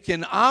 and you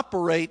can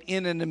operate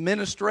in an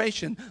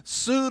administration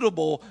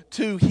suitable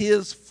to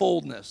His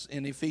fullness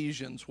in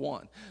Ephesians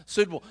 1.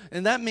 Suitable.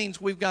 And that means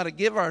we've got to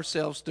give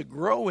ourselves to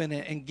grow in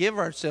it and give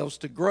ourselves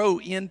to grow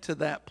into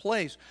that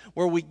place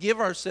where we give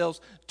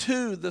ourselves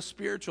to the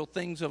spiritual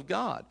things of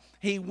God.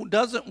 He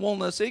doesn't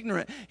want us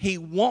ignorant. He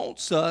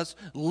wants us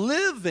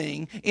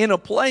living in a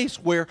place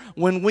where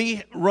when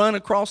we run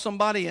across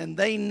somebody and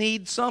they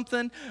need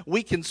something,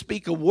 we can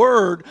speak a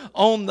word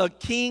on the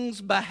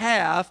King's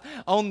behalf,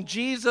 on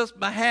Jesus'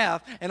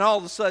 behalf, and all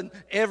of a sudden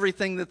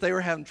everything that they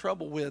were having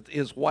trouble with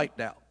is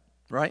wiped out.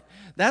 Right?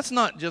 That's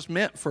not just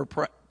meant for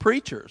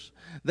preachers.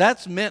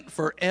 That's meant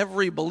for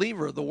every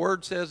believer. The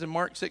word says in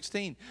Mark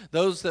 16,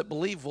 those that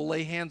believe will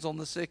lay hands on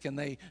the sick and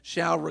they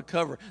shall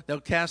recover.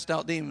 They'll cast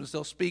out demons.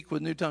 They'll speak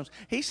with new tongues.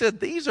 He said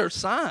these are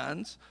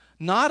signs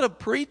not of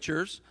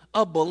preachers,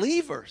 of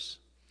believers.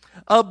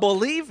 Of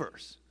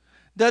believers.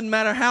 Doesn't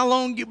matter how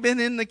long you've been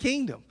in the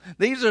kingdom.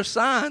 These are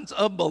signs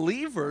of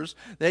believers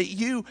that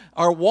you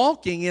are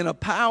walking in a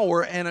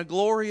power and a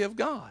glory of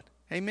God.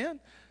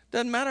 Amen?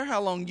 Doesn't matter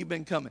how long you've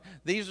been coming.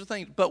 These are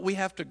things, but we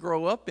have to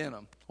grow up in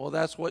them. Well,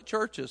 that's what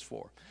church is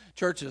for.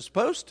 Church is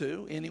supposed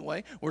to,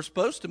 anyway. We're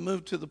supposed to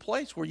move to the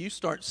place where you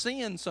start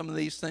seeing some of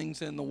these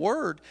things in the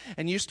Word,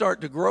 and you start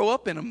to grow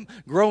up in them,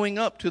 growing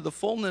up to the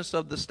fullness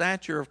of the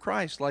stature of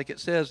Christ, like it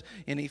says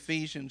in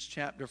Ephesians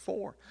chapter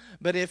 4.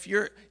 But if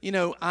you're,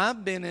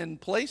 I've been in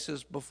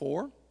places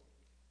before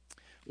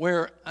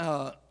where,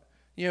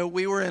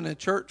 we were in a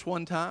church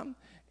one time,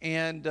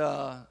 and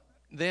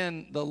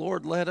then the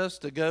Lord led us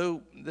to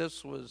go.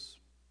 This was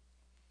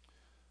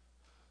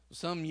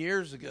some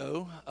years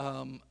ago.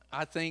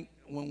 I think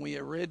when we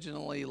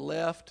originally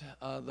left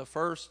the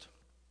first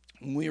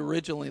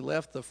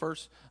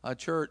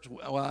church,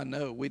 well, I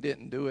know we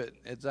didn't do it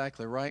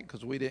exactly right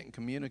because we didn't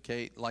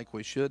communicate like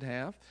we should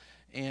have.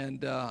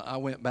 And I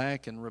went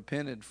back and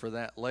repented for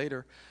that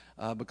later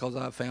because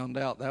I found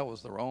out that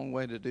was the wrong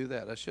way to do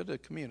that. I should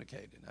have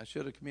communicated.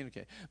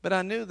 But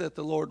I knew that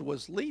the Lord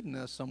was leading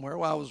us somewhere.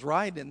 Well, I was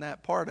right in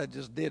that part. I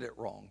just did it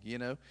wrong,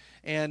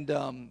 And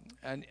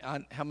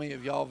how many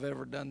of y'all have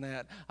ever done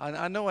that?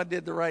 I know I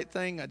did the right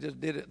thing. I just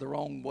did it the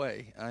wrong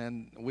way.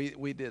 And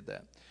we did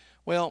that.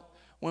 Well,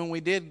 when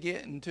we did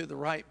get into the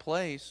right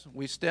place,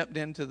 we stepped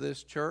into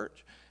this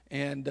church.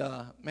 And,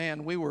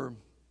 man, we were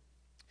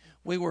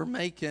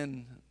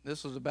making,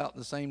 this was about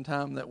the same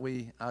time that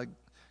I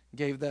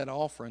gave that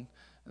offering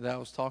that I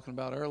was talking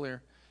about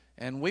earlier,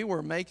 and we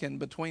were making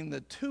between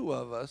the two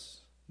of us,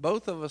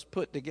 both of us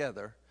put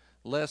together,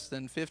 less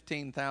than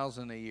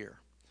 $15,000 a year,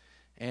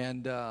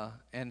 and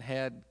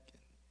had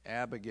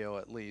Abigail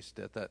at least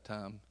at that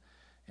time,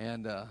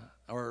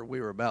 or we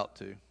were about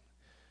to,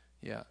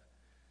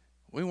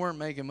 we weren't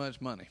making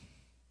much money,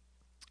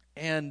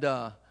 and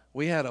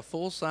we had a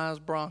full-size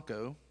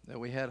Bronco that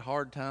we had a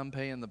hard time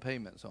paying the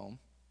payments on.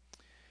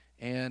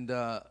 And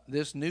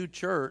this new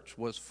church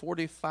was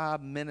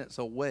 45 minutes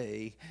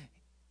away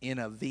in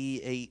a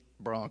V8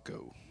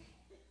 Bronco.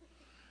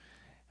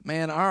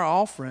 Man, our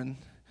offering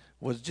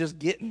was just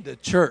getting to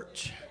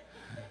church.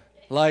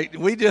 Like,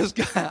 we just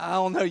got, I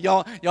don't know,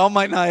 y'all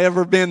might not have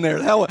ever been there.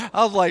 I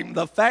was like,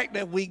 the fact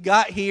that we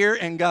got here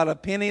and got a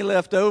penny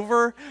left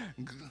over,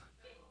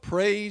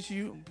 praise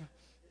you.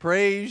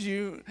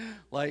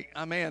 Like,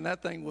 man,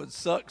 that thing would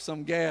suck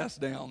some gas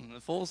down, the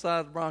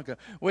full-size Bronco,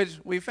 which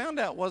we found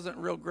out wasn't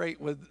real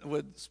great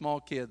with small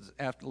kids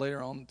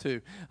later on, too.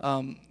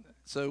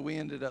 So we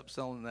ended up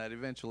selling that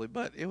eventually,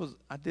 but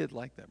I did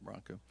like that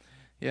Bronco.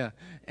 Yeah,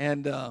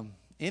 and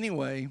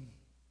anyway,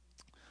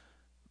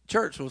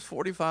 church was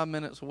 45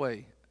 minutes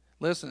away.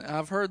 Listen,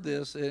 I've heard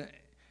this,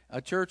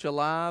 a church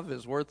alive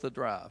is worth the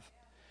drive.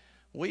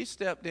 We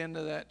stepped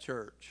into that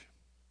church.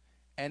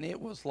 And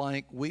it was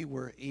like we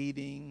were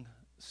eating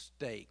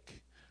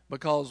steak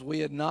because we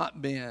had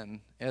not been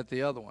at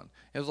the other one.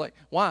 It was like,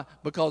 why?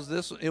 Because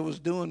it was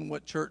doing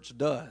what church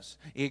does.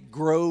 It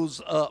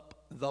grows up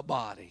the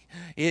body.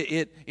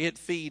 It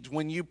feeds.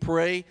 When you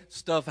pray,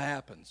 stuff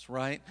happens,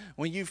 right?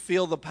 When you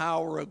feel the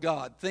power of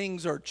God,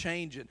 things are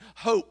changing.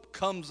 Hope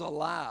comes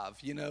alive,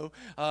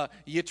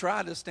 You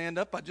try to stand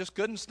up. I just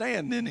couldn't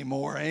stand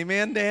anymore.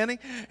 Amen, Danny?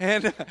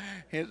 And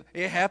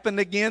it happened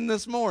again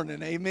this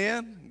morning.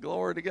 Amen?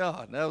 Glory to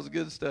God. That was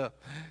good stuff.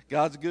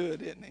 God's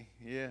good, isn't He?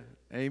 Yeah.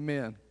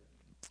 Amen.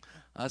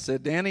 I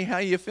said, Danny, how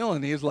you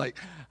feeling? He's like,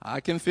 I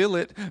can feel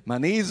it. My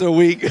knees are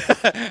weak.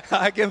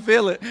 I can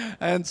feel it.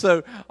 And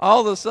so all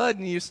of a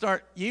sudden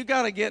you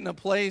got to get in a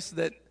place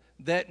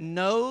that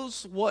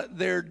knows what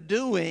they're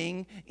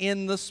doing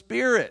in the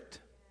Spirit.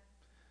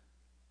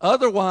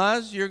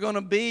 Otherwise, you're going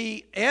to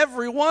be,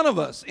 every one of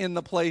us, in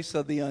the place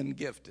of the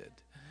ungifted.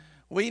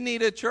 We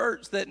need a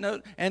church that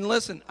knows. And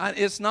listen,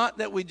 it's not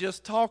that we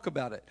just talk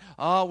about it.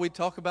 We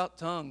talk about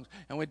tongues,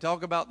 and we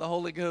talk about the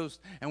Holy Ghost,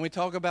 and we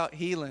talk about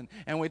healing,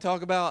 and we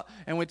talk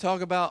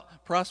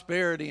about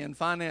prosperity and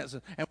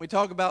finances, and we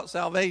talk about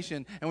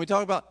salvation, and we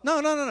talk about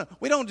no.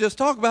 We don't just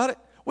talk about it.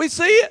 We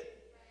see it.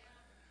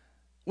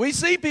 We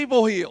see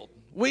people healed.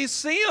 We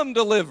see them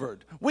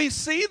delivered. We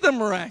see the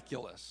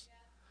miraculous.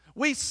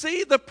 We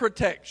see the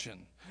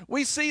protection.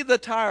 We see the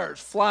tires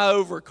fly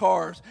over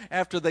cars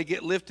after they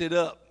get lifted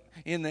up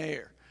in the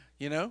air.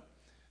 You know,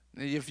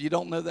 if you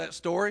don't know that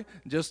story,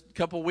 just a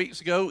couple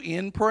weeks ago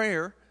in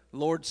prayer, the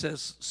Lord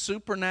says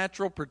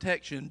supernatural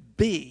protection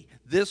be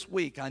this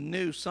week. I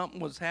knew something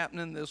was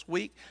happening this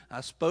week. I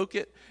spoke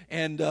it,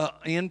 and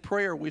in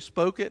prayer we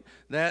spoke it.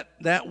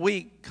 That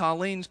week,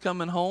 Colleen's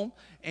coming home,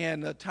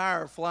 and a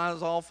tire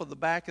flies off of the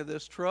back of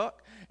this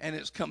truck, and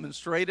it's coming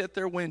straight at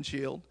their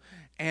windshield.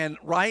 And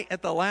right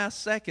at the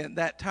last second,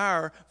 that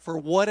tire, for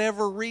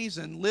whatever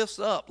reason, lifts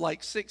up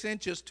like 6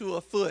 inches to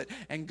a foot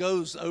and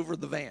goes over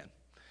the van.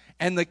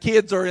 And the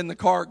kids are in the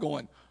car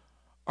going,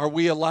 "Are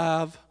we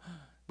alive?"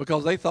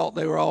 Because they thought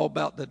they were all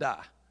about to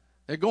die.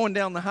 They're going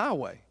down the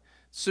highway.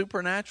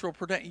 Supernatural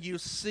protection. You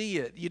see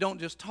it. You don't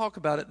just talk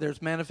about it. There's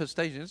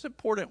manifestation. It's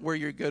important where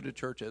you go to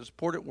church. It's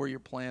important where you're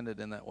planted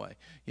in that way.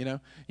 You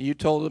know, you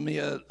told me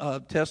a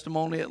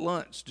testimony at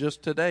lunch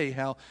just today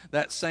how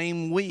that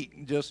same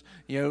week, just,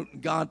 you know,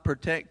 God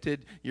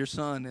protected your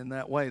son in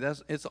that way.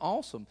 It's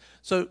awesome.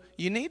 So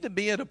you need to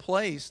be at a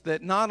place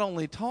that not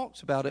only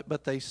talks about it,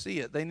 but they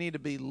see it. They need to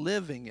be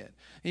living it.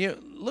 You know,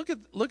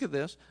 look at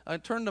this.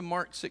 Turn to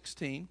Mark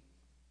 16.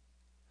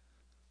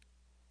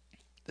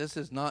 This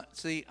is not,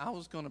 see, I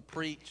was going to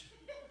preach.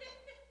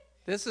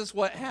 This is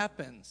what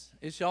happens.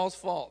 It's y'all's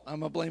fault.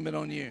 I'm going to blame it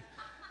on you.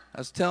 I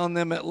was telling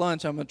them at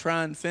lunch, I'm going to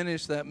try and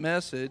finish that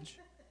message.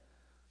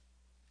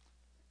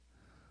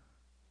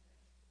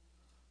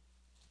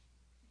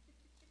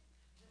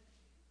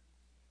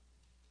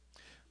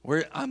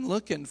 I'm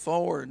looking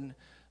forward.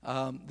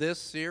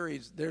 This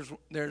series,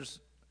 there's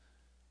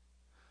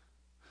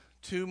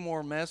 2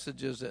 more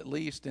messages at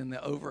least in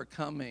the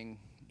Overcoming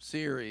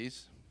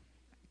series.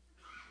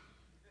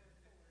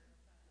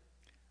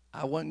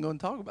 I wasn't going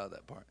to talk about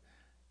that part.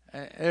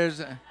 There's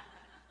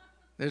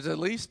at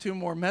least 2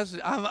 more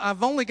messages.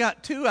 I've only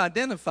got 2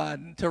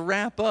 identified to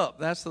wrap up.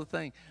 That's the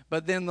thing.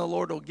 But then the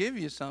Lord will give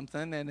you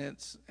something,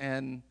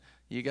 and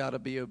you got to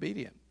be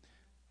obedient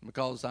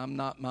because I'm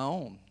not my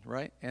own,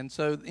 right? And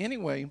so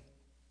anyway,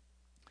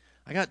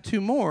 I got 2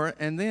 more,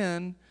 and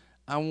then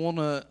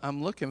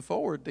I'm looking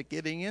forward to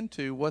getting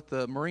into what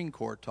the Marine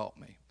Corps taught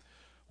me,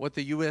 what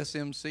the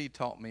USMC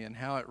taught me, and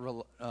how it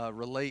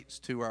relates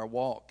to our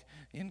walk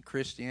in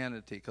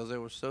Christianity, because there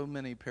were so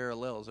many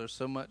parallels. There's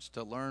so much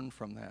to learn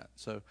from that.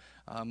 So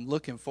I'm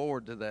looking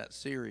forward to that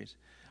series.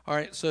 All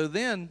right, so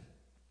then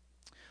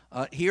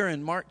here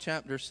in Mark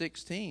chapter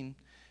 16,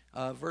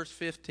 verse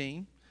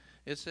 15,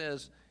 it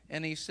says,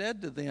 "And he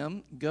said to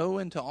them, 'Go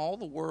into all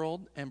the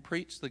world and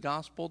preach the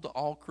gospel to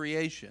all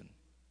creation.'"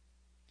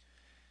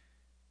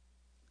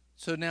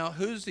 So now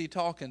who's he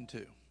talking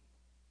to?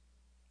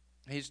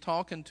 He's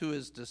talking to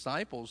his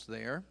disciples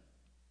there,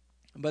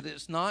 but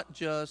it's not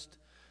just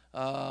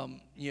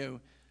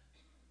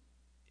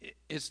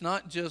it's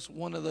not just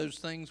one of those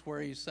things where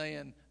he's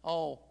saying,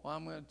 "Oh, well,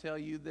 I'm going to tell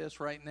you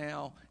this right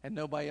now, and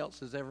nobody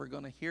else is ever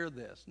going to hear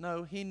this."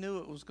 No, he knew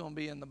it was going to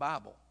be in the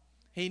Bible.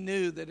 He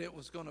knew that it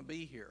was going to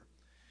be here.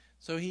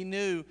 So he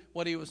knew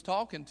what he was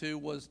talking to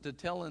was to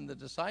telling the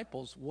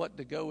disciples what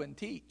to go and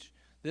teach.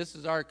 This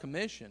is our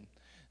commission.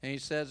 And he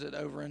says it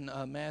over in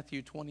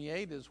Matthew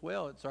 28 as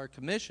well. It's our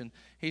commission.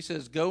 He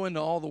says, "Go into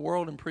all the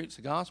world and preach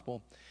the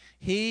gospel.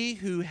 He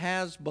who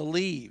has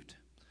believed,"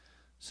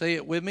 say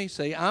it with me,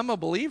 say, "I'm a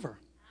believer."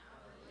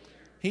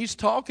 He's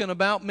talking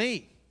about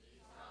me.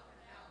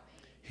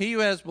 "He who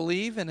has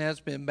believed and has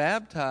been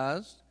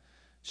baptized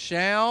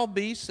shall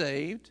be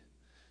saved,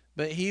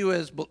 but he who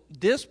has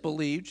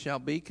disbelieved shall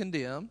be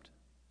condemned."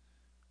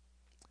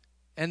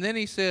 And then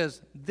he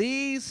says,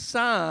 "These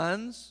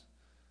signs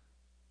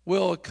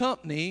will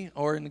accompany,"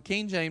 or in the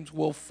King James,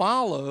 "will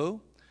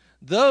follow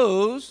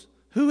those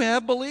who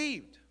have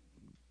believed."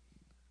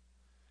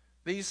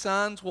 These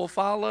signs will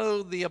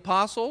follow the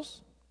apostles.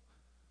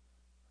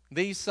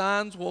 These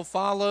signs will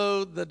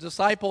follow the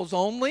disciples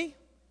only.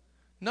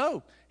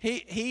 No,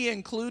 he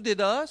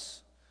included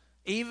us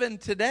even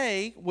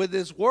today with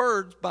his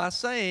words by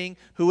saying,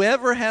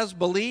 "Whoever has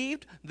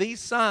believed,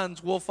 these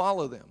signs will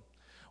follow them."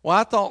 Well,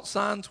 I thought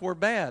signs were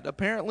bad.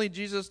 Apparently,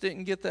 Jesus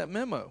didn't get that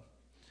memo.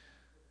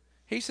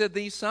 He said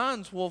these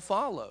signs will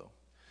follow.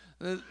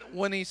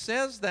 When he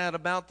says that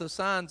about the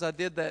signs, I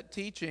did that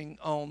teaching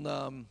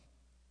on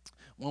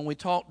when we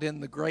talked in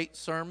the Great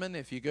Sermon,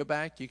 if you go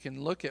back, you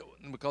can look at,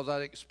 because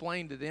I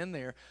explained it in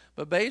there.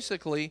 But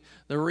basically,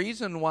 the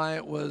reason why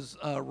it was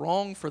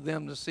wrong for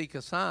them to seek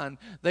a sign,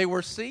 they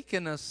were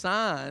seeking a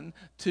sign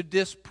to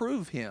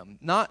disprove him.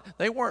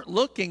 They weren't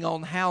looking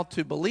on how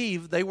to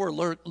believe, they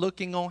were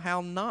looking on how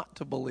not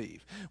to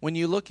believe. When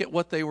you look at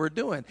what they were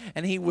doing,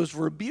 and he was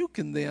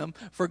rebuking them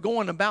for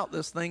going about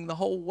this thing the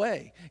whole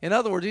way. In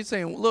other words, he's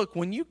saying, look,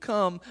 when you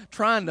come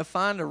trying to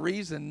find a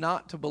reason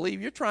not to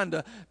believe, you're trying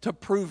to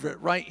prove it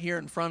right here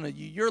in front of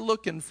you. You're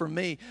looking for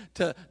me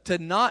to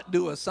not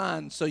do a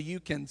sign so you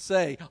can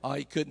say, oh,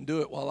 he couldn't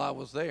do it while I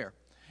was there.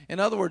 In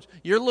other words,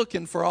 you're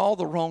looking for all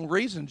the wrong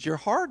reasons. Your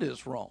heart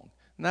is wrong.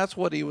 And that's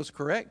what he was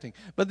correcting.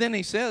 But then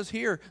he says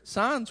here,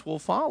 signs will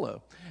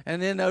follow.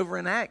 And then over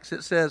in Acts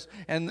it says,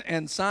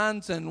 and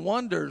signs and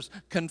wonders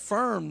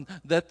confirm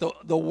that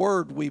the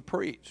word we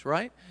preach,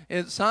 right?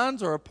 And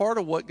signs are a part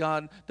of what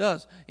God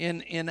does.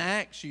 In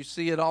Acts, you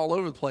see it all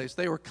over the place.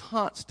 They were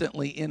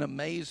constantly in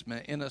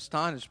amazement, in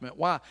astonishment.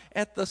 Why?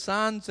 At the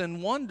signs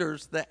and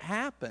wonders that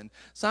happen.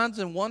 Signs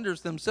and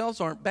wonders themselves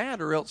aren't bad,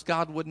 or else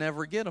God would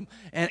never get them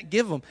and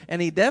give them.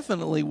 And he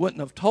definitely wouldn't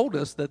have told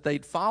us that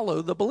they'd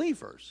follow the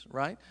believers,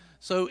 right?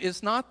 So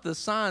it's not the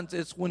signs,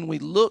 it's when we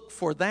look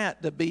for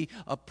that to be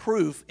a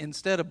proof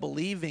instead of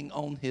believing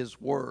on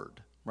his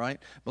word, right?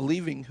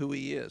 Believing who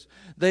he is.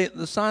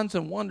 The signs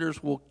and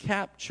wonders will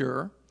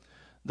capture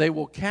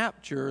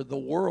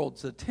the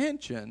world's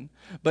attention,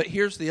 but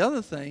here's the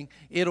other thing,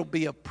 it'll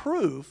be a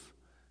proof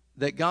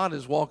that God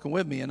is walking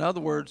with me. In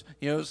other words,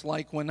 it's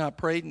like when I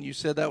prayed and you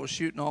said that was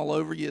shooting all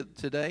over you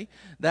today.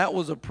 That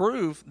was a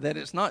proof that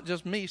it's not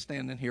just me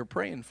standing here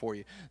praying for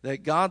you,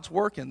 that God's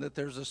working, that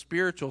there's a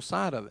spiritual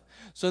side of it.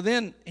 So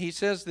then he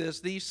says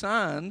this, these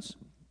signs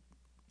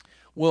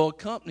will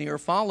accompany or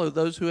follow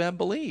those who have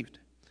believed.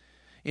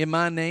 In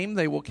my name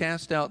they will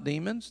cast out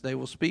demons. They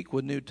will speak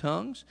with new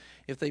tongues.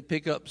 If they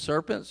pick up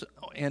serpents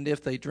and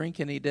if they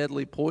drink any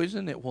deadly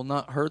poison, it will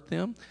not hurt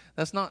them.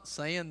 That's not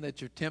saying that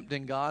you're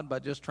tempting God by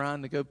just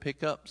trying to go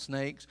pick up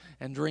snakes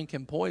and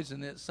drinking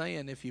poison. It's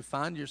saying if you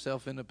find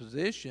yourself in a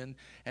position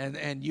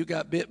and you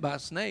got bit by a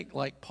snake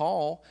like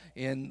Paul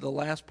in the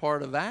last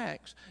part of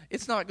Acts,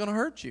 it's not going to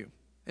hurt you.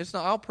 It's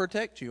not, I'll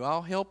protect you.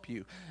 I'll help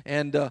you.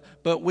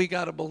 But we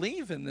got to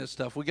believe in this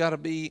stuff. We got to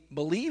be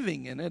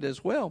believing in it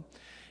as well.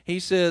 He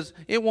says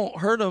it won't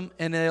hurt them,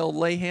 and they'll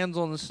lay hands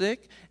on the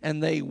sick,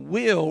 and they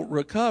will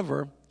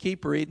recover.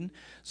 Keep reading.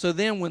 So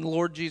then when the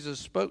Lord Jesus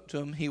spoke to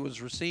him, he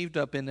was received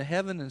up into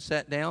heaven and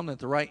sat down at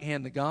the right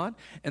hand of God.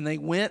 And they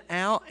went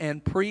out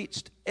and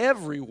preached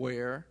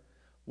everywhere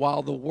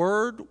while the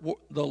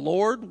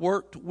Lord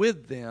worked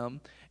with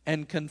them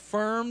and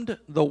confirmed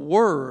the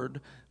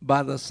word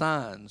by the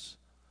signs.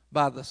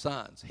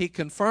 He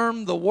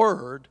confirmed the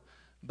word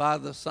by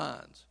the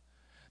signs.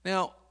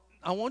 Now,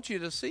 I want you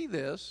to see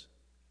this.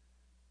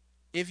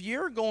 If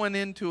you're going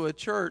into a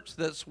church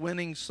that's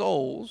winning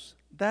souls,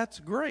 that's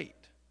great.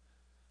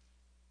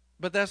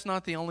 But that's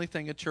not the only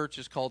thing a church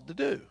is called to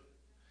do.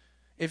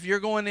 If you're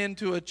going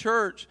into a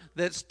church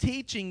that's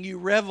teaching you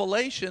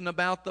revelation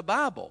about the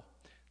Bible,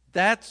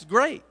 that's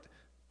great.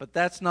 But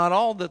that's not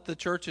all that the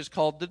church is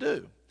called to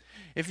do.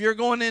 If you're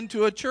going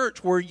into a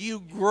church where you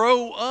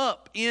grow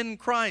up in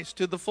Christ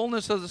to the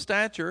fullness of the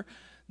stature,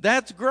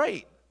 that's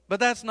great. But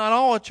that's not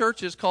all a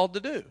church is called to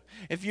do.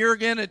 If you're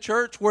in a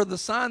church where the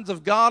signs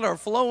of God are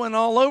flowing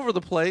all over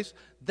the place,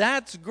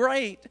 that's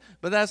great,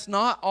 but that's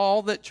not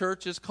all that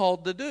church is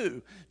called to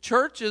do.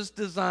 Church is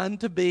designed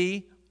to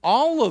be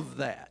all of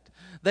that.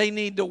 They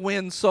need to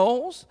win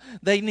souls,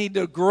 they need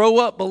to grow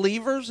up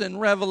believers in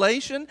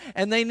revelation,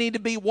 and they need to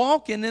be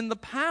walking in the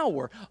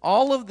power.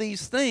 All of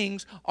these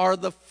things are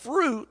the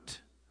fruit.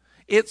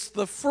 It's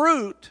the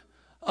fruit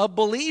of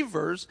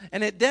believers,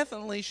 and it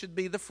definitely should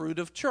be the fruit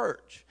of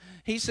church.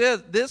 He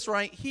says this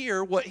right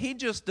here, what he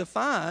just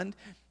defined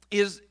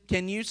is,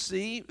 can you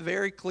see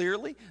very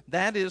clearly?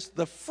 That is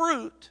the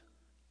fruit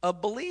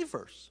of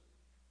believers.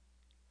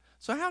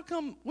 So how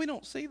come we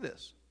don't see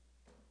this?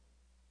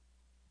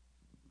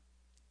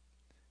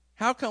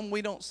 How come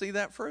we don't see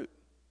that fruit?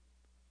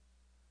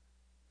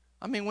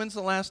 I mean, when's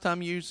the last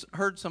time you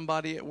heard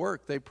somebody at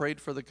work, they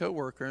prayed for the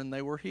coworker and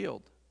they were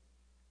healed?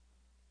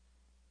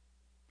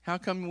 How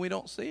come we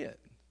don't see it?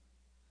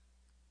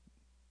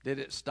 Did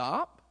it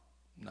stop?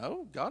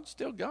 No, God's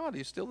still God.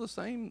 He's still the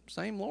same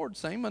Lord,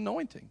 same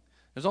anointing.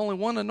 There's only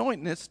one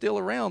anointing that's still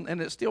around, and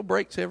it still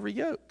breaks every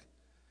yoke.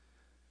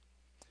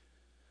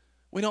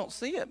 We don't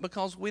see it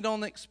because we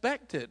don't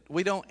expect it.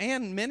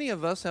 And many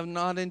of us have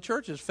not in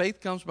churches.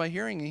 Faith comes by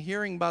hearing, and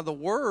hearing by the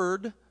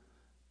word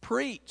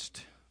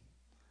preached.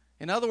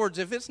 In other words,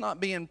 if it's not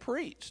being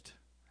preached,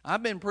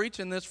 I've been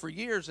preaching this for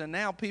years, and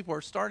now people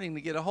are starting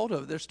to get a hold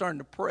of it. They're starting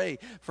to pray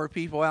for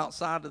people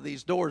outside of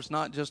these doors,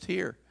 not just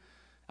here.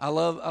 I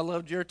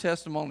loved your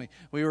testimony.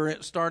 We were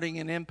starting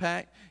in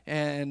Impact,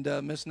 and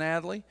Miss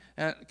Natalie,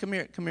 come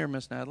here,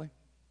 Miss Natalie.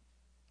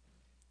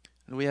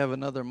 Do we have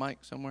another mic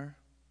somewhere?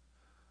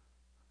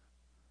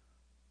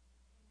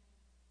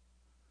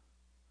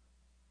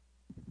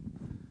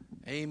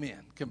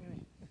 Amen.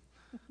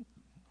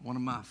 One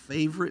of my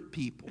favorite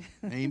people.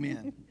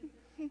 Amen.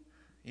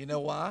 You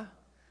know why?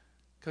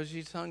 Because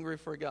she's hungry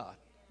for God.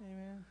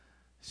 Amen.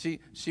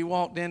 She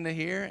walked into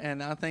here,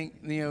 and I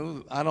think,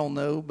 I don't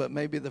know, but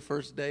maybe the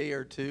first day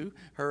or two,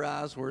 her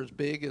eyes were as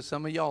big as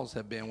some of y'all's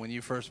have been when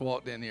you first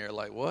walked in here.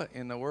 Like, what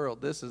in the world?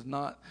 This is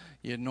not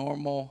your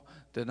normal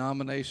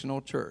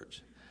denominational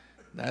church.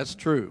 That's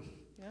true.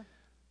 Yeah.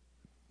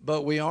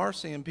 But we are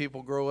seeing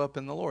people grow up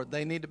in the Lord.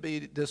 They need to be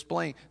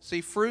displaying.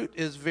 See, fruit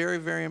is very,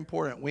 very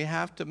important. We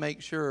have to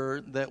make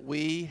sure that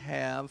we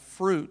have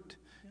fruit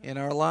in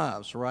our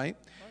lives, right?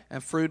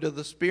 And fruit of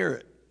the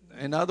Spirit.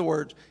 In other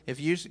words,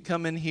 if you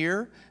come in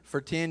here for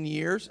 10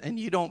 years and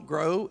you don't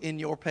grow in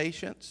your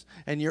patience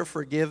and you're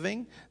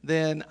forgiving,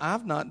 then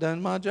I've not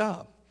done my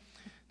job.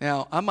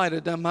 Now, I might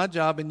have done my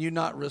job and you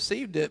not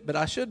received it, but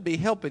I should be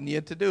helping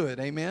you to do it.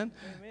 Amen?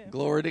 Amen.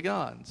 Glory to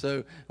God.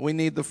 So we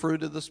need the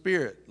fruit of the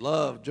Spirit,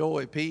 love,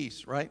 joy,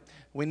 peace, right?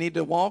 We need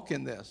to walk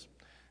in this.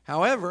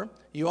 However,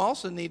 you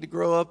also need to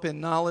grow up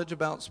in knowledge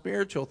about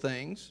spiritual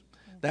things.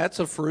 That's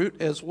a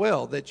fruit as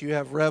well, that you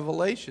have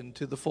revelation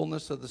to the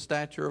fullness of the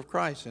stature of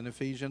Christ in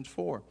Ephesians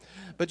 4.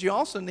 But you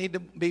also need to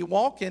be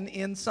walking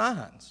in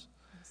signs,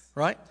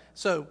 right?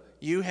 So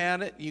you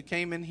had it, you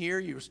came in here,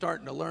 you were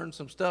starting to learn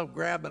some stuff,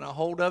 grabbing a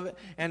hold of it.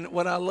 And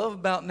what I love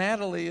about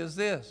Natalie is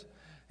this.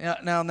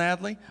 Now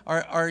Natalie,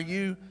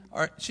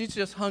 she's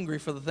just hungry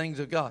for the things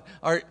of God.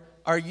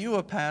 Are you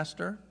a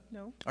pastor?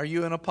 No. Are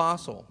you an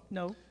apostle?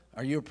 No.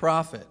 Are you a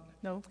prophet?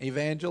 No.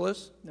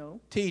 Evangelist? No.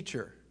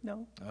 Teacher?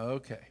 No.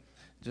 Okay.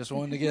 Just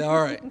wanted to get,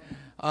 all right.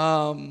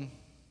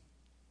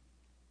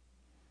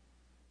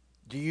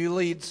 Do you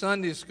lead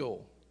Sunday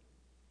school?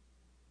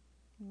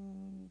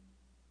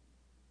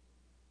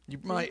 You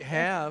might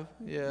have,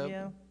 yeah.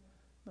 Yeah.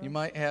 You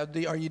might have.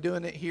 Are you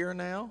doing it here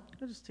now?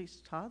 I just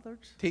teach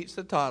toddlers. Teach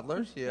the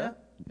toddlers, yeah.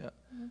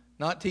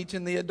 Not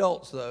teaching the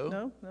adults,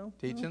 though. No.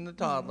 Teaching the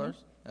toddlers.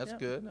 That's Yeah.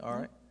 good, all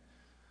right.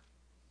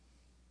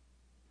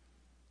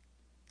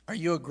 Are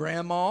you a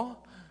grandma?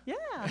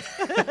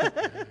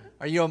 Yeah.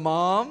 Are you a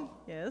mom?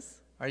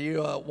 Yes. Are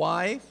you a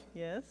wife?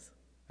 Yes.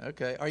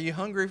 Okay. Are you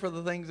hungry for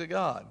the things of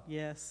God?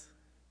 Yes.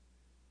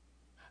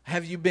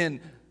 Have you been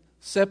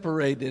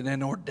separated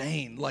and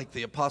ordained like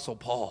the Apostle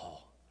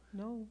Paul?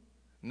 No.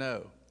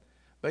 No.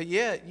 But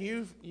yet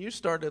you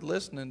started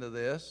listening to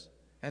this,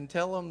 and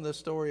tell them the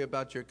story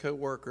about your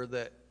coworker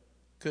that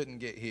couldn't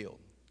get healed.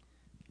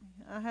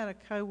 I had a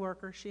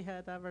coworker. She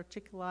had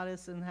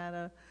diverticulitis and had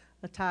a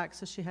attack,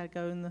 so she had to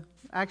go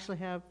actually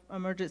have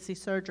emergency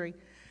surgery.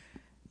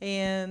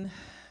 And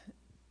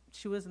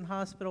she was in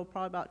hospital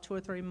probably about 2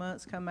 or 3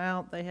 months. Come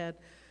out, they had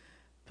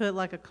put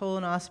like a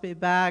colonoscopy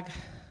bag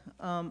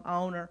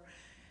on her.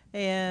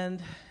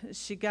 And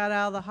she got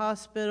out of the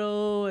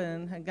hospital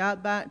and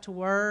got back to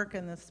work,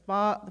 and the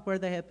spot where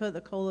they had put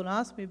the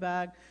colonoscopy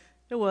bag,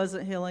 it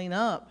wasn't healing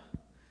up.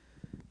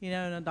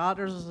 And the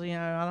doctors,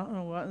 I don't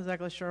know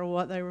exactly sure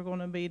what they were going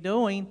to be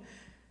doing.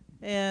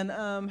 And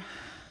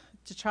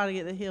to try to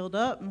get it healed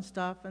up and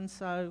stuff. And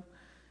so,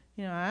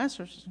 I asked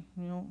her,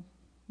 you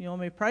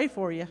want me to pray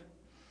for you?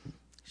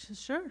 She said,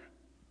 sure.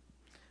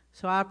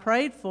 So I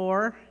prayed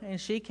for her,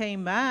 and she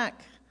came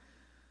back,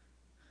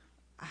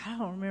 I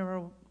don't remember,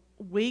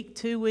 a week,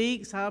 2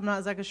 weeks, I'm not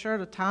exactly sure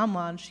the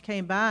timeline. She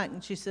came back,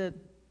 and she said,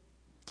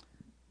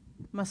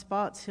 my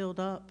spot's healed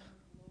up.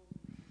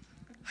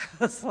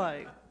 I was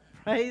like,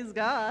 praise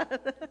God.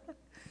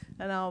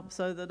 And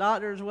so the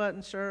doctors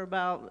wasn't sure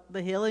about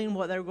the healing,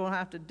 what they were going to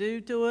have to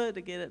do to it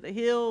to get it to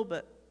heal,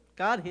 but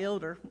God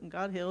healed her.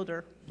 God healed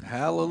her.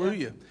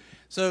 Hallelujah. Yeah.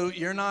 So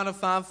you're not a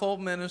fivefold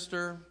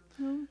minister.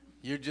 Mm-hmm.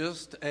 You're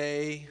just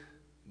a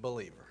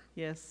believer.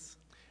 Yes.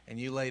 And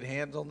you laid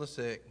hands on the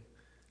sick.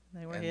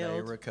 They were and healed.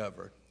 They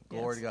recovered.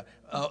 Glory to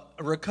God.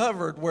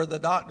 Recovered where the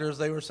doctors,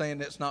 they were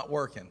saying it's not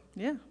working.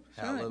 Yeah.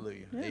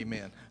 Hallelujah. Right. Yeah.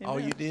 Amen. Amen. All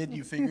you did,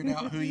 you figured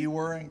out who you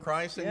were in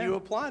Christ and you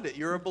applied it.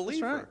 You're a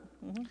believer. That's right.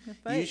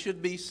 Mm-hmm. You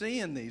should be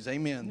seeing these.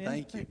 Amen. Yeah.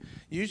 Thank you.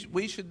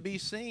 We should be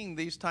seeing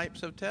these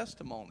types of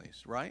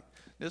testimonies, right?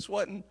 This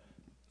wasn't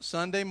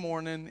Sunday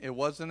morning. It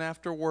wasn't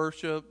after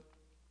worship.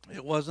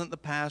 It wasn't the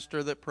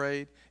pastor that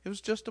prayed. It was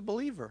just a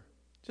believer.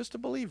 Just a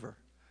believer.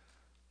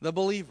 The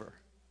believer.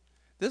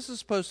 This is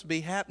supposed to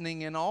be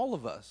happening in all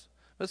of us.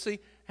 But see,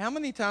 how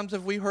many times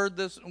have we heard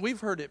this? We've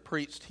heard it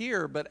preached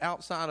here, but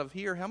outside of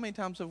here, how many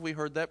times have we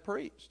heard that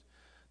preached?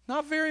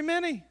 Not very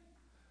many.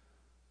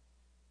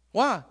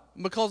 Why?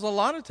 Because a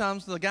lot of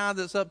times the guy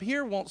that's up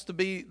here wants to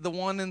be the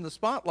one in the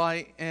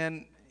spotlight,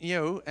 and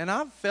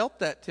I've felt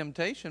that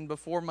temptation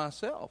before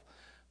myself.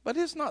 But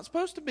it's not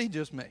supposed to be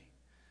just me.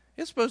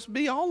 It's supposed to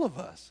be all of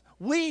us.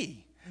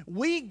 We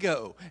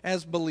go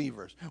as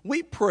believers.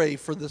 We pray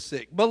for the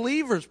sick.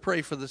 Believers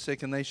pray for the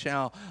sick, and they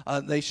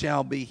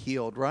shall be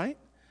healed, right?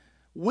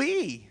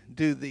 We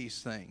do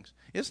these things.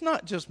 It's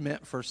not just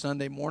meant for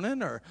Sunday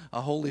morning or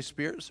a Holy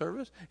Spirit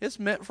service. It's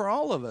meant for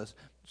all of us.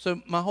 So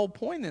my whole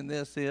point in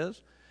this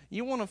is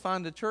you want to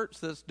find a church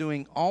that's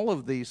doing all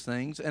of these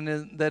things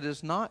and that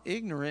is not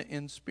ignorant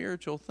in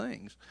spiritual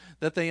things,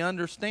 that they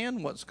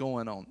understand what's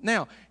going on.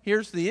 Now,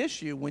 here's the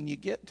issue when you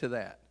get to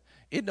that.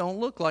 it don't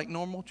look like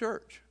normal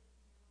church.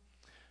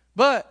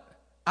 But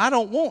I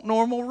don't want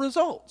normal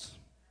results.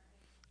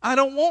 I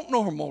don't want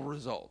normal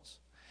results.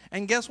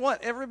 And guess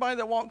what? Everybody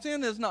that walks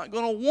in is not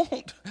going to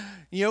want,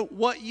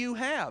 what you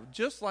have,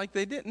 just like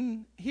they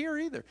didn't here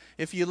either.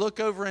 If you look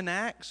over in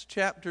Acts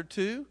chapter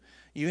 2,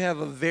 you have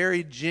a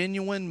very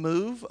genuine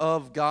move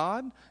of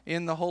God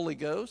in the Holy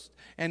Ghost.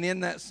 And in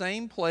that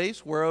same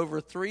place where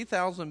over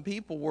 3,000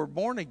 people were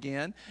born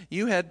again,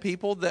 you had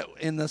people that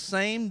in the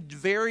same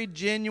very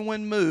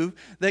genuine move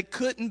that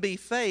couldn't be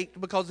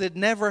faked because it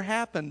never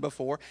happened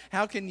before.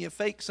 How can you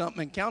fake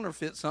something and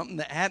counterfeit something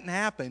that hadn't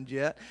happened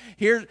yet?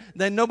 Here,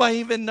 then nobody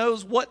even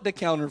knows what to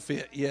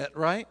counterfeit yet,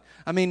 right?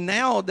 I mean,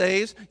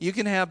 nowadays, you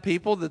can have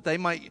people that they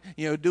might,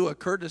 do a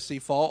courtesy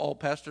fall. Oh,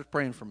 pastor's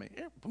praying for me.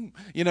 Yeah, boom.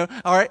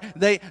 All right,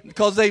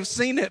 because they've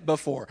seen it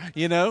before,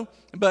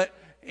 But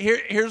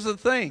here's the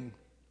thing.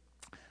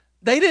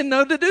 They didn't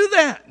know to do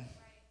that.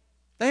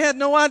 They had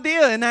no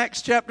idea in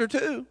Acts chapter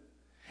 2.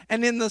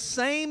 And in the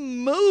same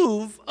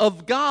move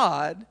of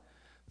God,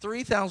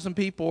 3,000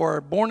 people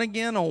are born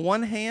again on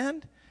one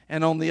hand,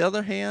 and on the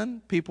other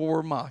hand, people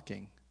were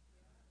mocking.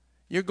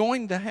 You're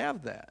going to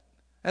have that.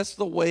 That's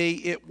the way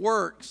it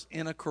works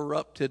in a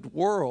corrupted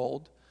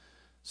world.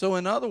 So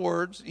in other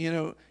words,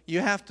 you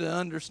have to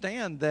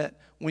understand that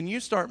when you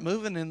start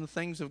moving in the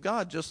things of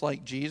God, just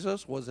like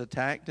Jesus was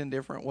attacked in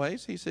different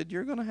ways, he said,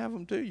 you're going to have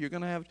them too. You're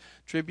going to have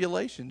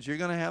tribulations. You're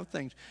going to have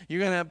things.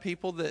 You're going to have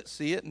people that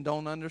see it and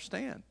don't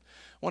understand.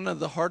 One of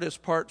the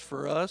hardest parts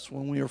for us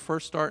when we were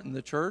first starting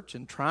the church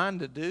and trying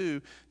to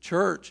do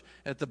church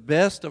at the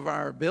best of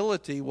our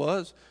ability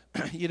was,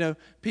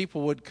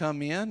 people would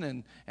come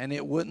in and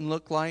it wouldn't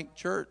look like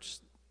church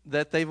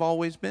that they've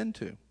always been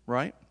to,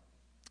 right?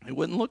 It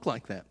wouldn't look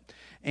like that.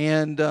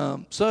 And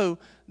so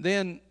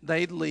then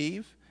they'd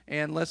leave,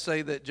 and let's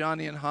say that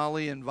Johnny and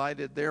Holly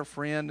invited their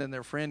friend, and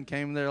their friend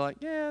came, and they're like,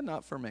 yeah,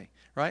 not for me,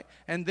 right?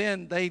 And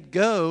then they'd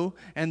go,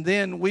 and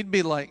then we'd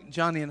be like,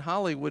 Johnny and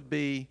Holly would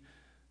be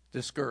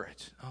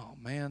discouraged. Oh,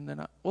 man, they're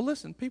not. Well,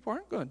 listen, people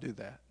aren't going to do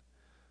that.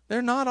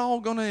 They're not all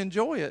going to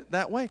enjoy it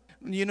that way.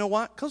 You know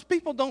why? Because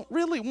people don't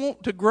really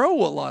want to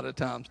grow a lot of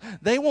times.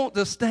 They want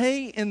to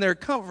stay in their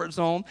comfort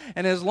zone,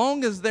 and as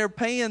long as they're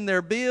paying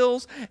their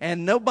bills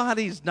and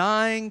nobody's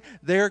dying,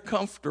 they're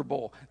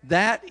comfortable.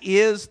 That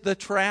is the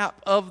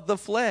trap of the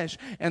flesh.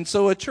 And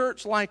so a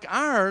church like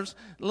ours,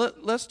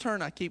 let's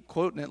turn, I keep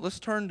quoting it, let's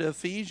turn to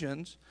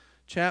Ephesians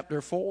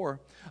chapter 4.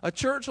 A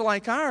church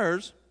like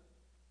ours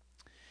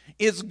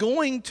is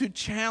going to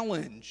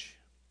challenge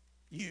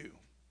you.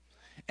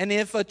 And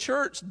if a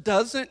church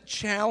doesn't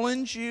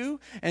challenge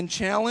you and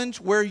challenge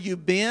where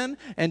you've been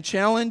and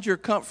challenge your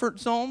comfort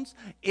zones,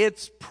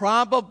 it's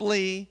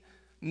probably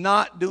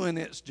not doing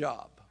its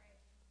job.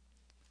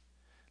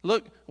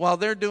 Look, while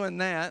they're doing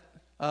that,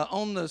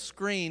 on the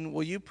screen,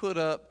 will you put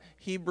up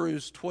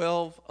Hebrews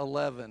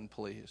 12:11,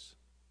 please?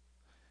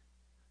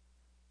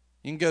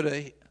 You can go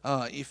to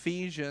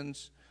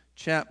Ephesians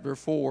chapter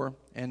 4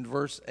 and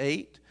verse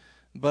 8.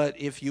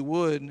 But if you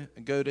would,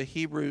 go to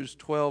Hebrews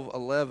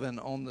 12:11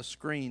 on the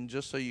screen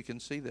just so you can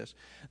see this.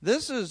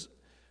 This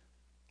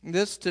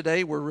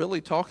today we're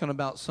really talking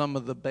about some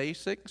of the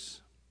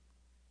basics.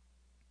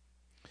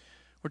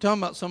 We're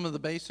talking about some of the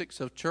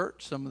basics of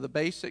church, some of the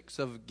basics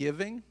of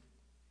giving.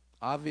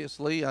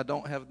 Obviously, I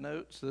don't have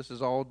notes. This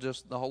is all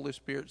just the Holy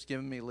Spirit's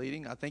giving me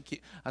leading. I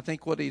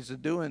think what he's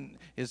doing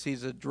is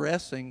he's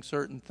addressing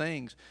certain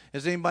things.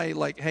 Is anybody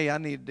like, hey, I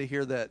need to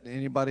hear that?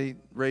 Anybody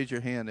raise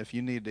your hand if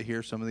you need to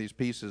hear some of these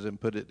pieces and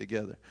put it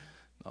together?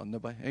 Oh,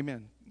 nobody?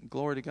 Amen.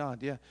 Glory to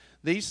God. Yeah.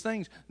 These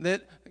things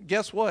that,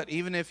 guess what?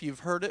 Even if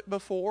you've heard it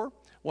before,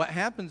 what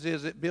happens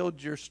is it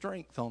builds your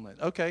strength on it.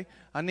 Okay,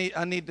 I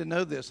need to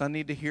know this. I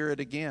need to hear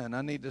it again.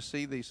 I need to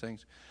see these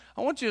things.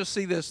 I want you to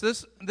see this.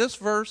 This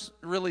verse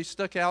really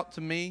stuck out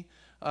to me,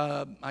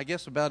 I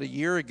guess about a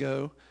year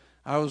ago.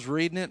 I was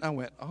reading it, and I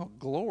went, oh,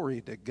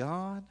 glory to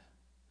God.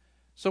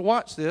 So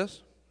watch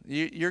this.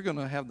 You're going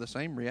to have the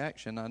same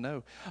reaction, I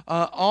know.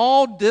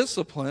 All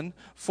discipline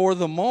for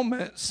the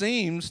moment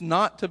seems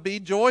not to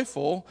be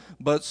joyful,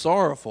 but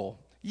sorrowful.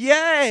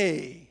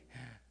 Yay!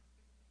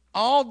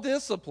 All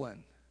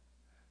discipline.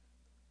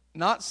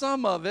 Not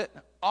some of it,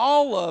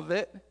 all of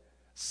it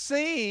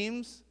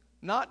seems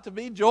not to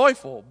be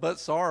joyful, but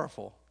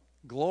sorrowful.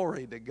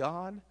 Glory to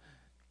God.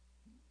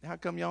 How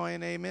come y'all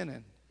ain't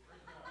amening?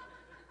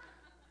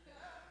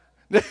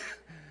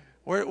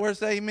 Where's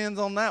the amens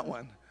on that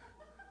one?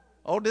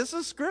 Oh, this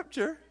is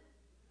scripture.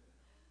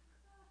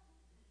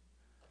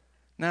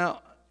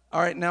 Now,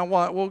 all right, now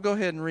what? We'll go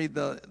ahead and read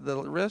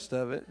the rest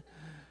of it.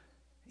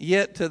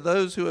 Yet to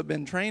those who have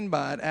been trained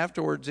by it,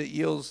 afterwards it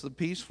yields the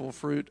peaceful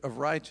fruit of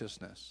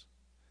righteousness.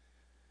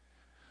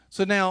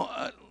 So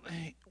now,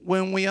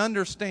 when we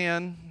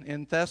understand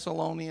in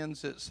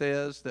Thessalonians it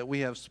says that we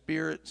have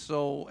spirit,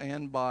 soul,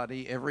 and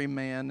body. Every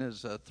man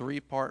is a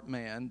three-part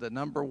man. The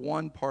number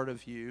one part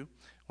of you,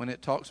 when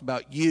it talks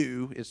about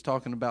you, it's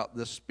talking about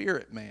the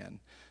spirit man,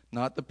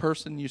 not the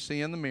person you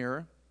see in the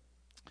mirror.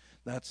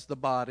 That's the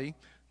body.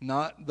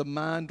 Not the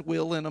mind,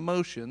 will, and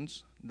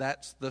emotions.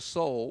 That's the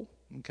soul.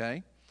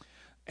 okay?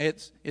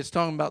 It's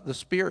talking about the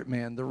spirit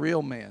man, the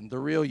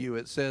real you.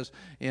 It says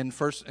in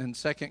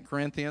 2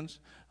 Corinthians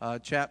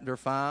chapter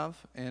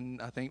 5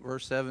 and I think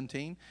verse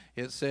 17,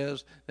 it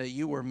says that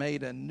you were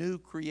made a new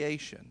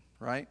creation,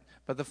 right?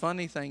 But the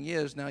funny thing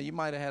is, now you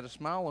might have had a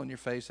smile on your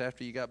face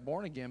after you got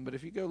born again, but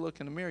if you go look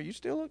in the mirror, you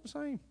still look the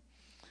same.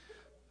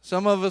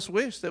 Some of us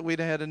wish that we'd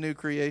had a new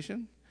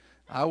creation.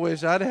 I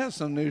wish I'd have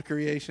some new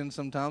creation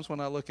sometimes when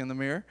I look in the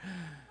mirror.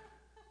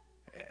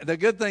 The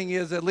good thing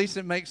is at least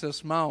it makes us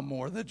smile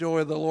more. The joy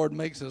of the Lord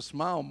makes us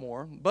smile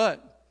more.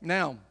 But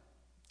now,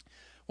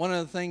 one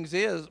of the things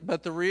is,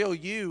 but the real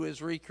you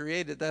is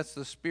recreated. That's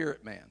the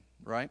spirit man,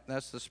 right?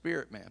 That's the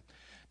spirit man.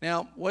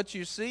 Now, what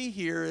you see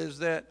here is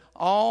that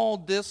all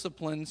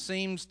discipline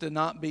seems to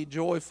not be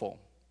joyful.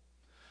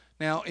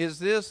 Now, is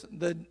this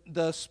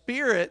the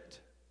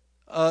spirit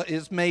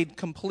is made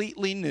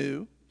completely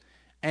new,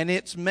 and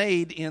it's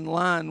made in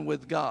line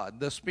with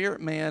God. The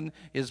spirit man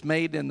is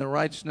made in the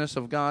righteousness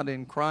of God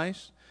in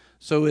Christ.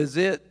 So is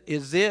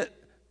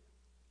it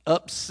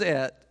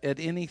upset at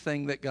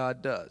anything that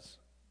God does?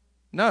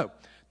 No,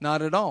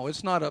 not at all.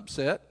 It's not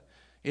upset.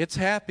 It's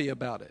happy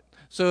about it.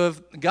 So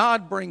if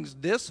God brings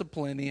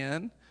discipline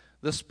in,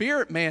 the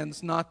spirit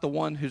man's not the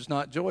one who's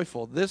not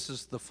joyful. This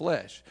is the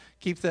flesh.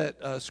 Keep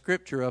that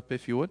scripture up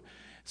if you would.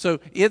 So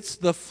it's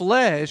the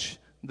flesh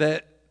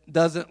that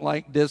doesn't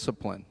like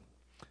discipline.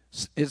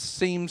 It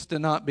seems to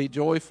not be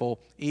joyful,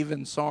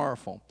 even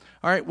sorrowful.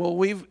 All right,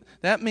 well,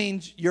 that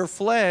means your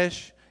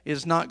flesh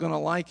is not going to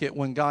like it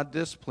when God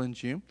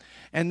disciplines you.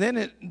 And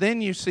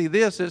then you see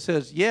this, it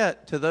says,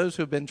 yet to those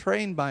who have been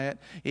trained by it,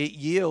 it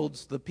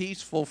yields the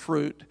peaceful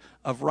fruit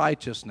of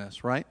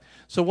righteousness, right?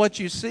 So what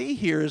you see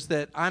here is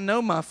that I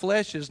know my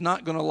flesh is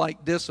not going to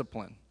like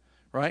discipline,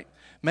 right?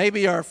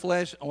 Maybe our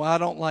flesh, I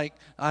don't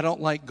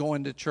like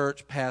going to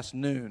church past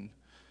noon.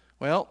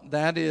 Well,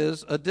 that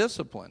is a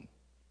discipline.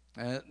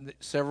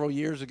 Several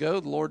years ago,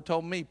 the Lord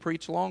told me,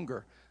 preach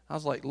longer. I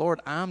was like, Lord,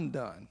 I'm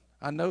done.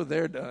 I know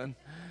they're done.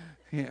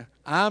 Yeah,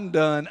 I'm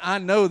done. I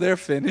know they're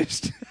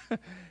finished.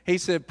 He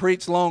said,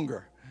 preach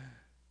longer.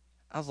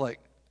 I was like,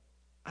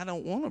 I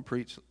don't want to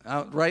preach.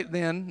 Right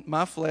then,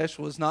 my flesh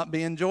was not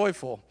being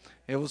joyful.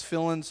 It was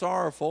feeling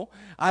sorrowful.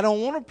 I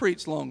don't want to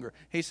preach longer.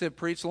 He said,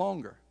 preach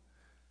longer.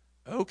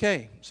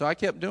 Okay, so I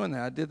kept doing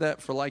that. I did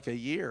that for like a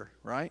year,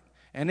 right?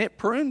 And it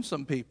pruned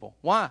some people.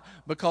 Why?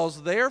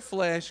 Because their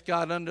flesh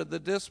got under the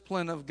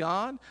discipline of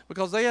God,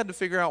 because they had to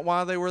figure out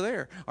why they were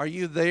there. Are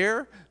you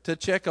there to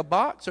check a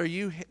box? Or are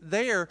you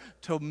there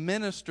to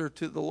minister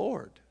to the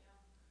Lord?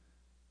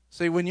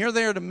 See, when you're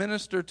there to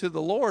minister to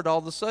the Lord, all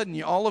of a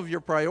sudden, all of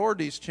your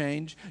priorities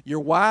change,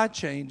 your why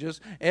changes,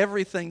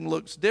 everything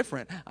looks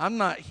different. I'm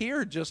not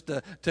here just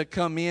to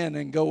come in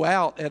and go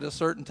out at a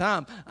certain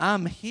time.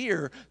 I'm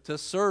here to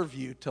serve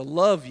you, to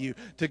love you,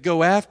 to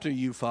go after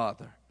you,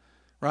 Father.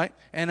 Right?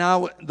 And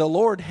the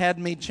Lord had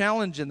me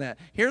challenging that.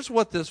 Here's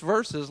what this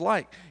verse is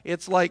like.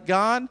 It's like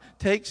God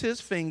takes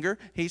his finger,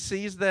 he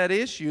sees that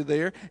issue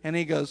there, and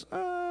he goes,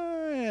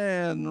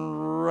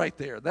 and right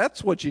there.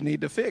 That's what you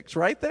need to fix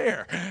right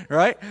there.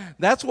 Right?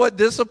 That's what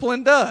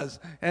discipline does.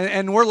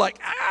 And we're like,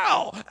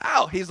 ow,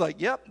 ow. He's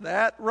like, yep,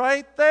 that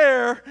right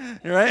there.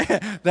 Right?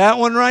 That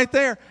one right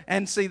there.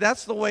 And see,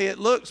 that's the way it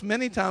looks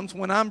many times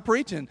when I'm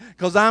preaching.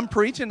 Because I'm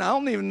preaching, I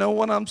don't even know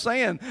what I'm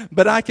saying.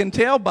 But I can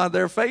tell by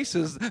their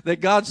faces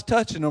that God's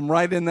touching them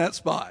right in that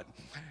spot.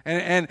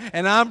 And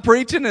I'm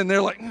preaching and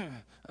they're like,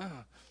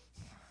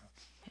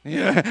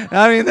 yeah.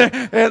 I mean,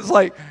 it's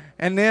like,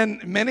 and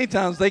then many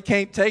times they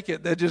can't take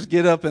it. They just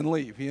get up and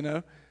leave, you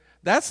know.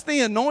 That's the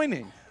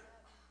anointing.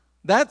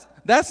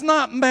 That's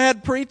not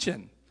bad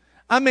preaching.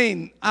 I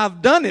mean,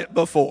 I've done it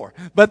before,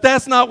 but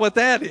that's not what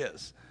that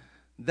is.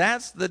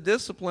 That's the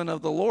discipline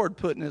of the Lord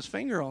putting his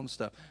finger on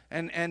stuff.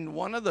 And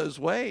one of those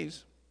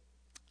ways,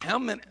 how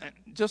many,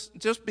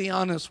 just be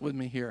honest with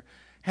me here.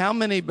 How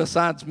many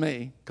besides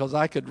me, because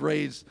I could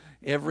raise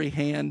every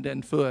hand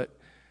and foot,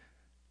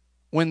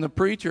 when the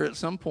preacher at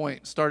some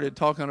point started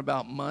talking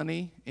about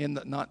money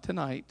not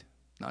tonight,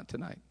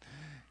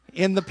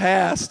 in the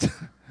past,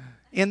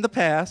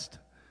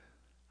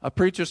 a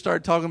preacher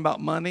started talking about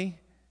money,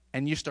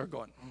 and you start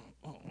going,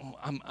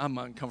 I'm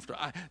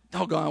uncomfortable.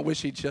 I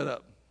wish he'd shut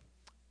up.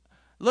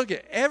 Look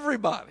at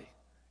everybody.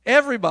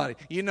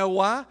 You know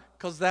why?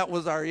 Because that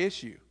was our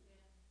issue.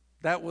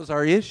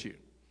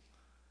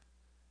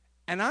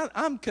 And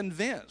I'm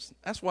convinced.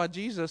 That's why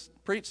Jesus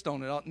preached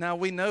on it. Now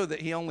we know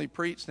that he only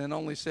preached and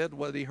only said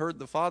what he heard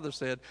the Father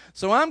said.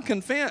 So I'm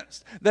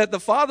convinced that the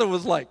Father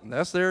was like,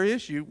 that's their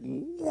issue.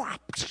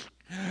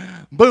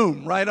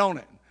 Boom, right on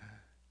it.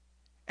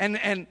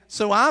 And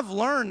so I've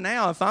learned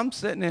now, if I'm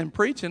sitting and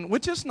preaching,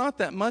 which is not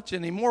that much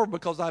anymore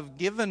because I've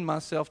given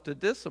myself to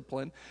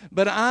discipline,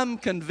 but I'm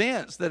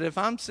convinced that if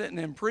I'm sitting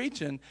and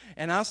preaching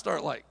and I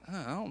start like,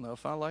 I don't know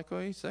if I like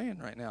what he's saying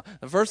right now.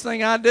 The first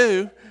thing I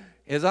do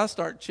is I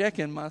start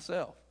checking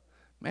myself.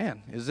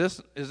 Man, is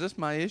this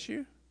my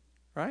issue?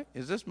 Right?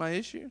 Is this my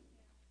issue?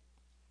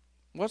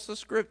 What's the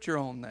scripture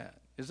on that?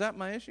 Is that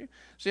my issue?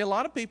 See, a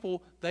lot of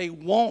people, they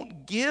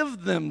won't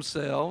give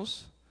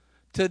themselves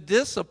to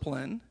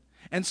discipline,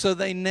 and so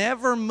they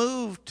never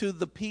move to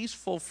the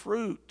peaceful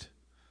fruit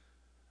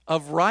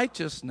of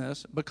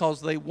righteousness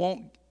because they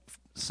won't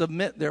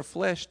submit their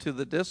flesh to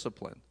the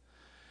discipline.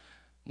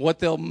 What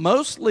they'll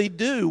mostly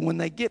do when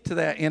they get to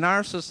that in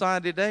our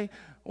society today,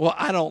 well,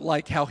 I don't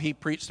like how he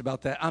preached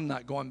about that. I'm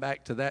not going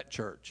back to that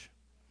church.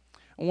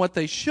 And what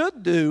they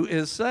should do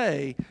is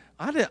say,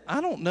 I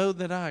don't know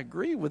that I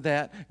agree with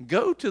that.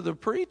 Go to the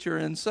preacher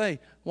and say,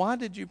 why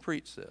did you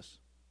preach this?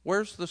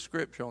 Where's the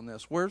scripture on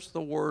this? Where's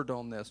the word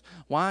on this?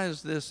 Why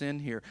is this in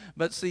here?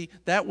 But see,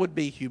 that would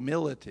be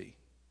humility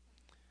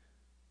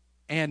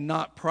and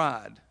not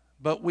pride.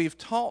 But we've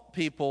taught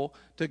people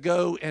to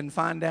go and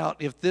find out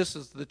if this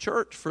is the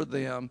church for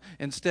them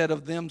instead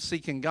of them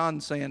seeking God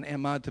and saying,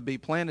 am I to be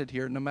planted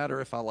here no matter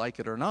if I like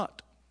it or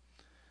not?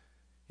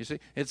 You see,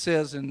 it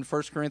says in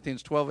 1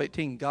 Corinthians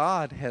 12:18,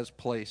 God has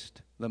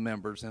placed the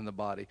members in the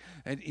body.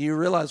 And you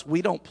realize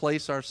we don't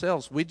place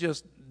ourselves. We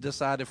just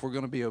decide if we're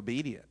going to be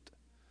obedient.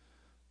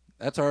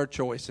 That's our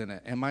choice in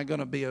it. Am I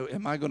going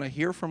to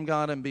hear from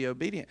God and be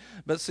obedient?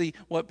 But see,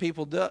 what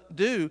people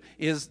do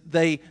is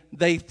they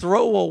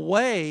throw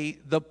away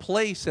the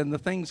place and the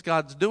things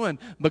God's doing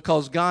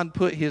because God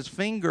put his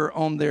finger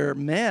on their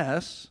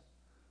mess,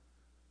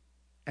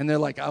 and they're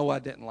like, oh, I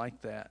didn't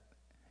like that.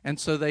 And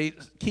so they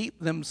keep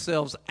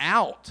themselves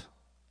out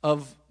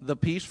of the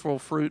peaceful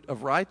fruit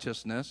of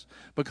righteousness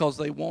because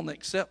they won't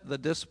accept the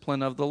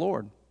discipline of the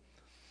Lord.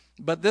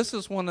 But this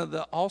is one of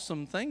the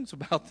awesome things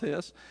about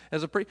this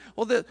as a priest.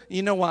 Well,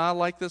 you know why I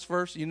like this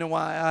verse? You know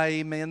why I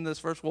amen this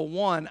verse? Well,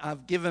 one,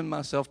 I've given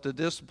myself to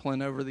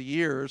discipline over the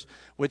years,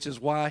 which is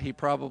why he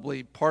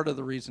probably, part of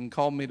the reason,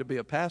 called me to be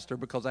a pastor,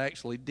 because I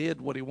actually did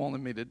what he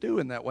wanted me to do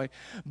in that way.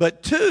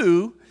 But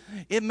two,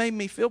 it made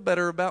me feel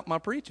better about my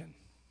preaching.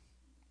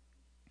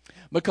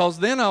 Because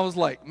then I was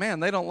like, man,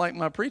 they don't like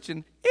my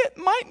preaching. It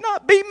might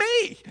not be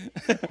me.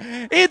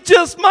 It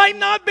just might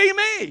not be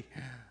me.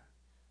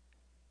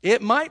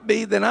 It might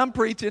be that I'm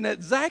preaching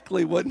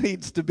exactly what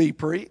needs to be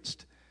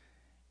preached,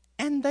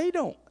 and they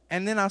don't.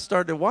 And then I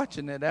started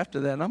watching it after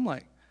that, and I'm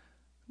like,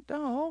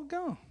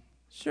 doggone,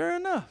 sure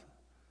enough,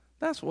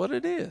 that's what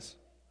it is.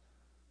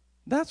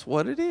 That's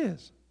what it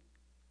is.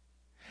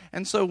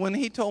 And so when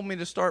he told me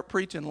to start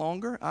preaching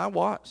longer, I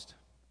watched.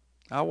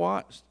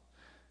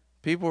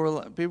 People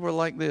were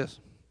like this.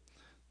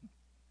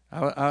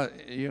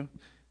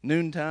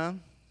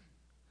 Noontime,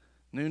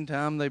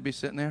 they'd be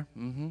sitting there.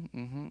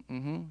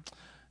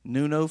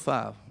 Noon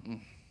 05.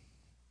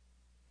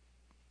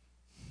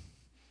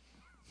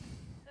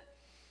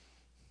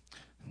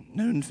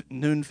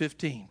 Noon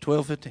 15,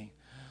 12:15.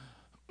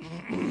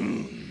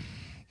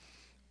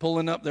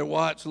 Pulling up their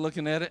watch,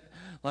 looking at it,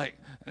 like,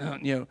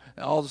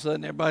 all of a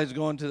sudden everybody's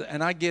going to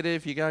and I get it,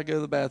 if you got to go to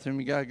the bathroom,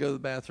 you got to go to the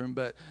bathroom,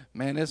 but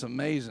man, it's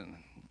amazing.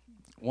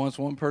 Once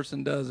one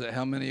person does it,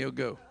 how many will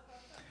go?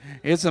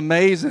 It's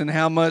amazing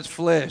how much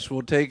flesh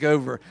will take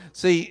over.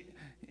 See,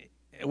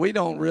 we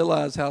don't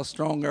realize how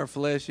strong our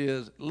flesh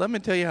is. Let me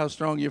tell you how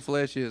strong your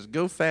flesh is.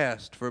 Go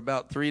fast for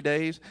about 3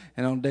 days,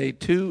 and on day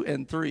 2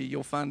 and 3,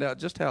 you'll find out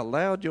just how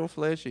loud your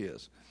flesh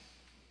is.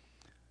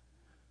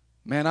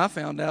 Man, I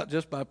found out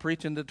just by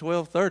preaching to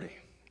 12:30.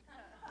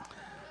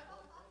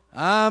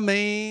 I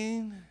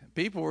mean,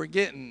 people were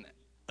getting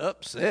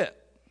upset.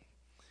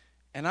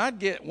 And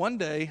one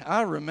day,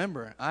 I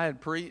remember, I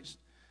had preached,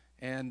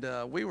 and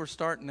we were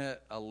starting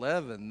at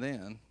 11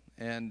 then,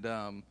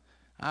 and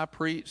I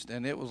preached,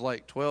 and it was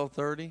like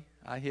 12:30.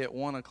 I hit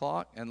 1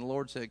 o'clock, and the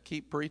Lord said,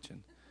 keep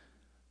preaching.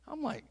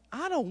 I'm like,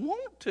 I don't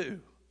want to.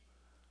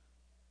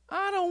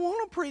 I don't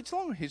want to preach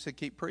longer. He said,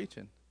 keep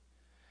preaching.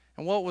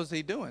 And what was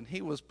he doing?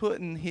 He was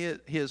putting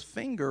his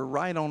finger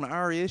right on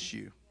our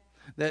issue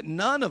that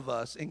none of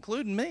us,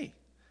 including me,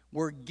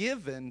 were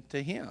given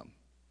to him.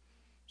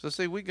 So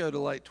see, we go to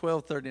like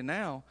 12:30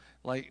 now,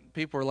 like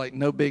people are like,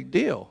 no big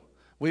deal.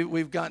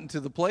 We've gotten to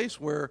the place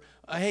where,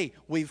 hey,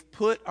 we've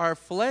put our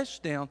flesh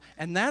down,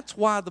 and that's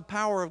why the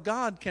power of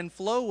God can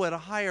flow at a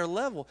higher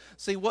level.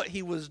 See, what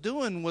he was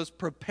doing was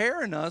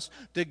preparing us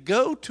to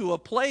go to a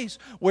place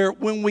where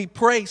when we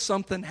pray,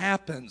 something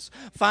happens.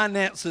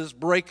 Finances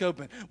break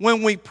open.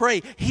 When we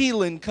pray,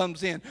 healing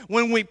comes in.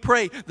 When we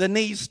pray, the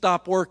knees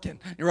stop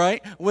working,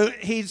 right?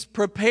 He's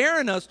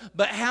preparing us,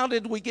 but how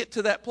did we get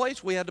to that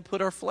place? We had to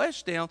put our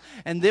flesh down,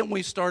 and then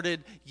we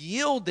started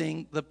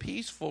yielding the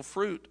peaceful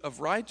fruit of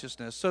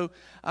righteousness. So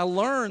I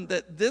learned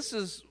that this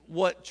is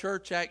what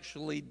church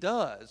actually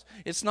does.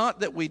 It's not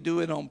that we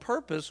do it on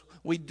purpose.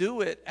 We do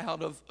it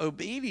out of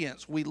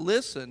obedience. We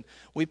listen.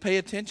 We pay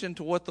attention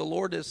to what the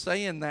Lord is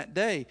saying that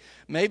day.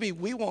 Maybe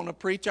we want to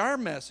preach our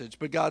message,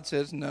 but God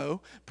says,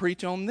 no,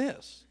 preach on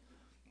this.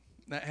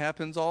 That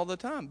happens all the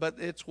time, but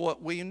it's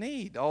what we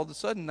need. All of a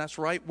sudden, that's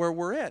right where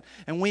we're at.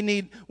 And we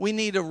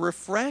need a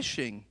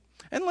refreshing.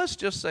 And let's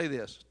just say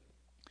this.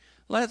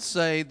 Let's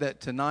say that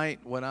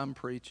tonight what I'm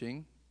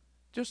preaching,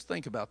 just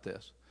think about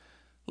this.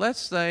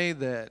 Let's say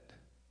that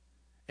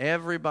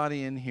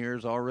everybody in here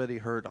has already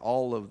heard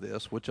all of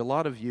this, which a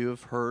lot of you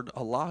have heard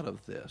a lot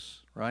of this,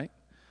 right?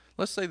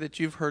 Let's say that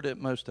you've heard it,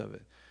 most of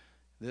it.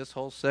 This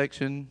whole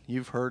section,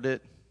 you've heard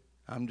it.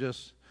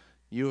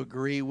 You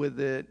agree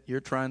with it. You're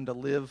trying to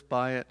live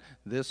by it.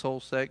 This whole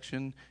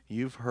section,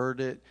 you've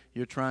heard it.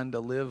 You're trying to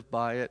live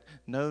by it.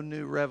 No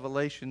new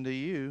revelation to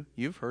you.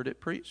 You've heard it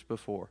preached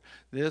before.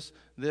 This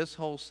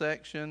whole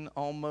section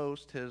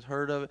almost has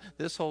heard of it.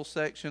 This whole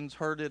section's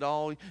heard it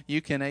all.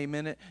 You can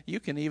amen it.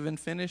 You can even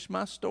finish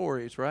my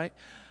stories, right?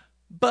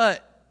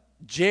 But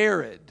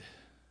Jared,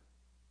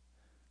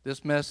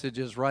 this message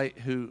is right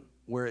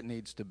where it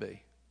needs to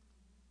be.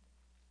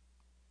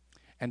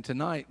 And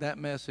tonight, that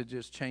message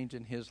is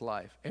changing his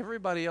life.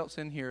 Everybody else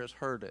in here has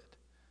heard it.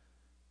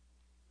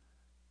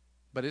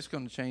 But it's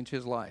going to change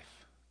his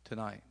life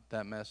tonight,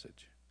 that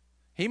message.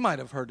 He might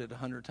have heard it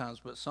 100 times,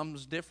 but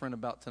something's different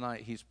about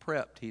tonight. He's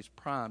prepped, he's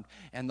primed.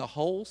 And the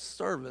whole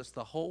service,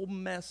 the whole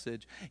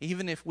message,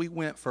 even if we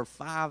went for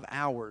 5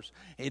 hours,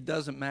 it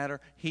doesn't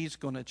matter. He's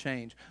going to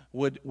change.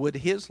 Would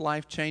his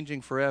life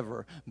changing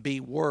forever be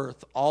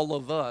worth all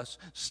of us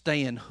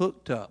staying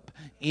hooked up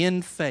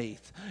in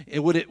faith?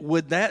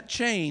 Would that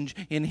change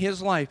in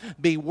his life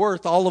be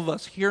worth all of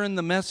us hearing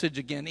the message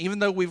again, even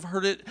though we've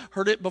heard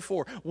it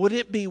before? Would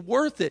it be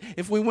worth it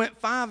if we went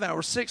 5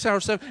 hours, 6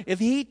 hours, 7? If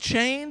he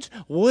changed,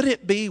 would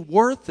it be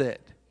worth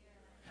it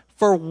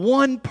for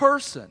one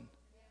person?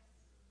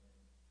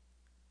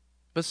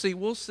 But see,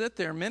 we'll sit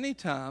there many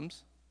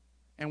times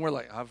and we're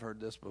like, I've heard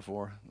this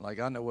before. Like,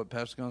 I know what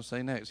Pastor's going to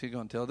say next. He's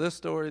going to tell this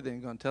story, then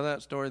he's going to tell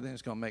that story, then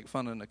he's going to make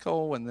fun of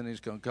Nicole, and then he's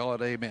going to call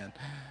it amen.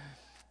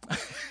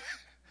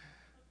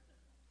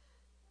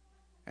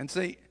 And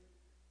see,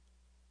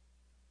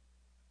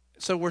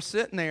 so we're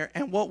sitting there,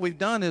 and what we've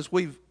done is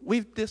we've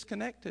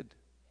disconnected.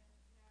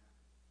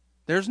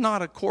 There's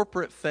not a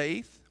corporate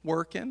faith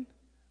working.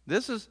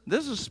 This is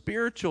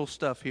spiritual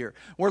stuff here.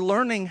 We're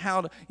learning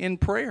how to, in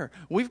prayer.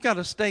 We've got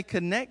to stay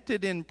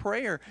connected in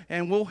prayer,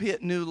 and we'll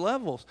hit new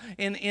levels.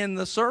 In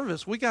the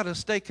service, we got to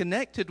stay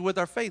connected with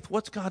our faith.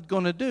 What's God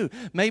going to do?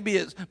 Maybe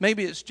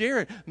it's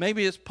Jared.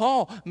 Maybe it's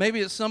Paul.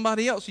 Maybe it's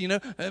somebody else. You know,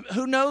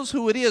 who knows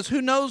who it is?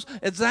 Who knows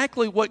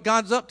exactly what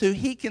God's up to?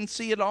 He can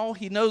see it all.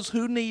 He knows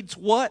who needs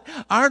what.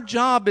 Our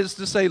job is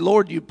to say,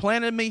 Lord, you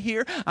planted me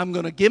here. I'm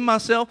going to give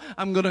myself.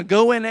 I'm going to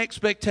go in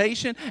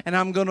expectation, and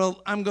I'm going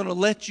to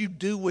let you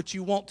do what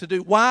you want to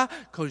do. Why?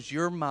 Because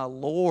you're my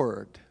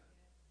Lord.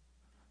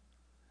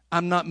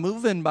 I'm not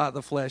moving by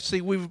the flesh.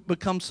 See, we've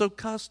become so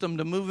accustomed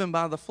to moving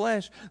by the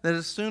flesh that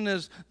as soon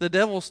as the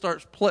devil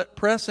starts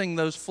pressing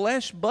those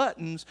flesh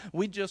buttons,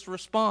 we just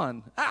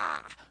respond.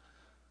 Ah!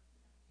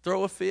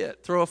 Throw a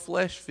fit. Throw a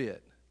flesh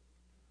fit.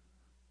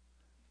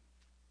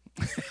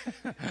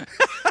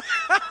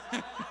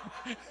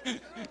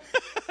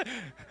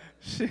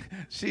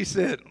 She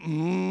said,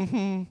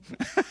 mm-hmm.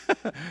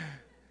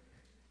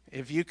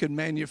 If you could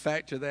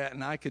manufacture that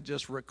and I could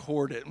just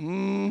record it,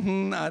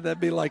 that'd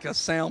be like a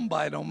sound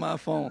bite on my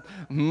phone.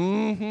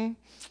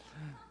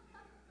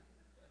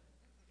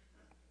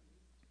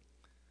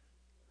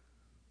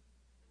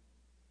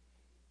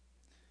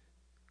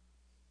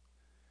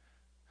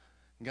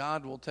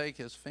 God will take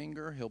his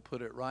finger, he'll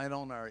put it right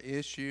on our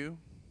issue,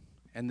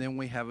 and then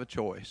we have a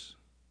choice.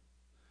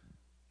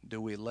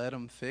 Do we let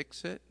him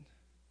fix it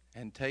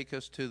and take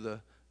us to the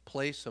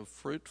place of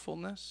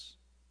fruitfulness?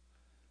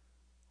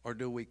 Or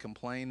do we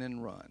complain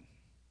and run?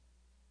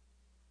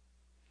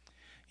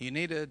 You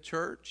need a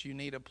church, you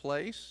need a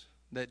place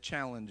that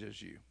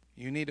challenges you.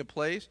 You need a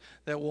place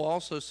that will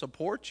also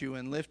support you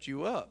and lift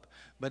you up.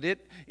 But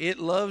it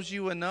loves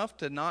you enough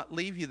to not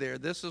leave you there.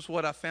 This is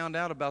what I found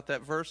out about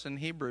that verse in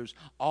Hebrews.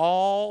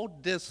 All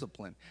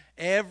discipline.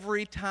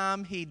 Every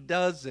time he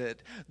does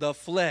it, the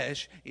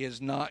flesh is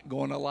not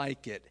going to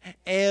like it.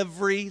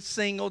 Every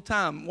single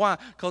time. Why?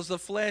 Because the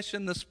flesh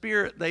and the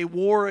spirit, they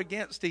war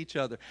against each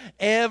other.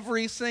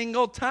 Every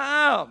single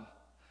time.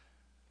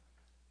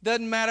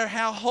 Doesn't matter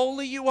how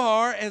holy you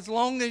are, as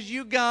long as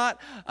you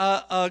got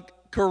a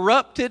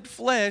corrupted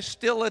flesh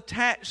still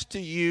attached to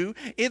you,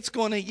 it's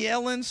going to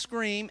yell and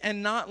scream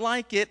and not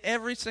like it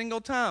every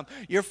single time.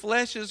 Your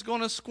flesh is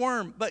going to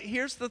squirm. But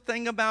here's the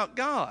thing about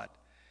God.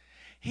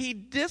 He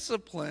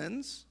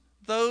disciplines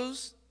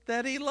those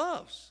that he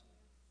loves.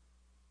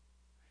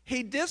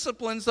 He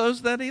disciplines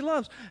those that he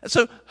loves.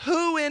 So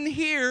who in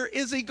here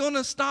is he going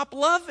to stop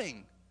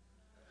loving?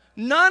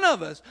 None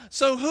of us.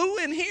 So who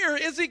in here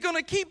is he going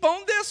to keep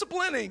on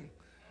disciplining?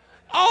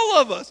 All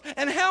of us.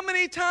 And how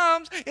many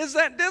times is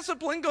that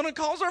discipline going to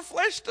cause our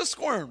flesh to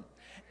squirm?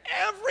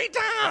 Every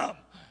time.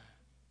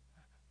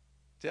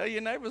 Tell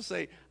your neighbor,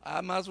 say,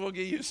 I might as well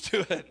get used to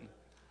it.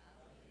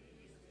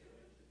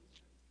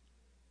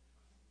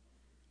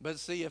 But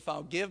see, if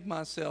I'll give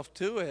myself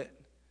to it,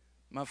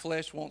 my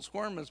flesh won't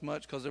squirm as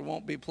much because there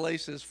won't be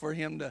places for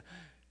him to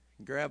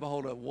grab a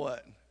hold of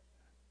what?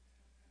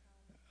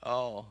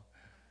 Oh.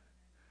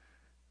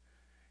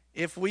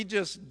 If we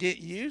just get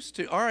used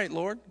to, all right,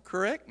 Lord,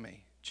 correct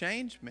me,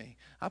 change me.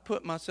 I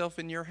put myself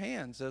in your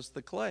hands as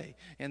the clay,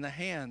 in the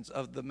hands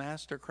of the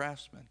master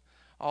craftsman.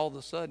 all of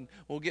a sudden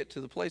we'll get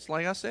to the place.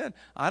 Like I said,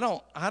 I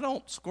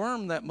don't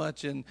squirm that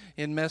much in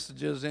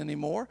messages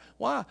anymore.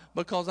 Why?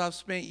 Because I've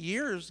spent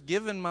years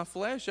giving my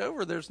flesh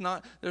over. There's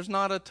not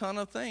a ton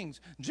of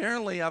things.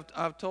 Generally,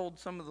 I've told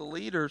some of the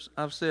leaders,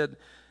 I've said,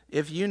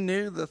 if you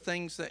knew the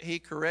things that he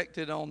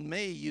corrected on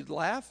me, you'd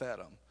laugh at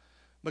them.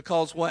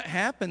 Because what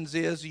happens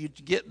is you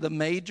get the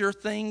major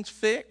things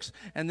fixed,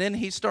 and then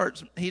he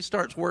starts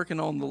working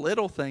on the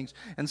little things.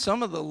 And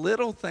some of the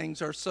little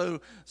things are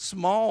so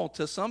small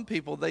to some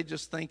people, they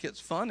just think it's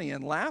funny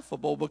and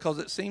laughable because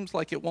it seems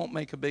like it won't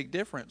make a big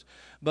difference.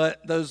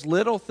 But those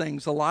little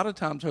things a lot of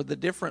times are the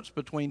difference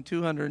between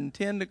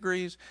 210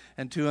 degrees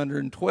and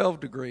 212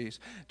 degrees.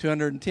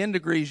 210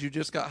 degrees, you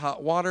just got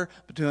hot water,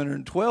 but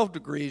 212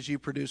 degrees, you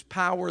produce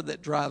power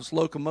that drives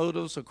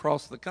locomotives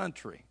across the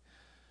country,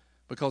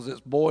 because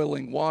it's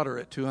boiling water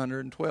at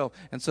 212.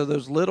 And so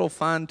those little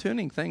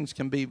fine-tuning things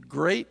can be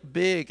great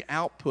big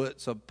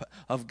outputs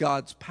of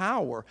God's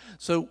power.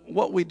 So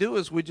what we do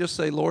is we just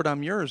say, Lord,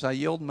 I'm yours. I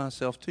yield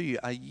myself to you.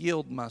 I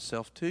yield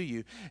myself to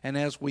you. And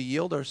as we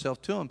yield ourselves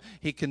to him,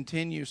 he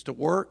continues to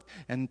work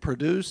and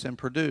produce and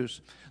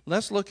produce.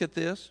 Let's look at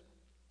this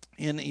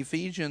in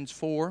Ephesians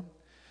 4.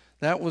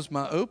 That was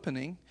my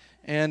opening.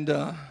 And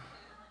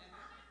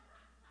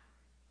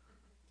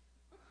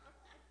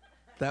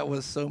that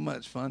was so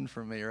much fun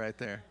for me right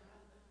there.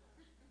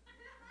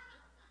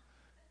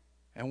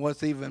 And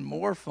what's even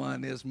more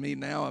fun is me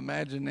now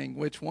imagining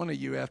which one of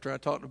you, after I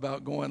talked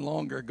about going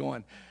longer,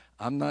 going,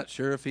 I'm not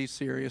sure if he's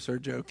serious or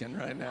joking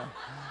right now.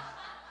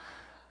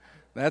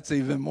 That's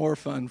even more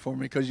fun for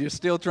me because you're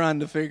still trying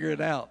to figure it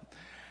out.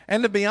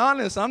 And to be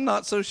honest, I'm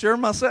not so sure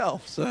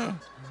myself. So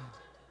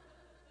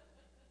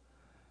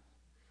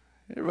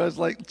everybody's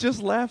like,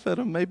 just laugh at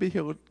him. Maybe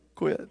he'll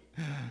quit.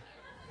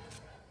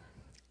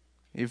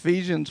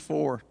 Ephesians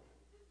 4,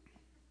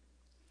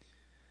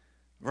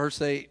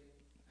 verse 8,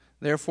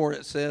 therefore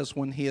it says,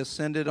 when he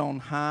ascended on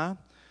high,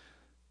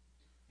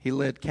 he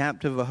led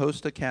captive a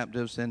host of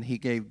captives, and he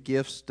gave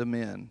gifts to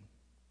men.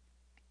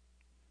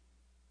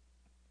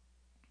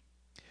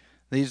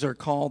 These are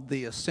called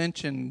the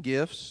ascension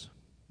gifts,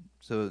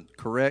 so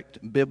correct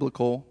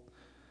biblical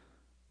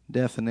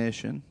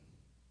definition.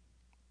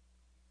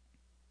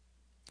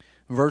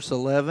 Verse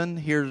 11,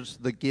 here's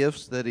the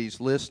gifts that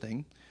he's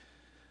listing.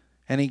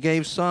 And he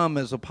gave some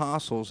as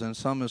apostles, and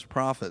some as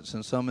prophets,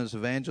 and some as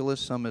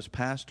evangelists, some as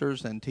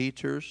pastors and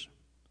teachers.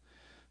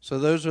 So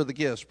those are the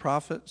gifts: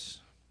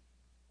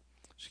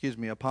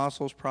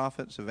 apostles,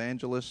 prophets,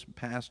 evangelists,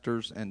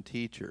 pastors, and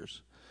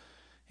teachers.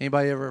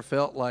 Anybody ever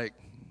felt like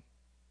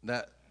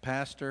that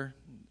pastor?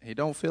 He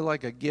don't feel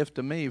like a gift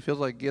to me. He feels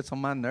like it gets on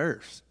my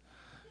nerves.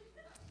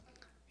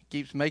 He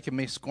keeps making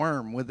me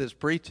squirm with his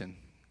preaching.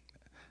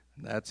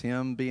 That's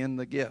him being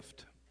the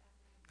gift.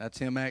 That's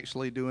him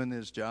actually doing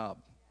his job.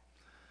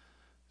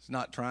 He's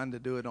not trying to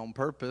do it on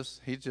purpose.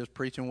 He's just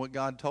preaching what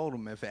God told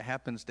him. If it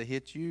happens to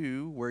hit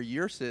you where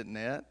you're sitting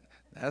at,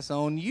 that's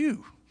on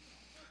you,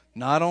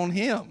 not on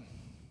him.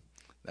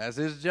 That's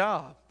his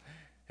job.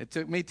 It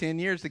took me 10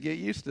 years to get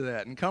used to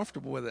that and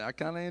comfortable with it. I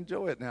kind of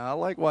enjoy it now. I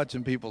like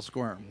watching people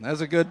squirm.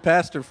 That's a good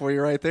pastor for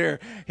you right there.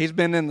 He's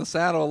been in the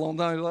saddle a long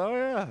time. He's like, oh,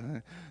 yeah.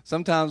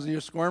 Sometimes you're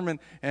squirming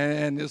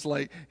and it's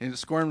like, and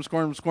squirm.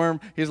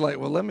 He's like,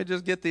 well, let me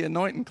just get the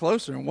anointing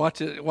closer and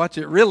watch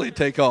it really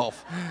take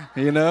off,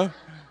 you know?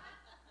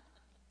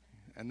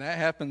 And that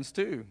happens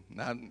too.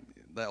 Not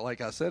that,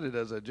 like I said it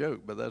as a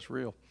joke, but that's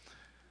real.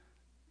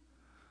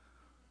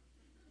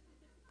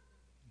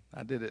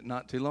 I did it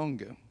not too long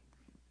ago.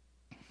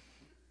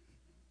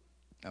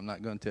 I'm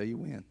not going to tell you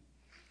when.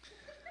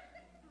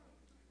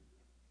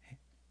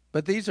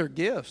 But these are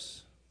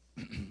gifts.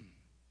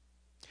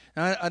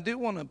 Now, I do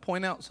want to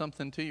point out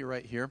something to you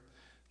right here.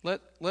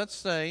 Let's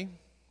say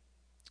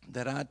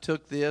that I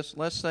took this.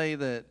 Let's say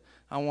that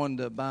I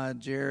wanted to buy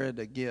Jared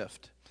a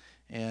gift.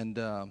 And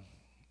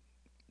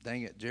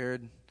dang it,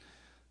 Jared,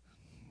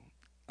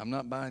 I'm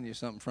not buying you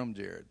something from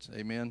Jared's.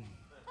 Amen?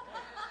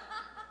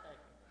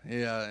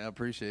 Yeah, I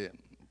appreciate it.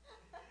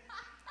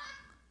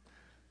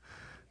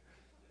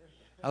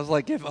 I was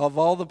like, if of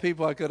all the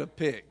people I could have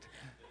picked,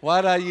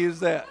 why'd I use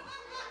that?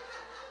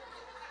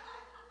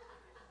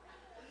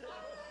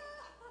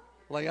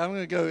 Like, I'm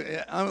going to go,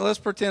 let's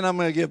pretend I'm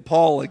going to give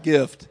Paul a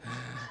gift.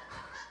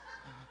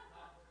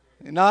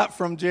 Not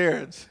from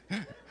Jared's.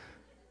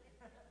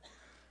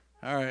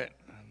 All right.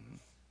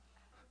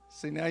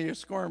 See, now you're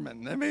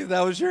squirming. Maybe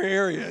that was your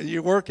area.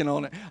 You're working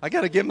on it. I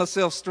got to get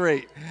myself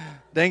straight.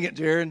 Dang it,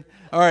 Jared.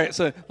 All right,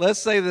 so let's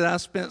say that I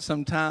spent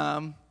some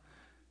time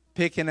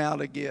picking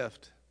out a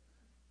gift.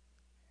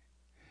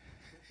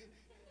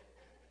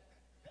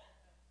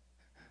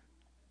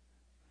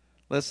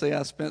 Let's say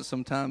I spent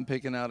some time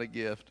picking out a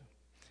gift,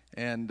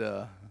 and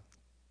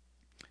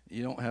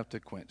you don't have to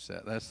quench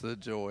that. That's the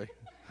joy.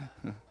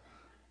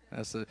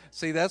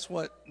 That's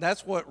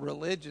what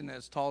religion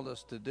has taught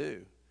us to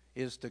do,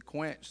 is to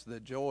quench the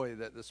joy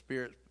that the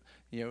Spirit.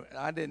 You know,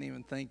 I didn't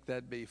even think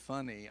that'd be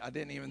funny. I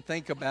didn't even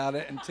think about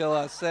it until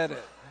I said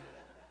it.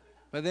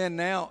 But then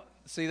now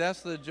See,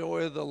 that's the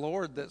joy of the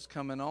Lord that's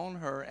coming on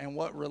her. And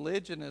what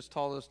religion has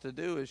taught us to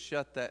do is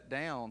shut that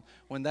down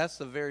when that's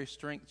the very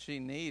strength she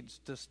needs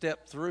to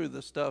step through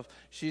the stuff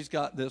she's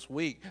got this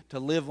week, to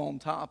live on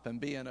top and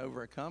be an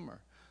overcomer.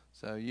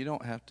 So you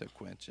don't have to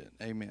quench it.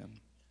 Amen.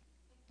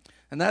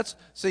 And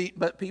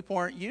but people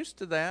aren't used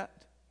to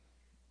that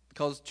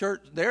because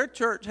their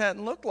church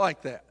hadn't looked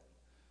like that.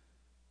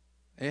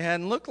 It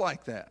hadn't looked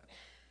like that.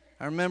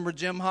 I remember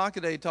Jim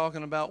Hockaday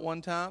talking about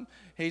one time.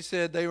 He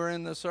said they were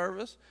in the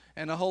service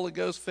and the Holy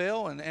Ghost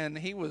fell and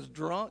he was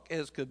drunk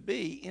as could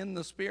be in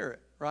the Spirit,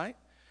 right?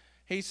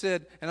 He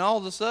said, and all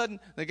of a sudden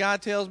the guy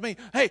tells me,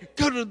 "Hey,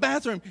 go to the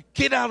bathroom,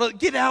 get out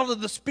of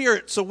the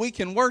Spirit so we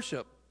can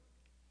worship."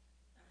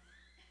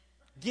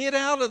 Get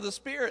out of the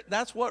Spirit.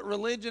 That's what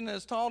religion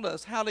has taught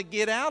us, how to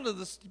get out of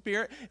the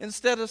Spirit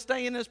instead of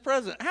stay in His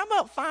presence. How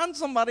about find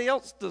somebody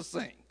else to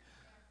sing?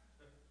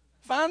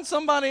 Find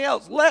somebody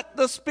else. Let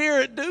the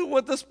Spirit do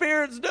what the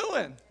Spirit's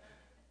doing.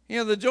 You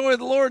know, the joy of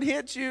the Lord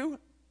hits you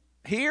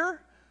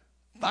here,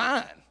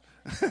 fine.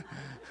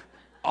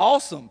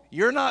 Awesome.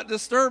 You're not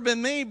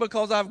disturbing me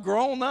because I've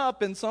grown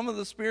up in some of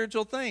the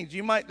spiritual things.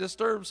 You might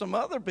disturb some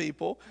other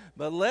people,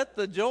 but let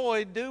the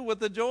joy do what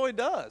the joy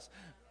does.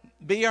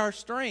 Be our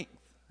strength.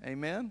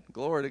 Amen.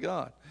 Glory to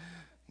God.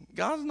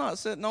 God's not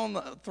sitting on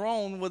the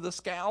throne with a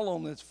scowl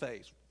on his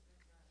face.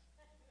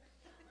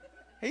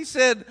 He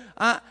said,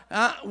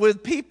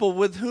 with people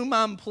with whom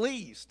I'm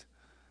pleased,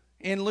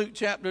 in Luke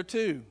chapter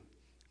 2.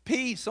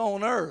 Peace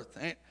on earth,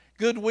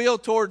 goodwill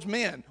towards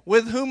men,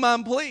 with whom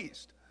I'm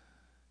pleased.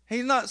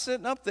 He's not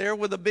sitting up there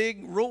with a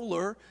big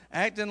ruler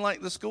acting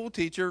like the school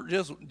teacher,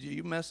 just,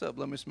 you mess up,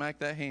 let me smack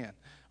that hand.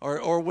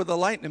 Or with a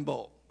lightning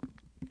bolt.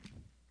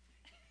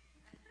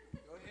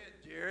 Go ahead,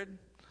 Jared.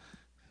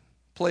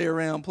 Play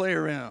around.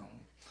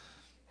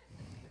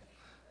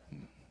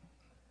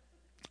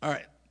 All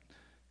right.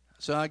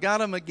 So I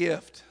got him a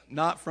gift,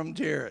 not from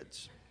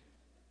Jared's.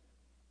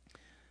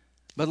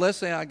 But let's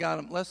say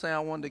I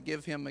wanted to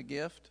give him a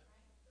gift.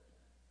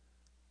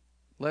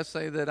 Let's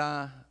say that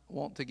I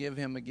want to give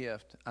him a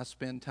gift. I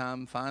spend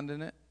time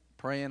finding it,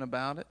 praying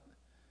about it.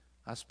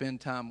 I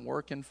spend time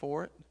working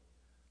for it,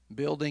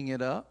 building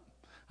it up.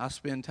 I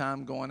spend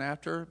time going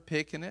after,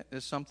 picking it.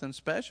 It's something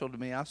special to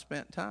me. I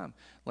spent time.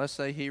 Let's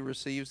say he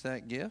receives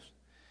that gift.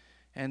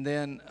 And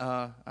then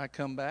I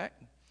come back,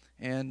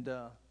 and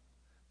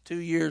 2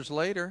 years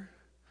later,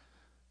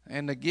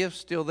 and the gift's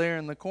still there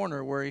in the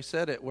corner where he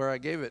said it, where I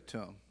gave it to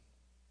him.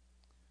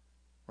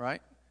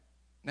 Right?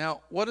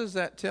 Now, what does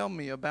that tell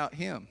me about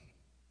him?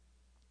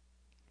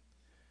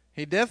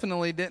 He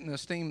definitely didn't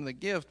esteem the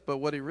gift, but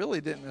what he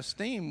really didn't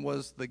esteem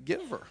was the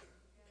giver.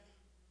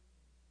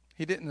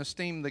 He didn't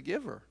esteem the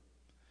giver.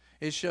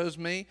 It shows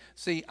me,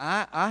 see,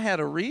 I had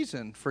a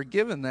reason for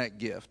giving that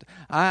gift.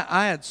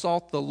 I had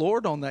sought the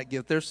Lord on that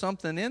gift. There's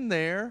something in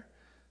there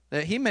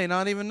that he may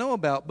not even know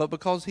about, but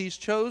because he's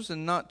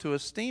chosen not to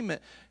esteem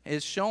it,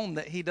 it's shown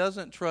that he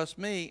doesn't trust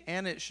me,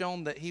 and it's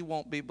shown that he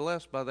won't be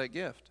blessed by that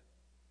gift.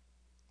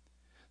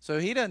 So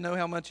he doesn't know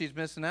how much he's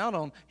missing out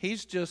on.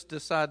 He's just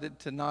decided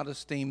to not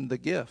esteem the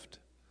gift.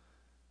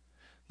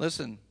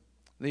 Listen,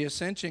 the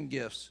ascension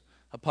gifts,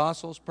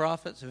 apostles,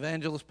 prophets,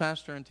 evangelists,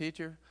 pastor, and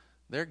teacher,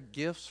 they're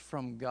gifts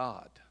from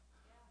God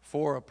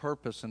for a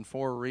purpose and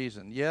for a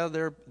reason. Yeah,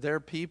 they're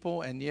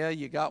people, and yeah,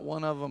 you got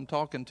one of them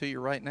talking to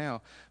you right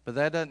now, but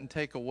that doesn't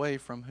take away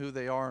from who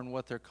they are and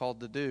what they're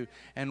called to do.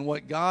 And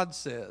what God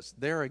says,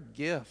 they're a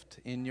gift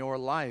in your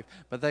life,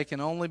 but they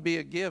can only be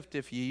a gift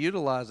if you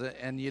utilize it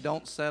and you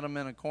don't set them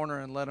in a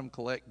corner and let them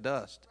collect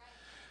dust.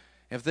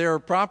 If they're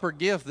a proper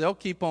gift, they'll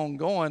keep on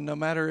going no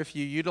matter if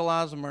you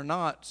utilize them or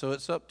not. So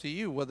it's up to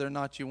you whether or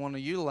not you want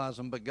to utilize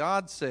them. But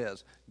God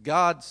says,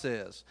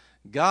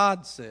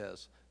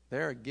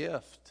 they're a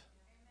gift.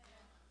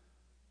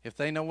 If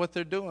they know what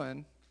they're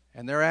doing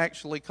and they're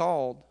actually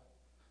called,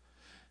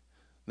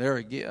 they're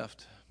a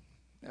gift.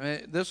 I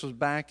mean, this was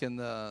back in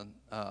the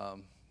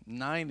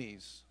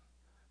 90s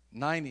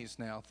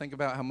now. Think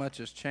about how much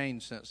has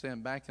changed since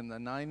then. Back in the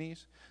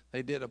 90s,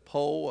 they did a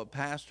poll of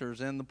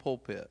pastors in the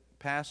pulpit.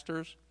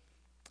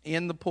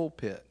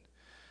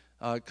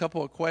 A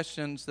couple of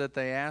questions that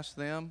they asked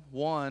them.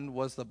 One,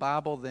 was the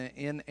Bible the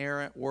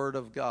inerrant Word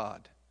of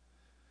God?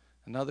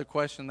 Another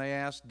question they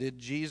asked, did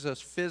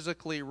Jesus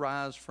physically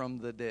rise from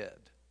the dead?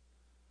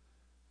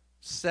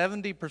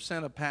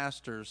 70% of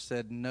pastors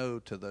said no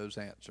to those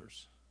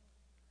answers.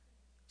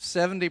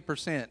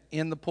 70%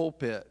 in the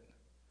pulpit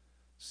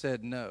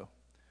said no.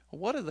 Well,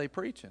 what are they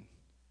preaching?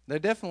 They're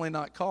definitely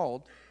not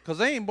called because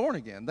they ain't born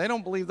again. They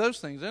don't believe those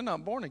things. They're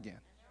not born again.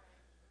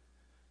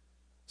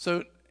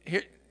 So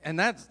here, and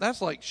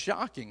that's like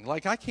shocking.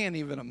 Like I can't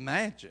even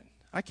imagine,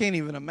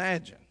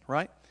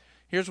 right?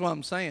 Here's what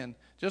I'm saying.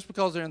 Just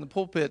because they're in the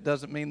pulpit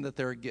doesn't mean that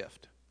they're a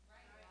gift.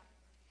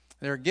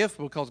 They're a gift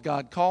because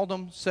God called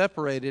them,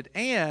 separated,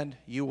 and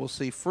you will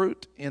see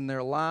fruit in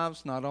their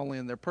lives, not only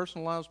in their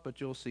personal lives, but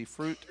you'll see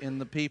fruit in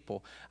the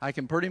people. I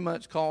can pretty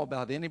much call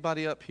about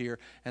anybody up here,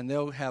 and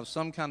they'll have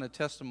some kind of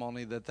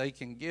testimony that they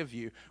can give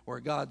you where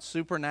God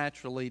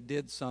supernaturally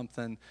did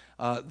something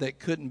that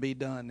couldn't be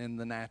done in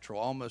the natural.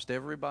 Almost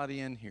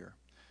everybody in here,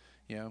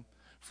 you know.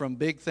 From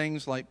big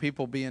things like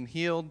people being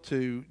healed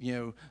to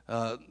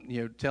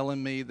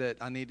telling me that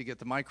I need to get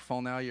the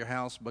microphone out of your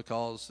house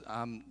because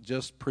I'm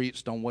just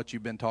preached on what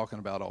you've been talking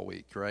about all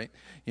week, right?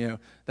 You know,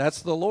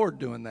 that's the Lord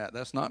doing that.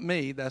 That's not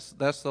me. That's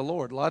the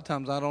Lord. A lot of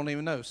times I don't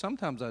even know.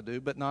 Sometimes I do,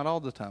 but not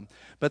all the time.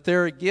 But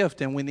they're a gift,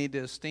 and we need to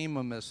esteem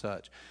them as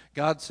such.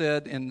 God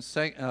said in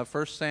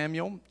 1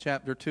 Samuel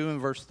chapter 2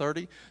 and verse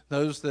 30,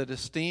 "Those that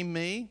esteem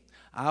me,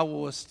 I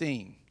will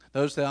esteem.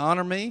 Those that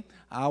honor me,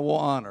 I will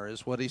honor,"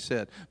 is what he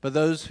said. "But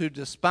those who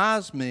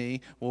despise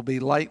me will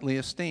be lightly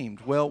esteemed."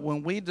 Well,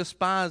 when we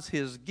despise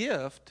his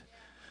gift,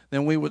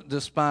 then we would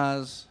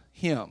despise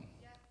him.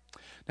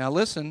 Now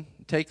listen,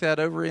 take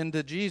that over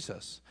into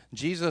Jesus.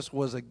 Jesus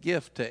was a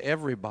gift to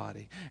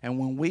everybody. And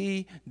when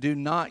we do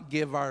not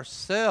give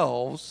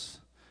ourselves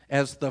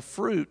as the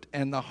fruit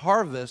and the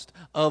harvest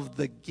of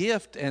the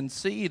gift and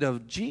seed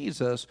of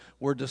Jesus,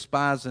 we're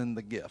despising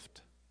the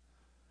gift.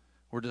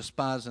 We're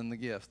despising the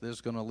gift. This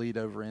is going to lead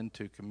over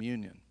into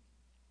communion.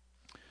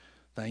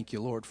 Thank you,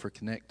 Lord, for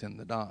connecting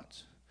the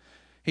dots.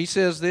 He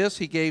says this,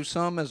 he gave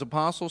some as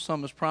apostles,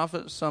 some as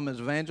prophets, some as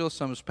evangelists,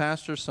 some as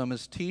pastors, some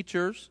as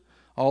teachers.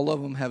 All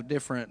of them have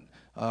different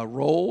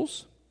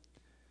roles.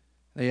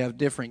 They have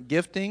different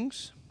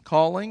giftings,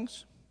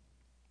 callings.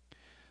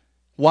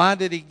 Why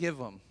did he give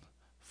them?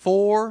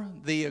 For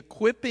the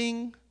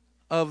equipping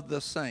of the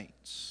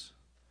saints,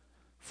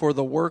 for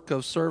the work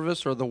of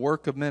service or the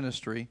work of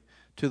ministry,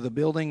 to the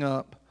building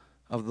up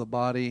of the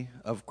body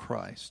of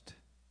Christ,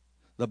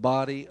 the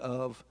body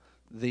of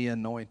the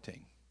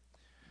anointing.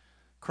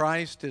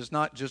 Christ is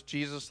not just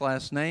Jesus'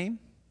 last name.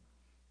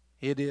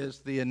 It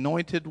is the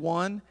anointed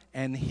one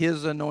and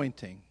his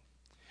anointing.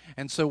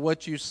 And so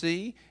what you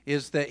see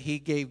is that he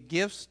gave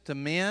gifts to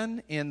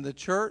men in the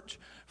church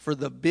for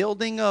the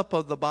building up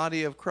of the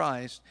body of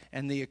Christ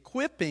and the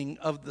equipping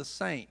of the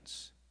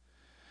saints.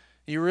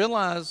 You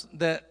realize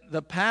that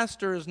the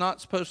pastor is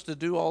not supposed to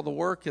do all the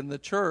work in the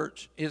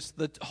church. It's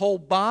the whole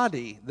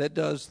body that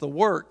does the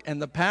work.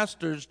 And the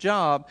pastor's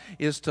job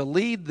is to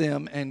lead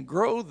them and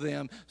grow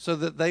them so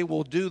that they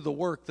will do the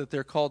work that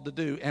they're called to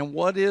do. And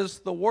what is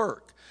the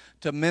work?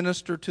 To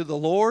minister to the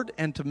Lord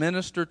and to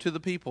minister to the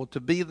people, to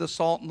be the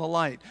salt and the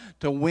light,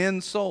 to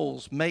win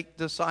souls, make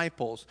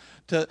disciples,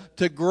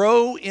 to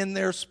grow in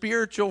their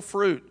spiritual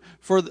fruit,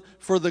 for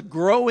the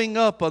growing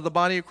up of the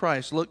body of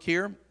Christ. Look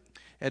here.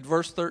 At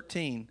verse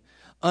 13,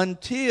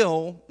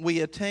 "Until we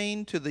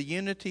attain to the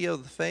unity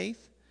of the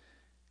faith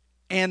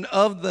and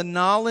of the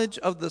knowledge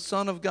of the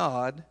Son of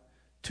God,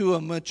 to a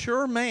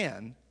mature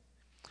man,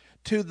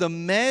 to the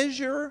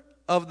measure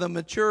of the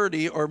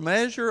maturity or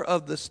measure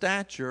of the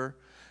stature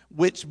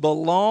which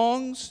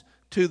belongs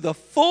to the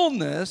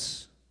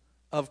fullness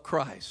of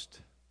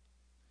Christ."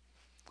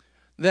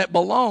 That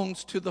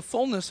belongs to the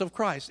fullness of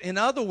Christ. In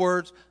other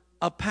words,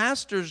 a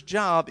pastor's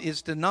job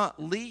is to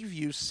not leave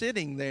you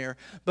sitting there,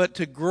 but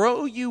to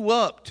grow you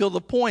up till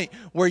the point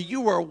where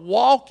you are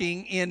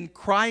walking in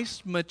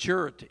Christ's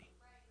maturity.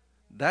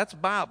 That's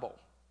Bible.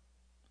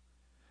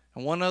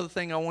 And one other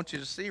thing I want you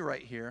to see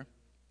right here,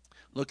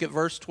 look at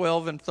verse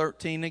 12 and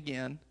 13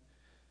 again.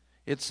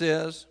 It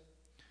says,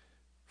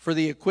 "For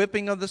the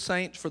equipping of the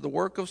saints, for the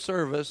work of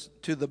service,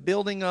 to the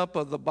building up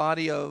of the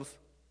body of,"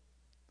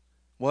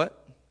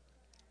 what?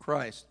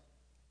 Christ.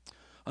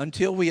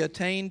 "Until we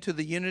attain to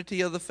the unity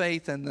of the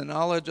faith and the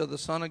knowledge of the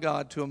Son of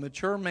God, to a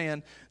mature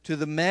man, to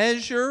the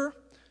measure,"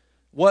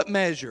 what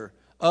measure?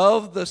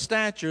 "Of the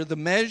stature," the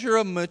measure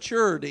of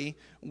maturity,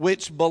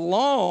 "which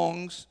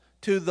belongs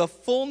to the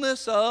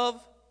fullness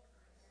of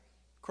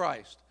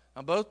Christ."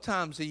 Now, both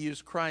times he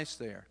used Christ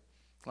there.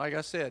 Like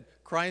I said,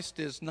 Christ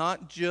is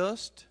not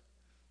just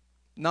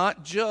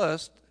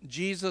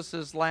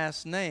Jesus'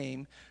 last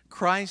name.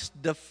 Christ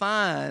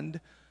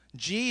defined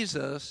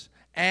Jesus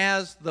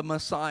as the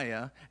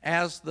Messiah,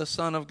 as the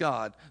Son of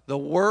God. The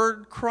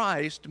word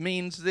Christ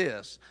means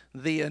this: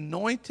 the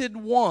anointed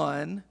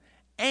one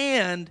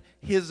and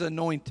his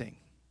anointing.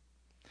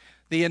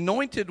 The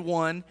anointed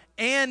one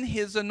and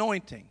his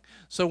anointing.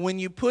 So when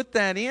you put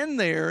that in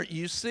there,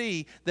 you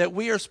see that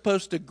we are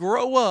supposed to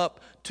grow up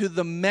to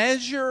the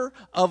measure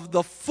of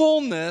the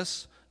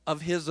fullness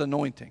of his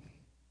anointing.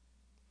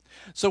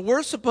 So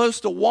we're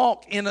supposed to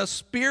walk in a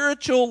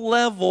spiritual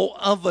level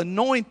of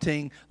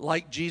anointing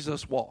like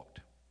Jesus walked.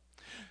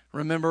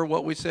 Remember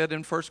what we said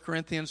in 1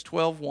 Corinthians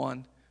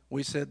 12:1.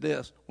 We said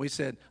this. We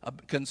said,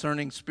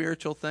 concerning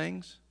spiritual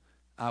things,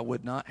 I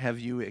would not have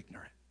you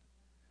ignorant.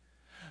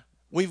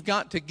 We've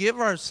got to give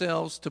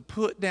ourselves to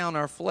put down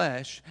our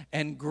flesh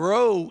and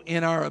grow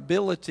in our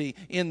ability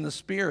in the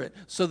Spirit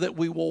so that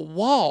we will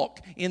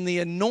walk in the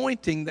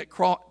anointing that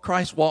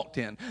Christ walked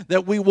in,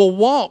 that we will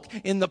walk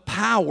in the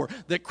power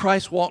that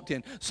Christ walked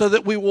in, so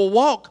that we will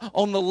walk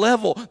on the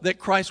level that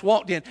Christ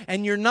walked in.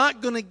 And you're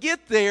not going to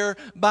get there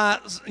by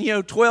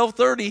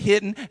 12:30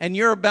 hitting and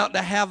you're about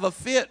to have a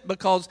fit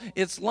because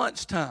it's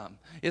lunchtime.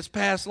 It's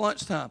past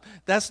lunchtime.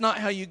 That's not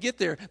how you get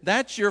there.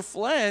 That's your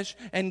flesh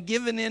and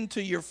giving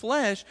into your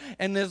flesh.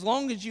 And as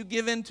long as you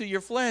give into your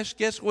flesh,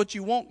 guess what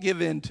you won't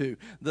give into?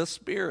 The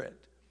Spirit.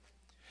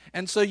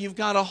 And so you've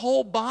got a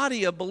whole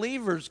body of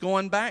believers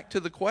going back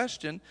to the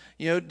question.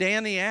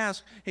 Danny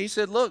asked, he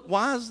said, look,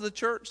 why is the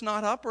church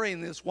not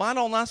operating this? Why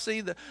don't I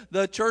see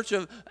the church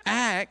of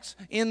Acts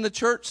in the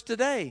church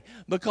today?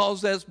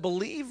 Because as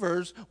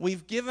believers,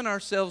 we've given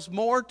ourselves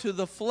more to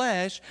the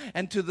flesh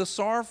and to the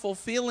sorrowful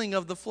feeling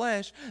of the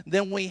flesh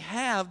than we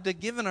have to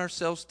giving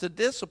ourselves to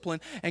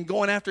discipline and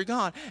going after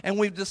God. And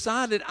we've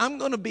decided I'm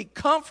going to be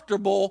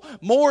comfortable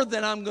more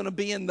than I'm going to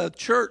be in the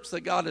church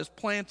that God has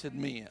planted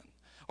me in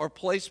or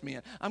placed me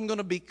in. I'm going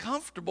to be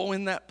comfortable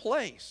in that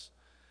place.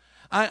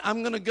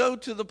 I'm going to go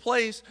to the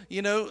place,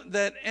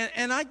 that,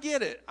 and I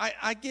get it.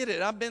 I get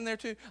it. I've been there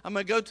too. I'm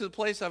going to go to the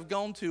place I've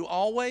gone to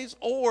always,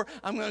 or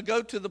I'm going to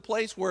go to the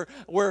place where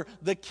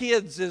the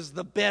kids is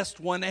the best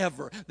one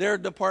ever. Their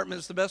department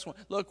is the best one.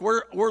 Look,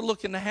 we're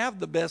looking to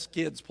have the best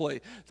kids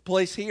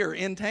place here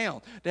in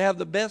town, to have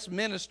the best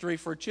ministry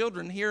for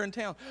children here in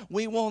town.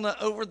 We want an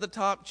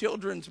over-the-top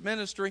children's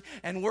ministry,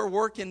 and we're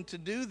working to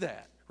do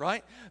that.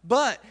 Right?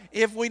 But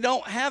if we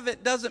don't have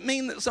it, doesn't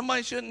mean that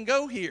somebody shouldn't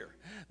go here.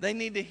 They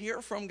need to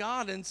hear from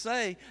God and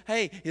say,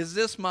 hey, is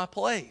this my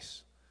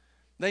place?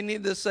 They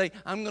need to say,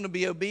 I'm going to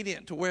be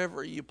obedient to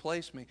wherever you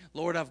place me.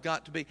 Lord, I've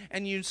got to be.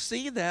 And you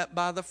see that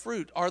by the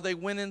fruit. Are they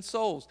winning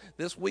souls?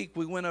 This week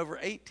we went over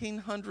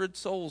 1,800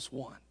 souls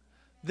won.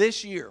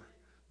 This year,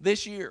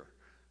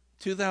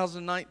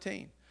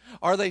 2019.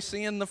 Are they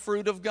seeing the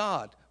fruit of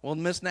God? Well,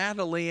 Miss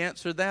Natalie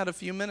answered that a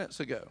few minutes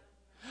ago.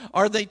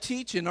 Are they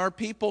teaching? Are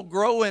people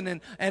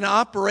growing and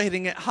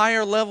operating at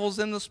higher levels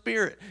in the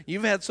Spirit?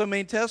 You've had so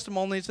many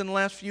testimonies in the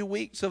last few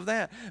weeks of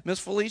that. Miss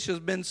Felicia's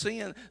been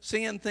seeing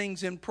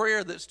things in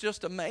prayer that's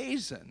just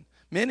amazing.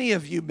 Many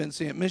of you have been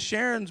seeing it. Miss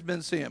Sharon's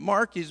been seeing it.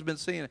 Marky's been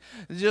seeing it.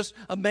 It's just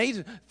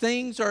amazing.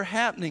 Things are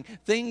happening.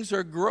 Things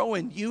are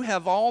growing. You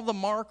have all the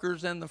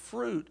markers and the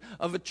fruit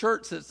of a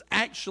church that's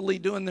actually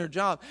doing their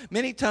job.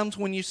 Many times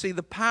when you see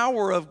the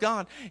power of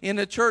God in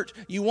a church,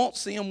 you won't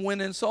see them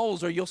winning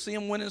souls, or you'll see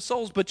them winning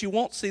souls, but you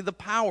won't see the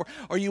power,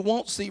 or you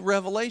won't see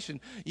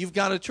revelation. You've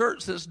got a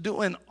church that's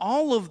doing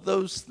all of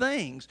those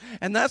things,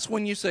 and that's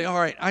when you say, all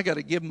right, I got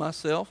to give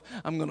myself.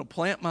 I'm going to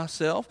plant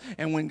myself,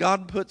 and when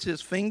God puts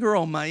his finger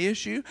on my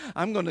issue,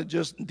 I'm going to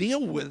just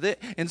deal with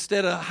it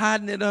instead of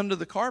hiding it under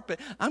the carpet.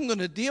 I'm going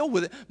to deal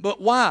with it.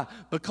 But why?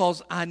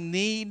 Because I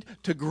need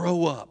to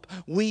grow up.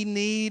 We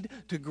need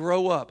to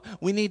grow up.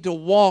 We need to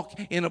walk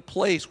in a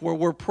place where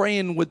we're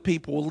praying with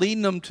people,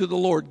 leading them to the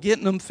Lord,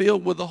 getting them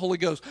filled with the Holy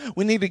Ghost.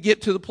 We need to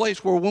get to the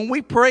place where when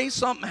we pray,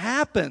 something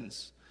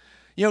happens.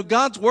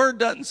 God's word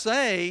doesn't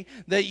say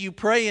that you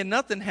pray and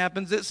nothing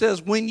happens. It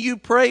says when you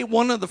pray,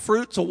 one of the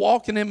fruits of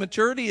walking in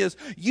maturity is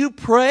you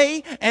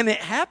pray and it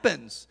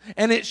happens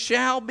and it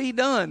shall be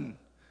done.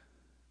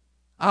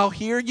 I'll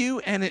hear you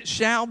and it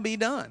shall be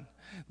done.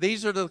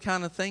 These are the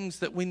kind of things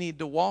that we need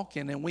to walk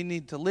in and we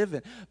need to live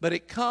in. But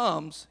it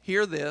comes,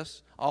 hear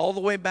this, all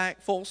the way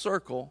back full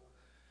circle,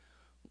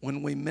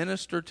 when we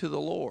minister to the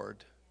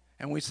Lord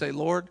and we say,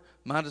 Lord,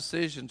 my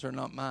decisions are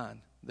not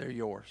mine, they're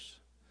yours.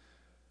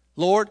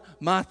 Lord,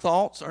 my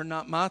thoughts are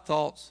not my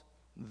thoughts,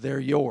 they're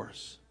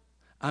yours.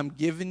 I'm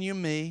giving you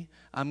me.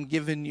 I'm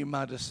giving you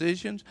my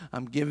decisions.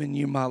 I'm giving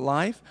you my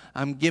life.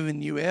 I'm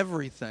giving you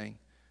everything.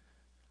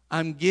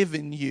 I'm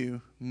giving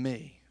you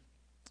me.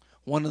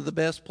 One of the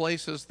best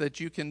places that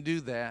you can do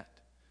that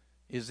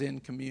is in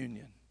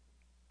communion.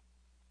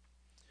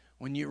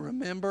 When you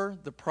remember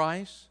the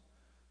price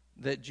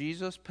that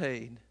Jesus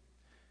paid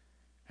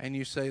and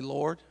you say,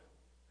 Lord,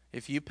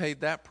 if you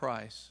paid that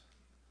price,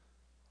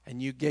 and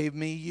you gave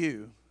me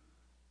you,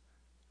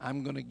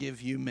 I'm going to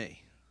give you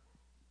me.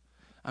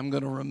 I'm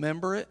going to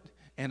remember it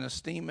and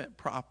esteem it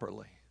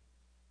properly.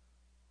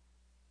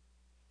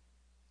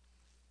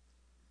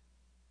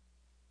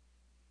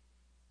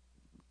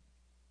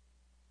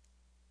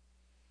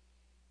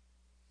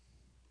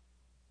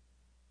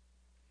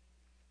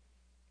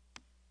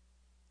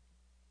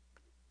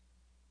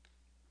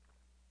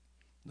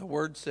 The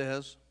word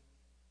says,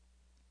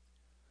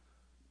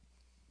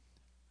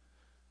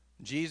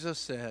 Jesus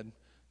said,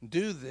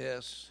 do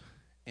this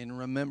in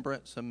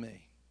remembrance of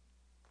me.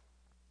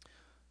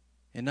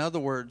 In other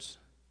words,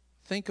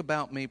 think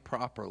about me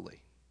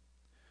properly.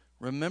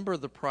 Remember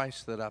the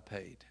price that I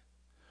paid.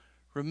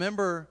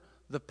 Remember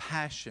the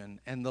passion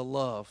and the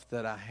love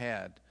that I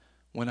had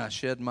when I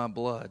shed my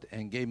blood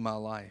and gave my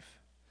life.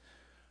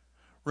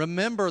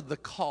 Remember the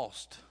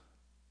cost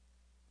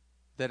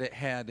that it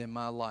had in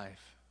my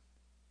life.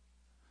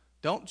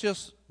 Don't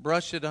just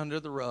brush it under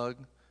the rug.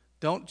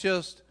 Don't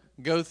just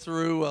go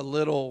through a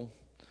little,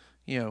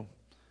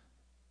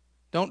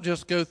 don't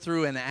just go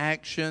through an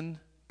action,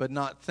 but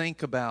not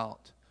think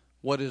about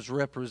what is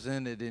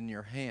represented in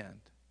your hand.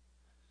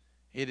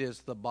 It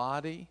is the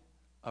body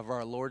of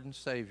our Lord and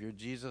Savior,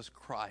 Jesus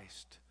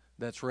Christ,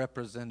 that's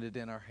represented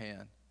in our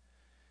hand.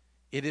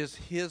 It is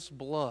His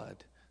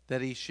blood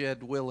that He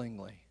shed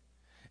willingly.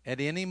 At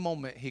any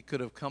moment, He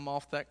could have come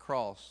off that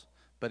cross,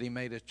 but He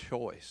made a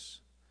choice.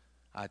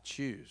 I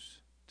choose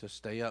to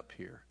stay up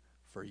here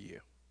for you.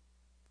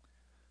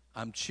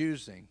 I'm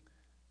choosing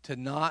to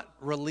not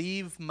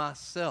relieve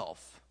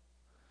myself,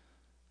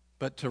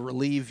 but to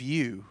relieve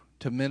you,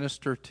 to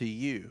minister to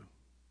you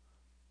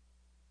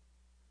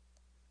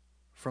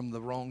from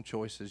the wrong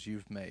choices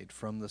you've made,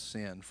 from the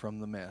sin, from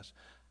the mess.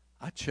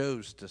 I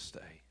chose to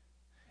stay.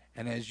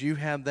 And as you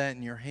have that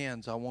in your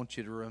hands, I want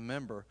you to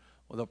remember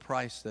the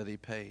price that He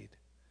paid.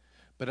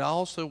 But I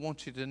also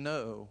want you to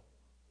know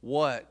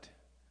what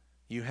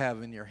you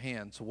have in your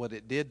hands, what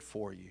it did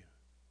for you.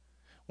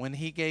 When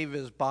He gave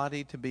His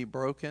body to be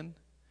broken,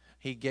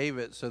 He gave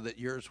it so that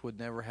yours would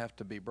never have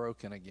to be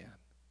broken again.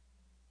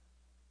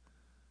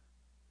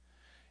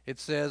 It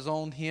says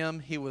on Him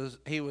he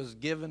was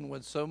given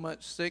with so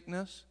much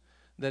sickness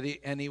that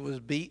he was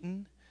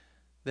beaten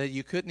that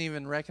you couldn't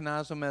even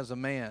recognize Him as a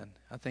man.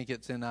 I think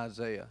it's in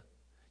Isaiah.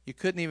 You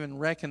couldn't even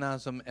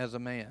recognize Him as a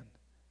man.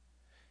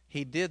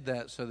 He did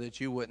that so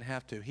that you wouldn't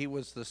have to. He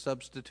was the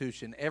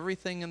substitution.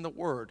 Everything in the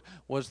Word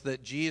was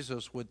that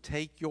Jesus would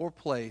take your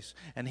place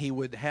and He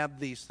would have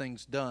these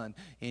things done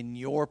in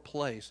your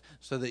place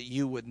so that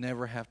you would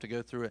never have to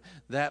go through it.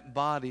 That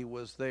body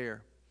was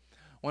there.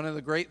 One of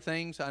the great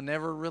things I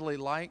never really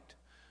liked,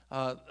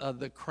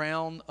 the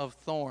crown of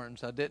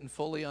thorns. I didn't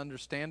fully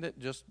understand it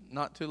just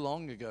not too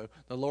long ago.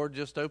 The Lord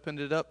just opened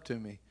it up to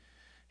me.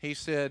 He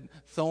said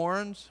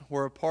thorns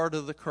were a part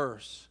of the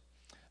curse.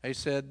 He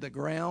said the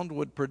ground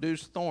would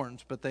produce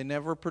thorns, but they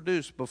never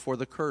produced before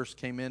the curse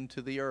came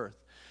into the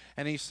earth.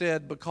 And He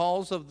said,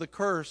 because of the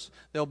curse,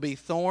 there'll be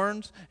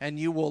thorns, and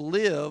you will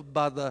live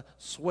by the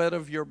sweat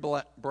of your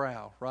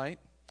brow, right?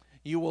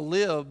 You will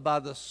live by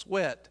the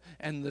sweat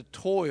and the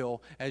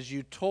toil as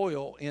you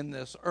toil in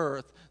this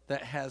earth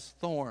that has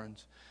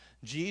thorns.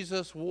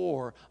 Jesus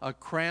wore a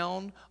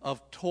crown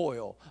of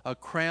toil, a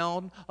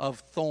crown of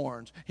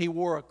thorns. He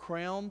wore a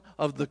crown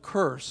of the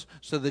curse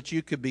so that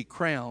you could be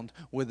crowned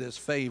with His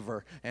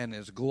favor and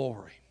His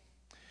glory.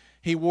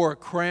 He wore a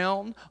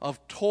crown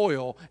of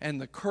toil and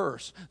the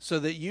curse so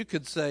that you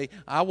could say,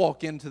 I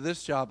walk into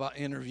this job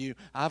interview,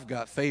 I've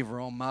got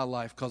favor on my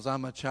life because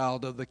I'm a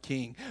child of the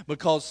King,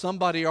 because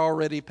somebody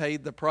already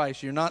paid the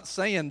price. You're not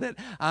saying that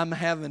I'm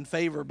having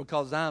favor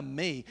because I'm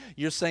me.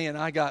 You're saying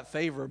I got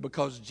favor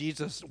because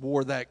Jesus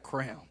wore that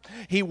crown.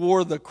 He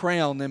wore the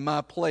crown in my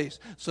place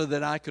so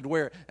that I could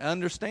wear it. I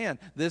understand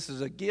this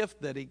is a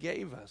gift that He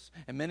gave us,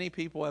 and many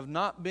people have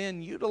not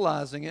been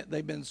utilizing it.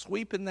 They've been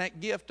sweeping that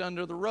gift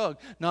under the rug,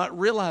 not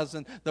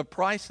realizing the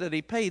price that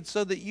He paid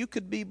so that you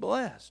could be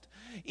blessed.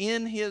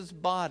 In His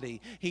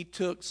body, He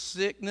took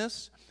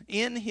sickness.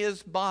 In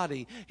His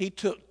body, He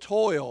took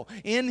toil.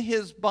 In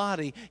His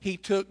body, He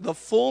took the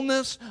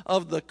fullness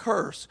of the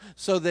curse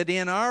so that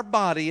in our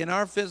body, in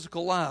our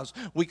physical lives,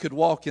 we could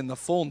walk in the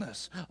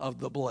fullness of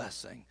the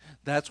blessing.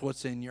 That's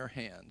what's in your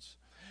hands.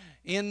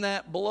 In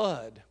that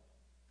blood,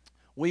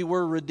 we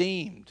were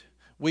redeemed.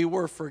 We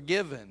were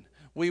forgiven.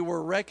 We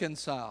were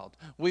reconciled.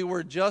 We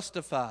were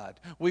justified.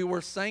 We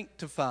were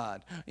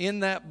sanctified. In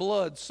that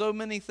blood, so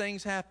many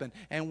things happened,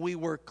 and we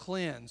were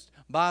cleansed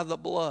by the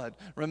blood.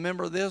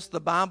 Remember this,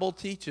 the Bible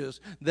teaches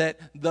that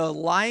the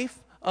life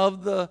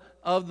of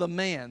the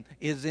man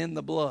is in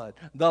the blood.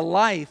 The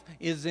life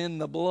is in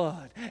the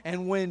blood.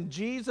 And when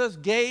Jesus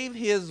gave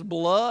His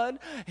blood,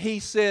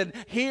 He said,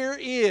 here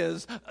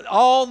is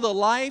all the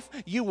life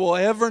you will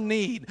ever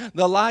need.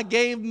 I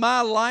gave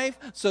my life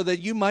so that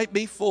you might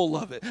be full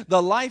of it.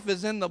 The life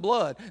is in the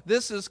blood.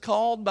 This is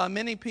called by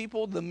many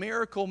people the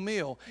miracle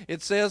meal.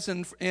 It says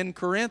in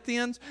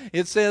Corinthians,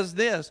 it says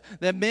this,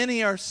 that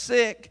many are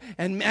sick,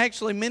 and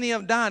actually many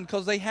have died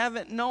because they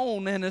haven't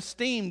known and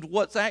esteemed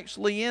what's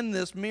actually in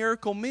this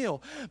miracle meal.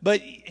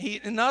 But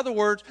in other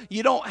words,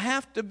 you don't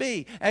have to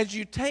be. As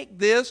you take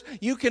this,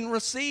 you can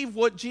receive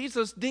what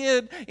Jesus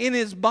did in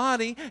His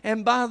body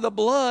and by the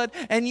blood,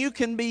 and you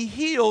can be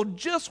healed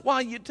just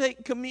while you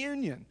take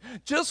communion.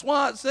 Just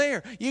while it's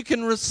there. You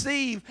can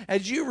receive,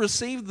 as you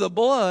receive the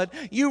blood,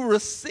 you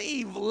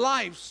receive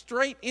life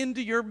straight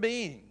into your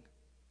being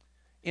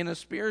in a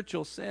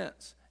spiritual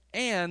sense,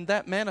 and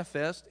that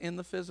manifests in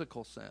the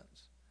physical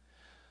sense.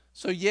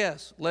 So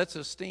yes, let's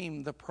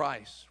esteem the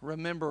price.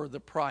 Remember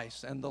the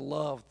price and the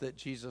love that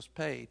Jesus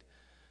paid.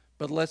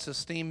 But let's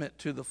esteem it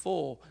to the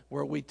full,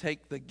 where we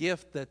take the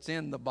gift that's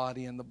in the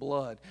body and the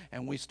blood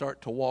and we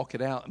start to walk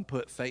it out and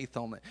put faith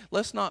on it.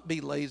 Let's not be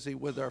lazy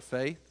with our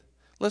faith.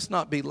 Let's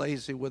not be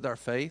lazy with our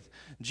faith.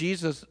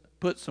 Jesus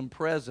put some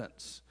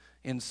presents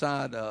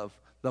inside of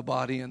the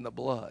body and the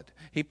blood.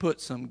 He put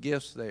some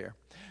gifts there.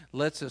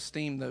 Let's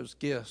esteem those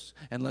gifts,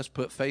 and let's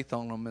put faith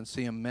on them and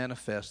see them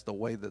manifest the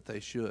way that they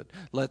should.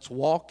 Let's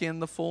walk in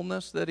the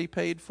fullness that He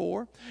paid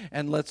for,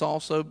 and let's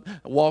also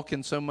walk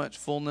in so much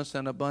fullness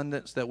and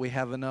abundance that we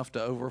have enough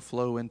to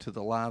overflow into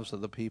the lives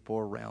of the people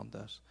around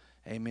us.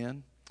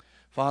 Amen.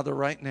 Father,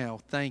 right now,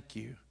 thank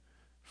you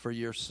for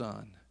your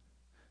Son.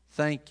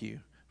 Thank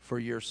you for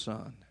your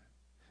Son.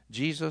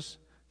 Jesus,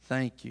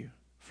 thank you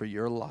for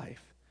your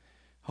life.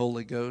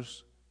 Holy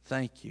Ghost,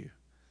 thank you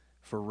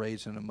for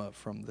raising Him up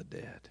from the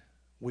dead.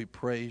 We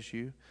praise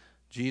you.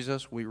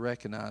 Jesus, we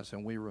recognize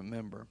and we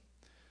remember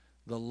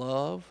the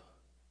love,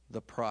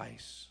 the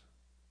price,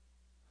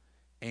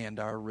 and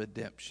our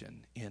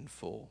redemption in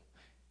full.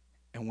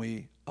 And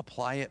we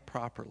apply it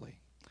properly.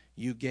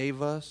 You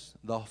gave us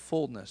the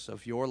fullness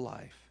of your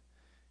life.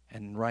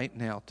 And right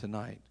now,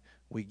 tonight,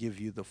 we give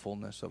you the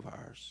fullness of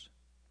ours.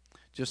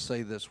 Just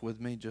say this with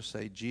me. Just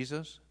say,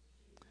 Jesus,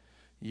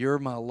 you're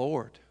my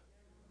Lord.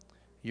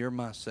 You're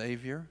my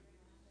Savior.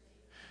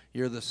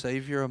 You're the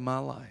Savior of my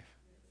life.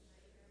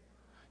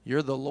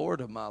 You're the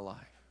Lord of my life.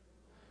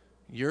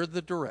 You're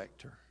the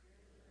director.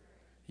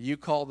 You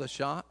call the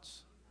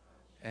shots,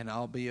 and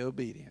I'll be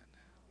obedient.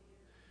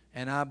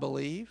 And I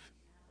believe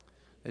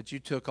that you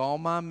took all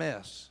my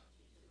mess,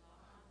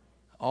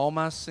 all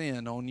my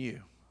sin on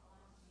you.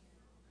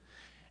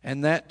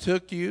 And that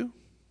took you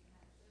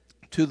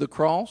to the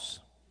cross,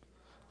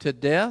 to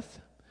death,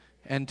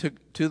 and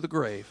to the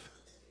grave.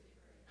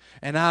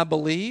 And I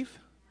believe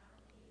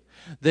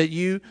that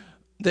you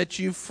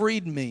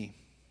freed me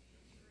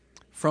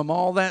from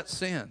all that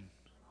sin.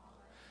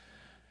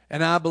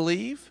 And I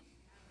believe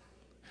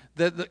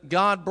that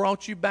God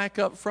brought you back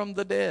up from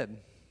the dead.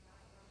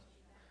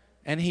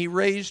 And He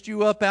raised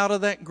you up out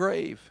of that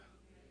grave.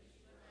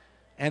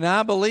 And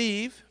I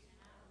believe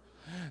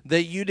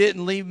that you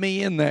didn't leave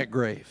me in that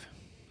grave.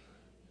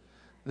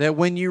 That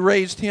when you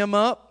raised Him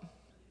up,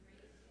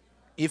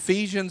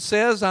 Ephesians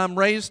says, I'm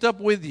raised up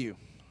with you.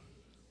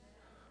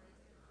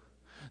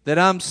 That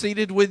I'm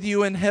seated with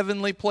you in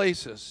heavenly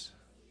places.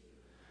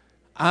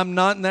 I'm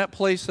not in that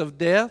place of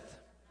death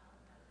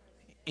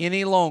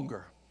any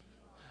longer.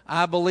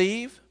 I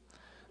believe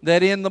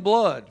that in the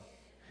blood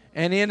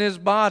and in His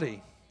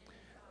body,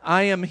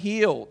 I am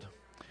healed,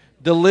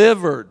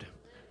 delivered,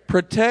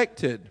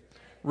 protected,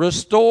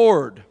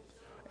 restored,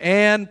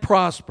 and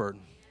prospered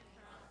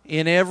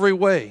in every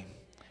way.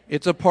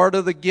 It's a part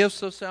of the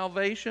gifts of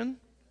salvation.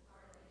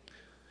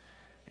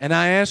 And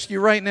I ask you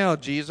right now,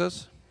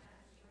 Jesus,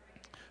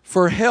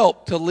 for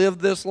help to live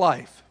this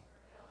life.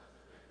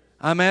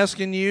 I'm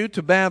asking you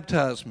to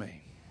baptize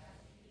me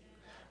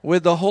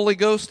with the Holy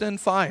Ghost and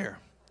fire,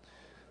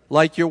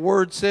 like your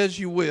word says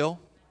you will,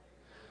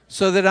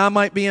 so that I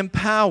might be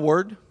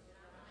empowered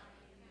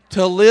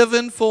to live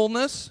in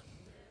fullness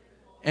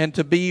and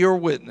to be your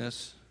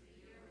witness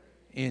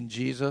in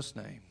Jesus'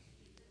 name.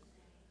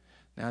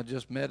 Now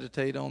just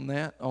meditate on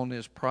that, on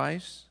His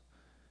price,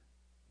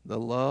 the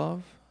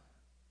love.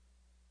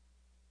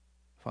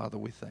 Father,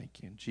 we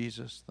thank you.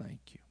 Jesus, thank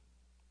you.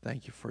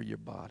 Thank you for your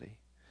body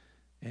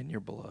and your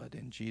blood.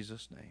 In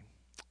Jesus' name,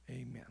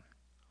 amen.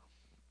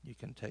 You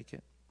can take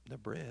it, the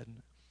bread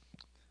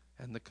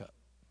and the cup.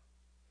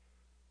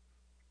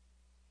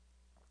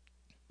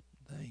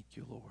 Thank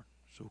you, Lord.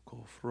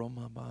 Suko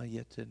froma ba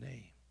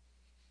yetene.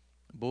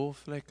 Bo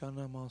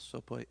flekana ma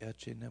sopo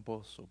echine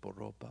bo sopo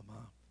ropa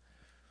ma.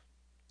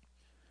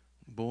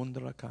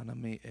 Bondra kana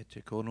me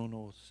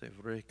echekonono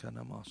sevre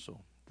kana maso.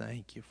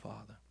 Thank you,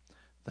 Father.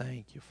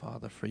 Thank you,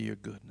 Father, for your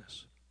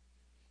goodness.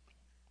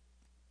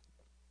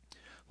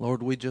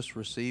 Lord, we just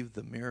received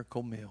the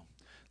miracle meal.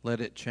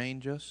 Let it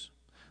change us.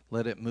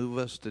 Let it move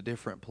us to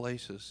different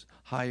places,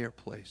 higher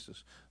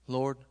places.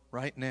 Lord,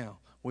 right now,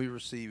 we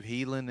receive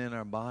healing in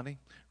our body.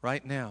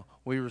 Right now,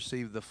 we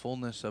receive the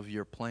fullness of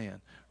your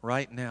plan.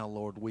 Right now,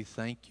 Lord, we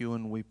thank you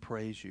and we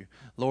praise you.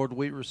 Lord,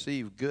 we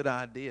receive good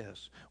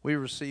ideas. We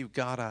receive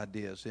God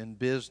ideas in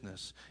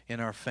business, in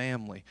our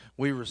family.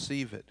 We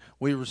receive it.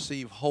 We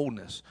receive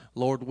wholeness.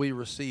 Lord, we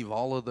receive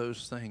all of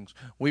those things.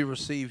 We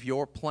receive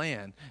your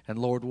plan, and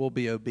Lord, we'll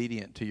be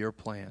obedient to your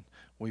plan.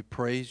 We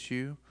praise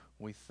you.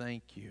 We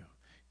thank you.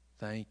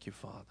 Thank you,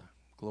 Father.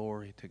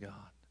 Glory to God.